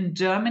used in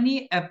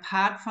Germany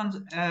apart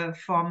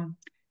from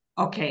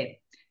okay,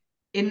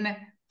 in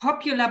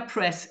popular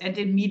press and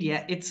in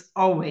media, it's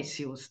always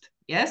used.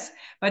 Yes,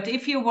 but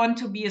if you want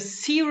to be a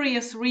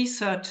serious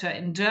researcher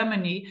in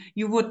Germany,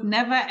 you would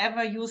never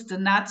ever use the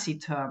Nazi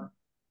term,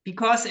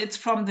 because it's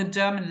from the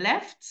German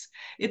lefts,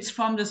 it's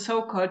from the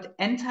so-called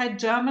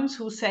anti-Germans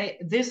who say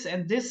this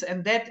and this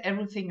and that,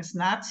 everything is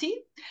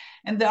Nazi.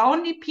 And the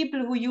only people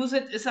who use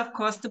it is, of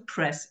course, the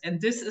press,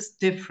 and this is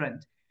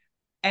different.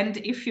 And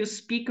if you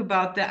speak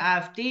about the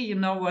AfD, you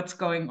know what's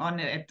going on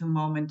at the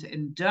moment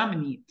in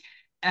Germany.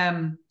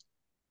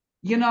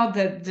 You know,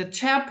 the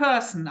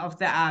chairperson of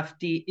the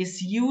AfD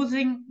is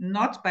using,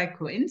 not by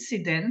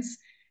coincidence,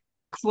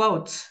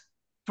 quotes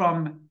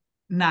from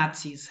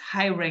Nazis,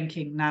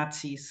 high-ranking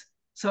Nazis.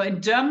 So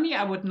in Germany,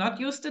 I would not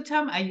use the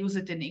term, I use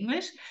it in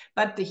English,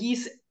 but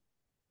he's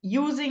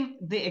using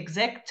the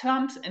exact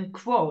terms and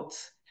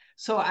quotes.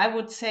 So I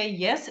would say,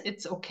 yes,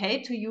 it's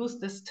okay to use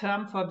this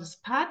term for this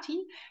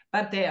party,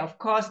 but they, of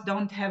course,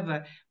 don't have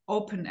an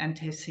open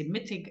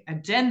anti-Semitic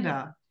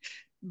agenda.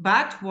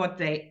 But what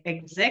they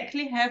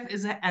exactly have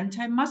is an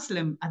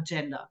anti-Muslim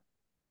agenda.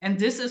 And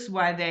this is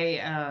why they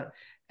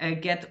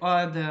get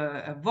all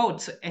the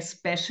votes,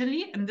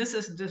 especially, and this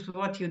is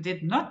what you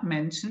did not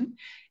mention,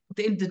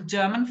 in the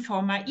German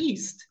former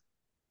East.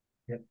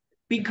 Yeah.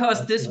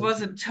 Because this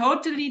was a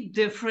totally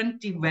different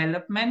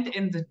development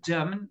in the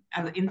German,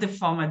 in the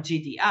former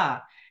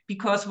GDR.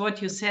 Because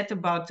what you said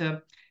about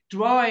the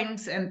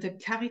drawings and the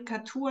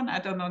caricaturen, I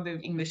don't know the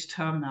English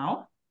term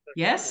now,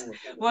 yes,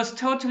 was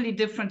totally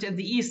different in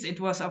the East. It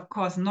was, of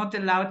course, not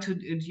allowed to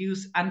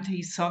use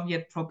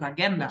anti-Soviet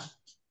propaganda.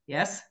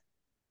 Yes.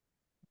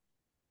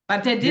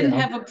 But they didn't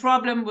have a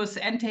problem with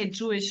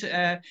anti-Jewish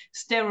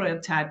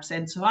stereotypes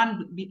and so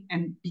on.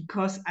 And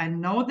because I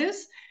know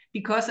this,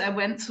 because I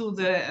went through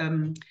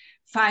the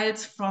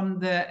files from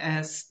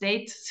the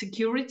state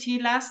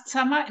security last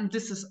summer, and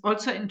this is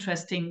also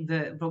interesting,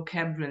 the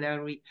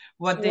vocabulary,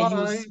 what they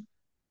use.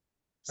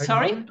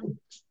 Sorry?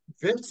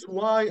 That's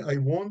why I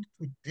want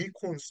to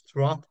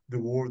deconstruct the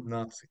word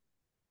Nazi.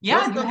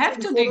 Yeah, you have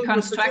to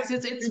deconstruct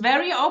it. It's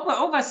very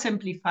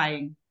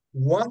oversimplifying.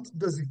 What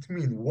does it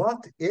mean?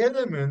 What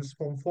elements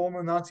from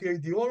former Nazi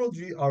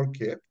ideology are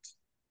kept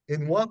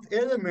and what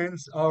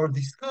elements are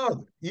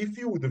discarded? If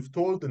you would have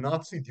told the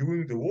Nazi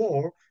during the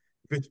war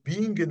that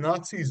being a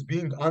Nazi is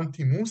being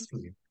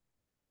anti-Muslim,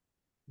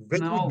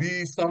 that would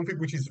be something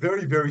which is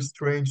very, very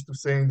strange to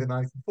say in the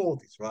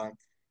 1940s, right?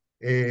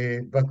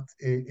 But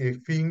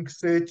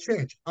things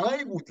change.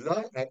 I would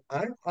like,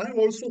 I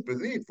also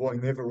believe, though I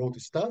never wrote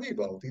a study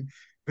about it,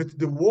 that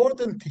the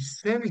word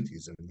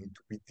anti-Semitism need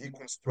to be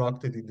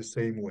deconstructed in the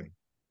same way.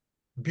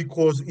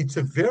 Because it's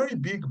a very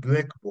big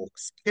black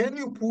box. Can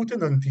you put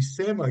an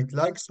anti-Semite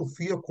like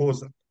Sofia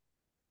Kozak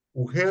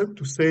who helped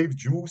to save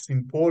Jews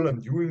in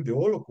Poland during the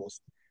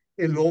Holocaust,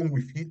 along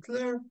with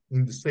Hitler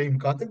in the same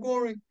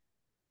category?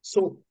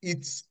 So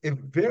it's a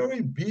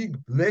very big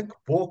black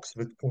box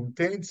that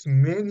contains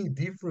many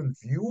different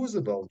views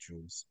about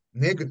Jews,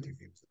 negative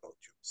views about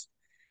Jews,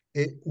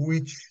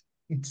 which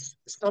it's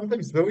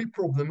sometimes very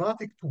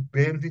problematic to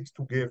band it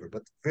together,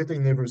 but that I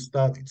never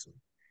studied, so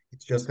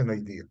it's just an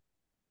idea.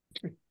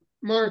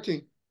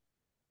 Martin.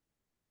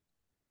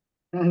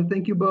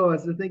 Thank you,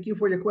 Boaz. Thank you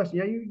for your question.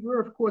 Yeah, you're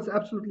of course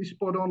absolutely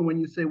spot on when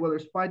you say, well,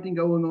 there's fighting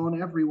going on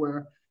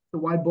everywhere. So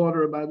why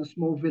bother about a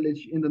small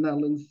village in the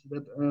Netherlands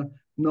that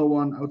no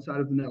one outside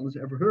of the Netherlands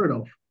ever heard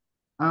of?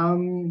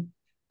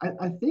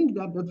 I think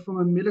that from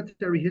a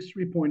military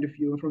history point of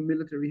view, and from a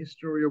military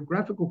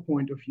historiographical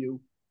point of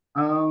view,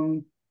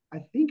 I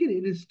think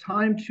it is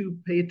time to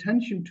pay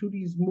attention to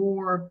these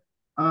more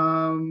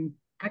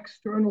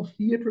external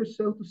theaters,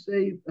 so to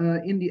say,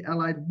 in the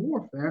Allied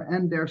warfare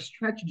and their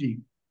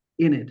strategy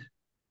in it.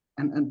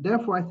 And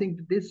therefore, I think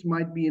that this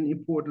might be an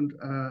important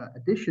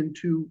addition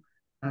to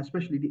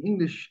especially the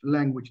English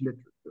language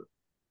literature.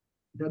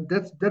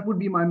 That would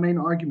be my main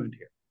argument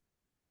here.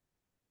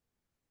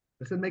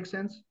 Does that make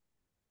sense?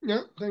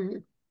 Yeah, thank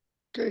you.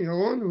 Okay,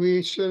 Yaron,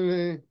 we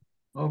shall...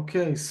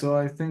 Okay, so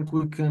I think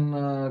we can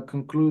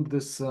conclude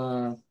this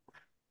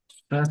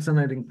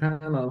fascinating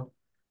panel.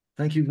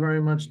 Thank you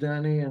very much,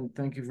 Danny, and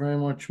thank you very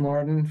much,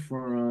 Martin,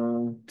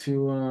 for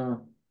two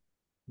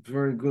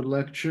very good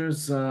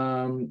lectures.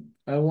 I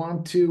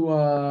want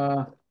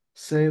to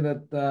say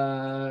that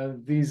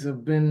these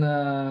have been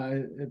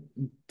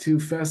two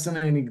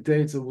fascinating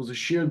dates. It was a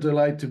sheer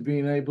delight to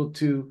being able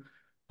to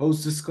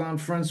host this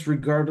conference,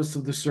 regardless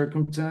of the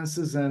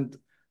circumstances. And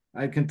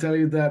I can tell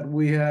you that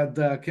we had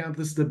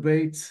countless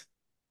debates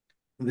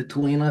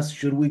between us.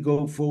 Should we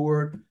go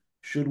forward?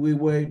 Should we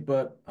wait?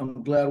 But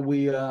I'm glad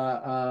we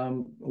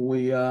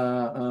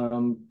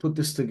put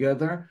this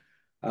together.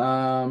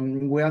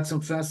 We had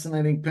some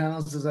fascinating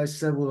panels, as I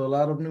said, with a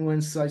lot of new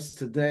insights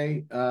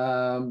today.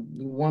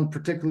 One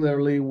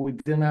particularly, we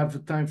didn't have the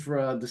time for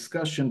a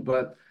discussion,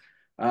 but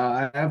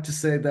I have to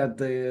say that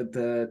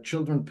the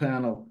children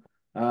panel,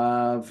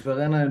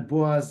 Verena and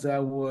Boaz,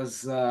 that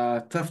was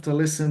tough to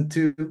listen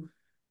to.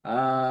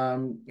 As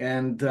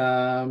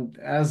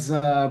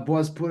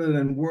Boaz put it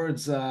in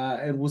words,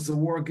 it was a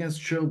war against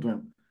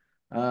children.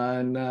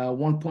 And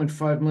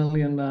 1.5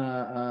 million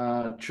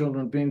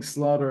children being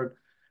slaughtered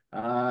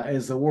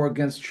is a war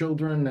against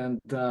children. And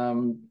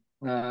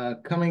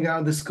coming out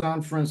of this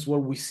conference,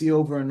 what we see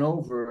over and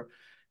over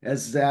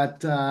is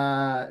that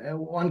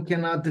one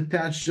cannot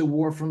detach the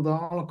war from the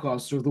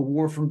Holocaust or the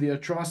war from the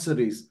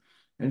atrocities.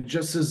 And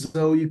just as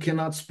though you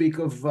cannot speak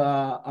of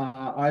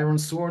Iron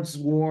Swords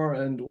War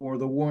or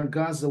the war in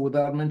Gaza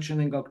without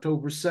mentioning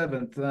October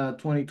 7th,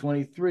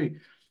 2023.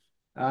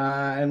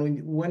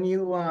 And when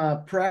you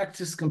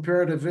practice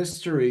comparative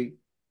history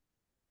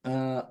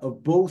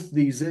of both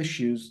these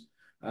issues,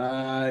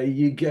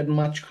 you get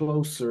much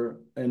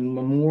closer and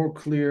a more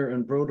clear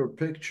and broader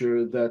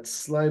picture that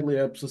slightly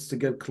helps us to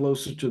get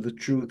closer to the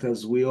truth,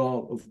 as we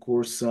all, of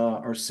course,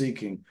 are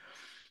seeking.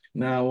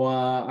 Now,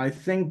 I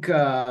think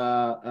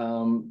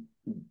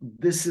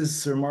this is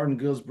Sir Martin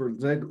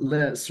Gilbert's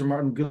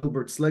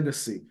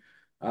legacy.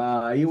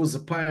 He was a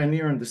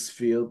pioneer in this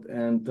field,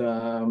 and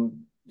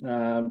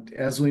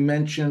as we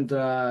mentioned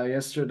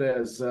yesterday,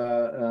 as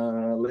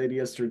Lady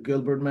Esther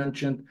Gilbert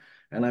mentioned,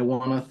 and I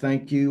want to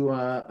thank you,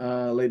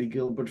 Lady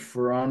Gilbert,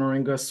 for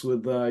honoring us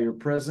with your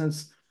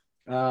presence.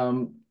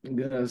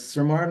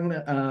 Sir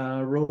Martin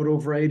wrote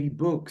over 80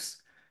 books.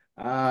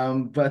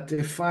 But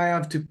if I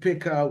have to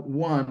pick out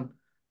one,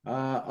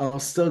 I'll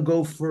still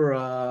go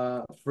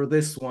for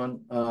this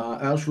one,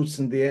 Auschwitz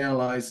and the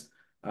Allies,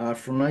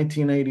 from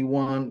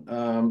 1981.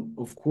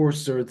 Of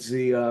course, there's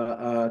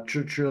the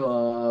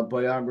Churchill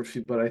biography,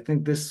 but I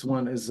think this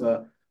one is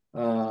a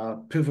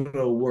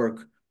pivotal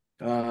work,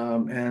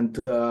 and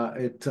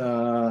it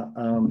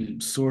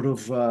sort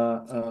of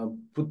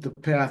put the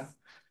path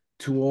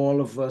to all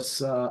of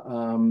us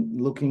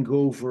looking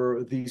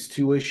over these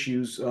two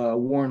issues,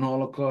 war and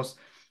Holocaust.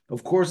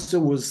 Of course, there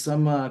was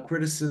some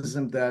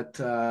criticism that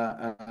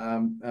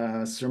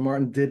Sir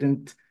Martin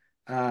didn't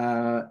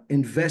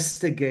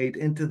investigate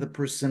into the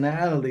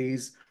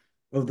personalities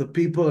of the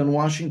people in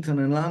Washington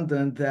and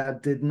London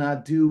that did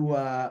not do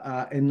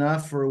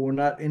enough or were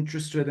not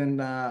interested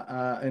in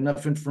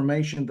enough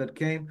information that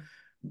came.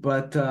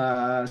 But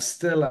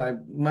still, I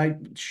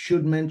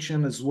should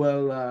mention as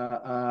well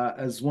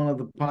as one of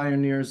the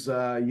pioneers,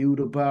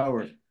 Yehuda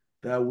Bauer,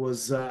 that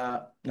was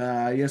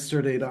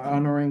yesterday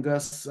honoring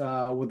us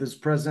with his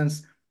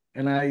presence.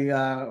 And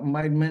I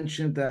might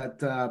mention that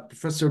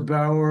Professor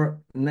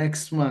Bauer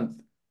next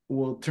month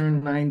will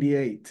turn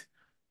 98.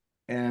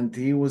 And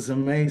he was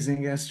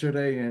amazing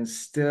yesterday and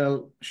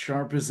still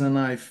sharp as a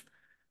knife.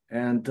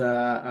 And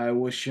I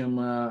wish him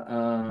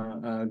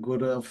a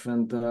good health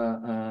and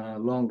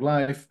long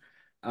life.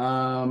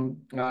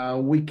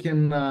 We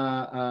can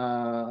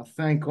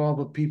thank all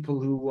the people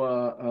who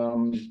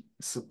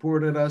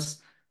supported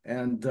us.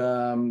 and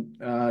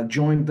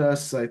joined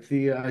us.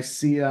 I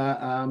see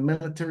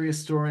military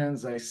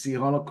historians. I see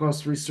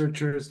Holocaust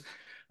researchers.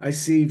 I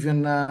see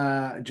even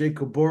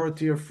Jacob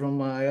Borotier from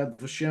Yad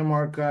Vashem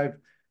Archive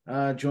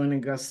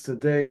joining us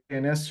today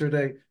and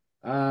yesterday.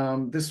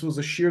 This was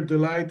a sheer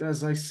delight,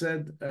 as I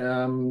said,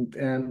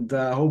 and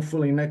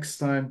hopefully next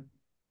time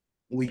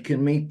we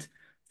can meet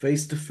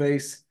face to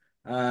face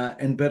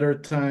in better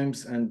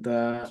times and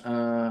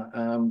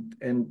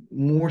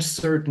more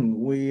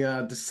certain. We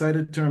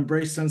decided to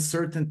embrace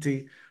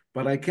uncertainty,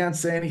 but I can't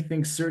say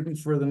anything certain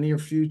for the near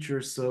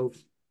future. So,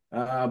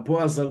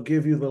 Boaz, I'll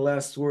give you the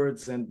last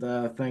words, and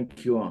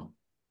thank you all.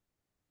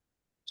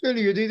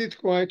 Actually, you did it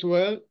quite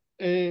well.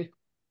 I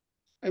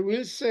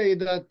will say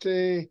that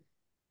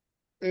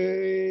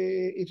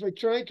if I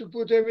try to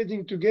put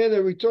everything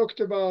together, we talked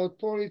about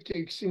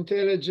politics,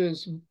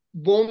 intelligence,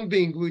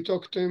 bombing. We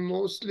talked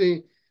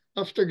mostly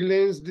after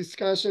Glen's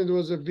discussion. It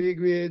was a big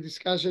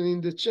discussion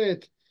in the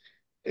chat.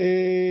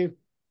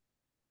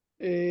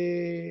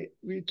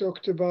 We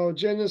talked about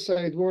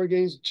genocide, war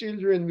against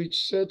children,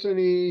 which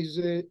certainly is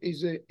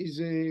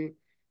a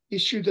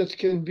issue that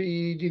can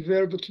be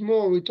developed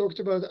more. We talked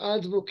about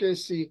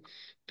advocacy,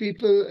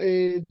 people,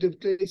 the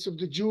place of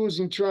the Jews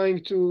in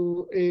trying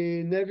to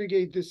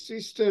navigate the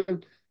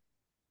system.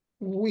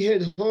 We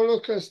had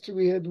Holocaust,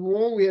 we had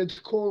war, we had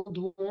Cold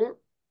War.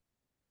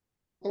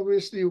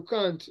 Obviously, you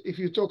can't, if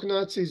you talk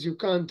Nazis, you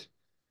can't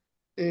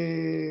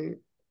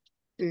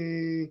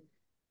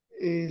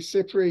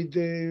separate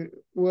the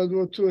World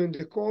War II and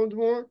the Cold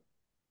War.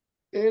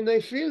 And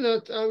I feel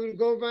that I will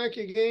go back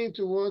again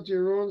to what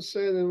Yaron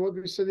said and what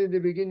we said in the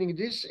beginning.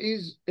 This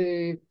is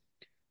a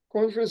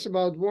conference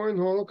about war and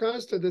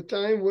Holocaust at the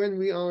time when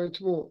we are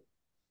at war.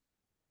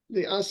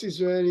 Us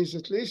Israelis,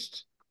 at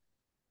least,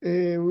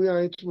 we are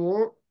at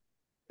war.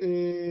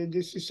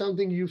 This is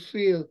something you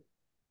feel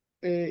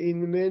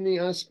in many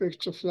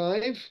aspects of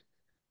life.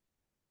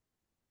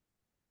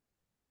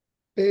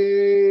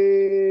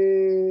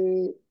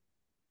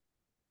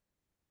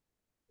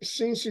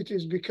 Since it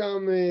has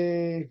become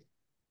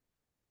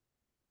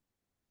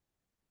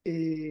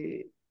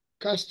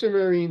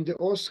customary in the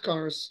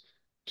Oscars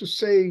to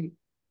say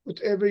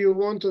whatever you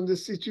want on the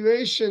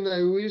situation,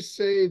 I will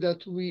say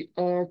that we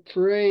are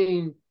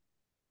praying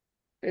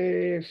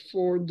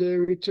for the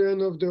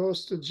return of the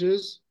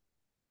hostages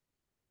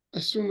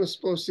as soon as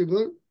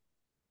possible.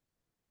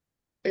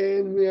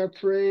 And we are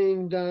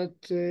praying that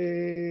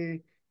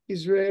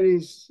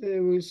Israelis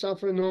will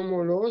suffer no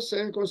more loss,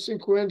 and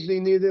consequently,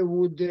 neither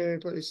would the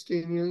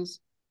Palestinians.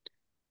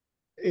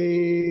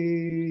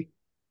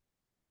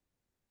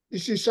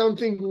 This is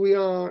something we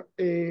are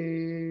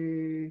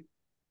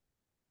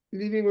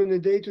living on a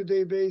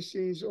day-to-day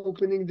basis,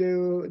 opening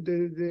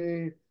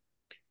the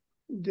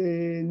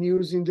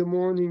news in the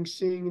morning,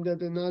 seeing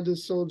that another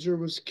soldier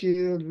was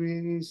killed.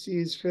 We see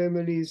his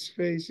family, his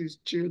face, his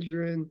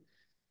children.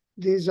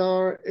 These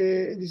are,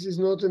 this is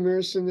not a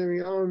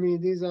mercenary army.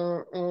 These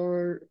are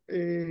our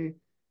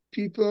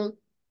people,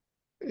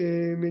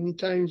 many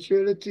times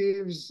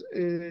relatives,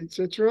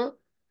 etc.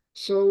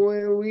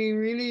 So we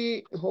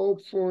really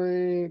hope for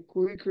a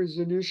quick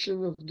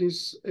resolution of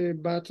this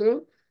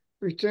battle,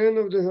 return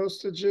of the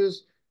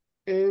hostages,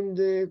 and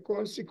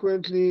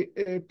consequently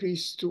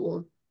peace to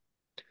all.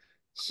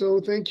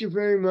 So thank you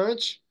very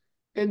much.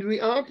 And we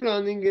are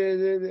planning,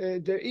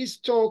 there is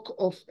talk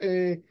of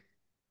a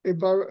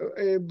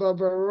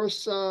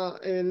Barbarossa,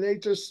 a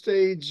later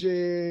stage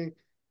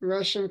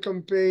Russian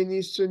campaign,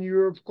 Eastern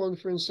Europe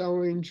conference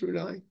hour in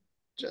July.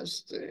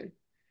 Just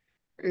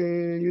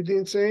you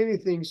didn't say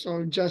anything, so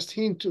I'll just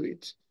hint to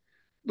it.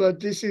 But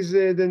this is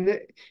in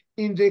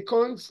the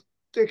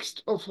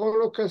context of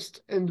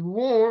Holocaust and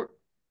war,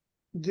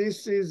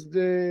 this is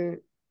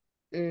the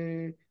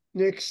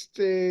next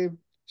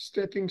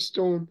stepping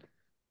stone.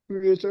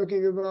 We were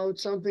talking about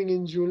something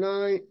in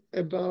July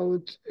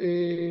about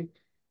a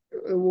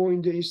war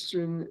in the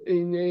Eastern,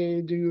 in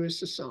the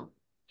USSR.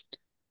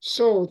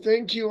 So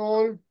thank you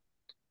all.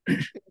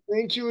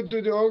 Thank you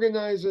to the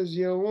organizers,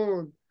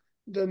 Yaron,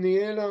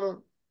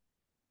 Daniela,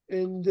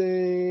 and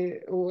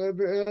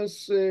whoever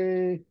else.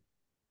 Thank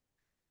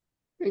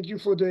you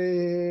for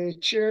the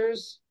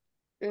chairs,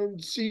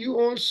 and see you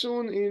all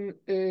soon in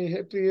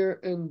happier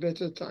and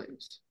better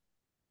times.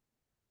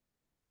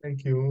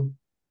 Thank you.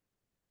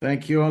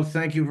 Thank you all.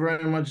 Thank you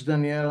very much,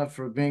 Daniela,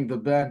 for being the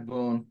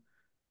backbone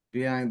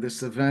behind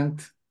this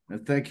event.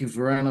 And thank you,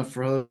 Verena,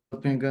 for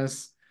helping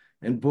us.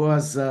 And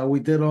Boaz, we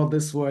did all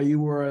this while you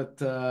were at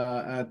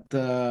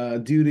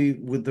duty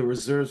with the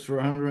reserves for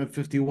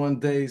 151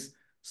 days.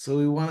 So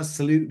we want to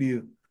salute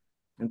you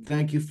and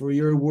thank you for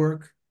your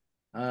work.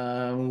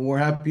 We're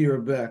happy you're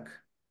back.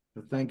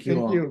 So thank you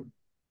all. Thank you.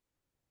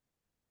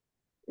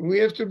 We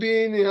have to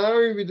be in a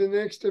hurry with the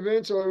next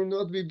event, so I will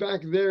not be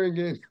back there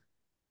again.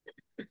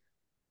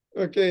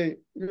 Okay,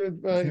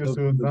 goodbye. See you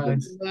soon. Bye.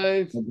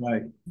 Bye.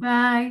 Bye.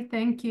 Bye.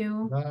 Thank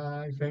you.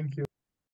 Bye. Thank you.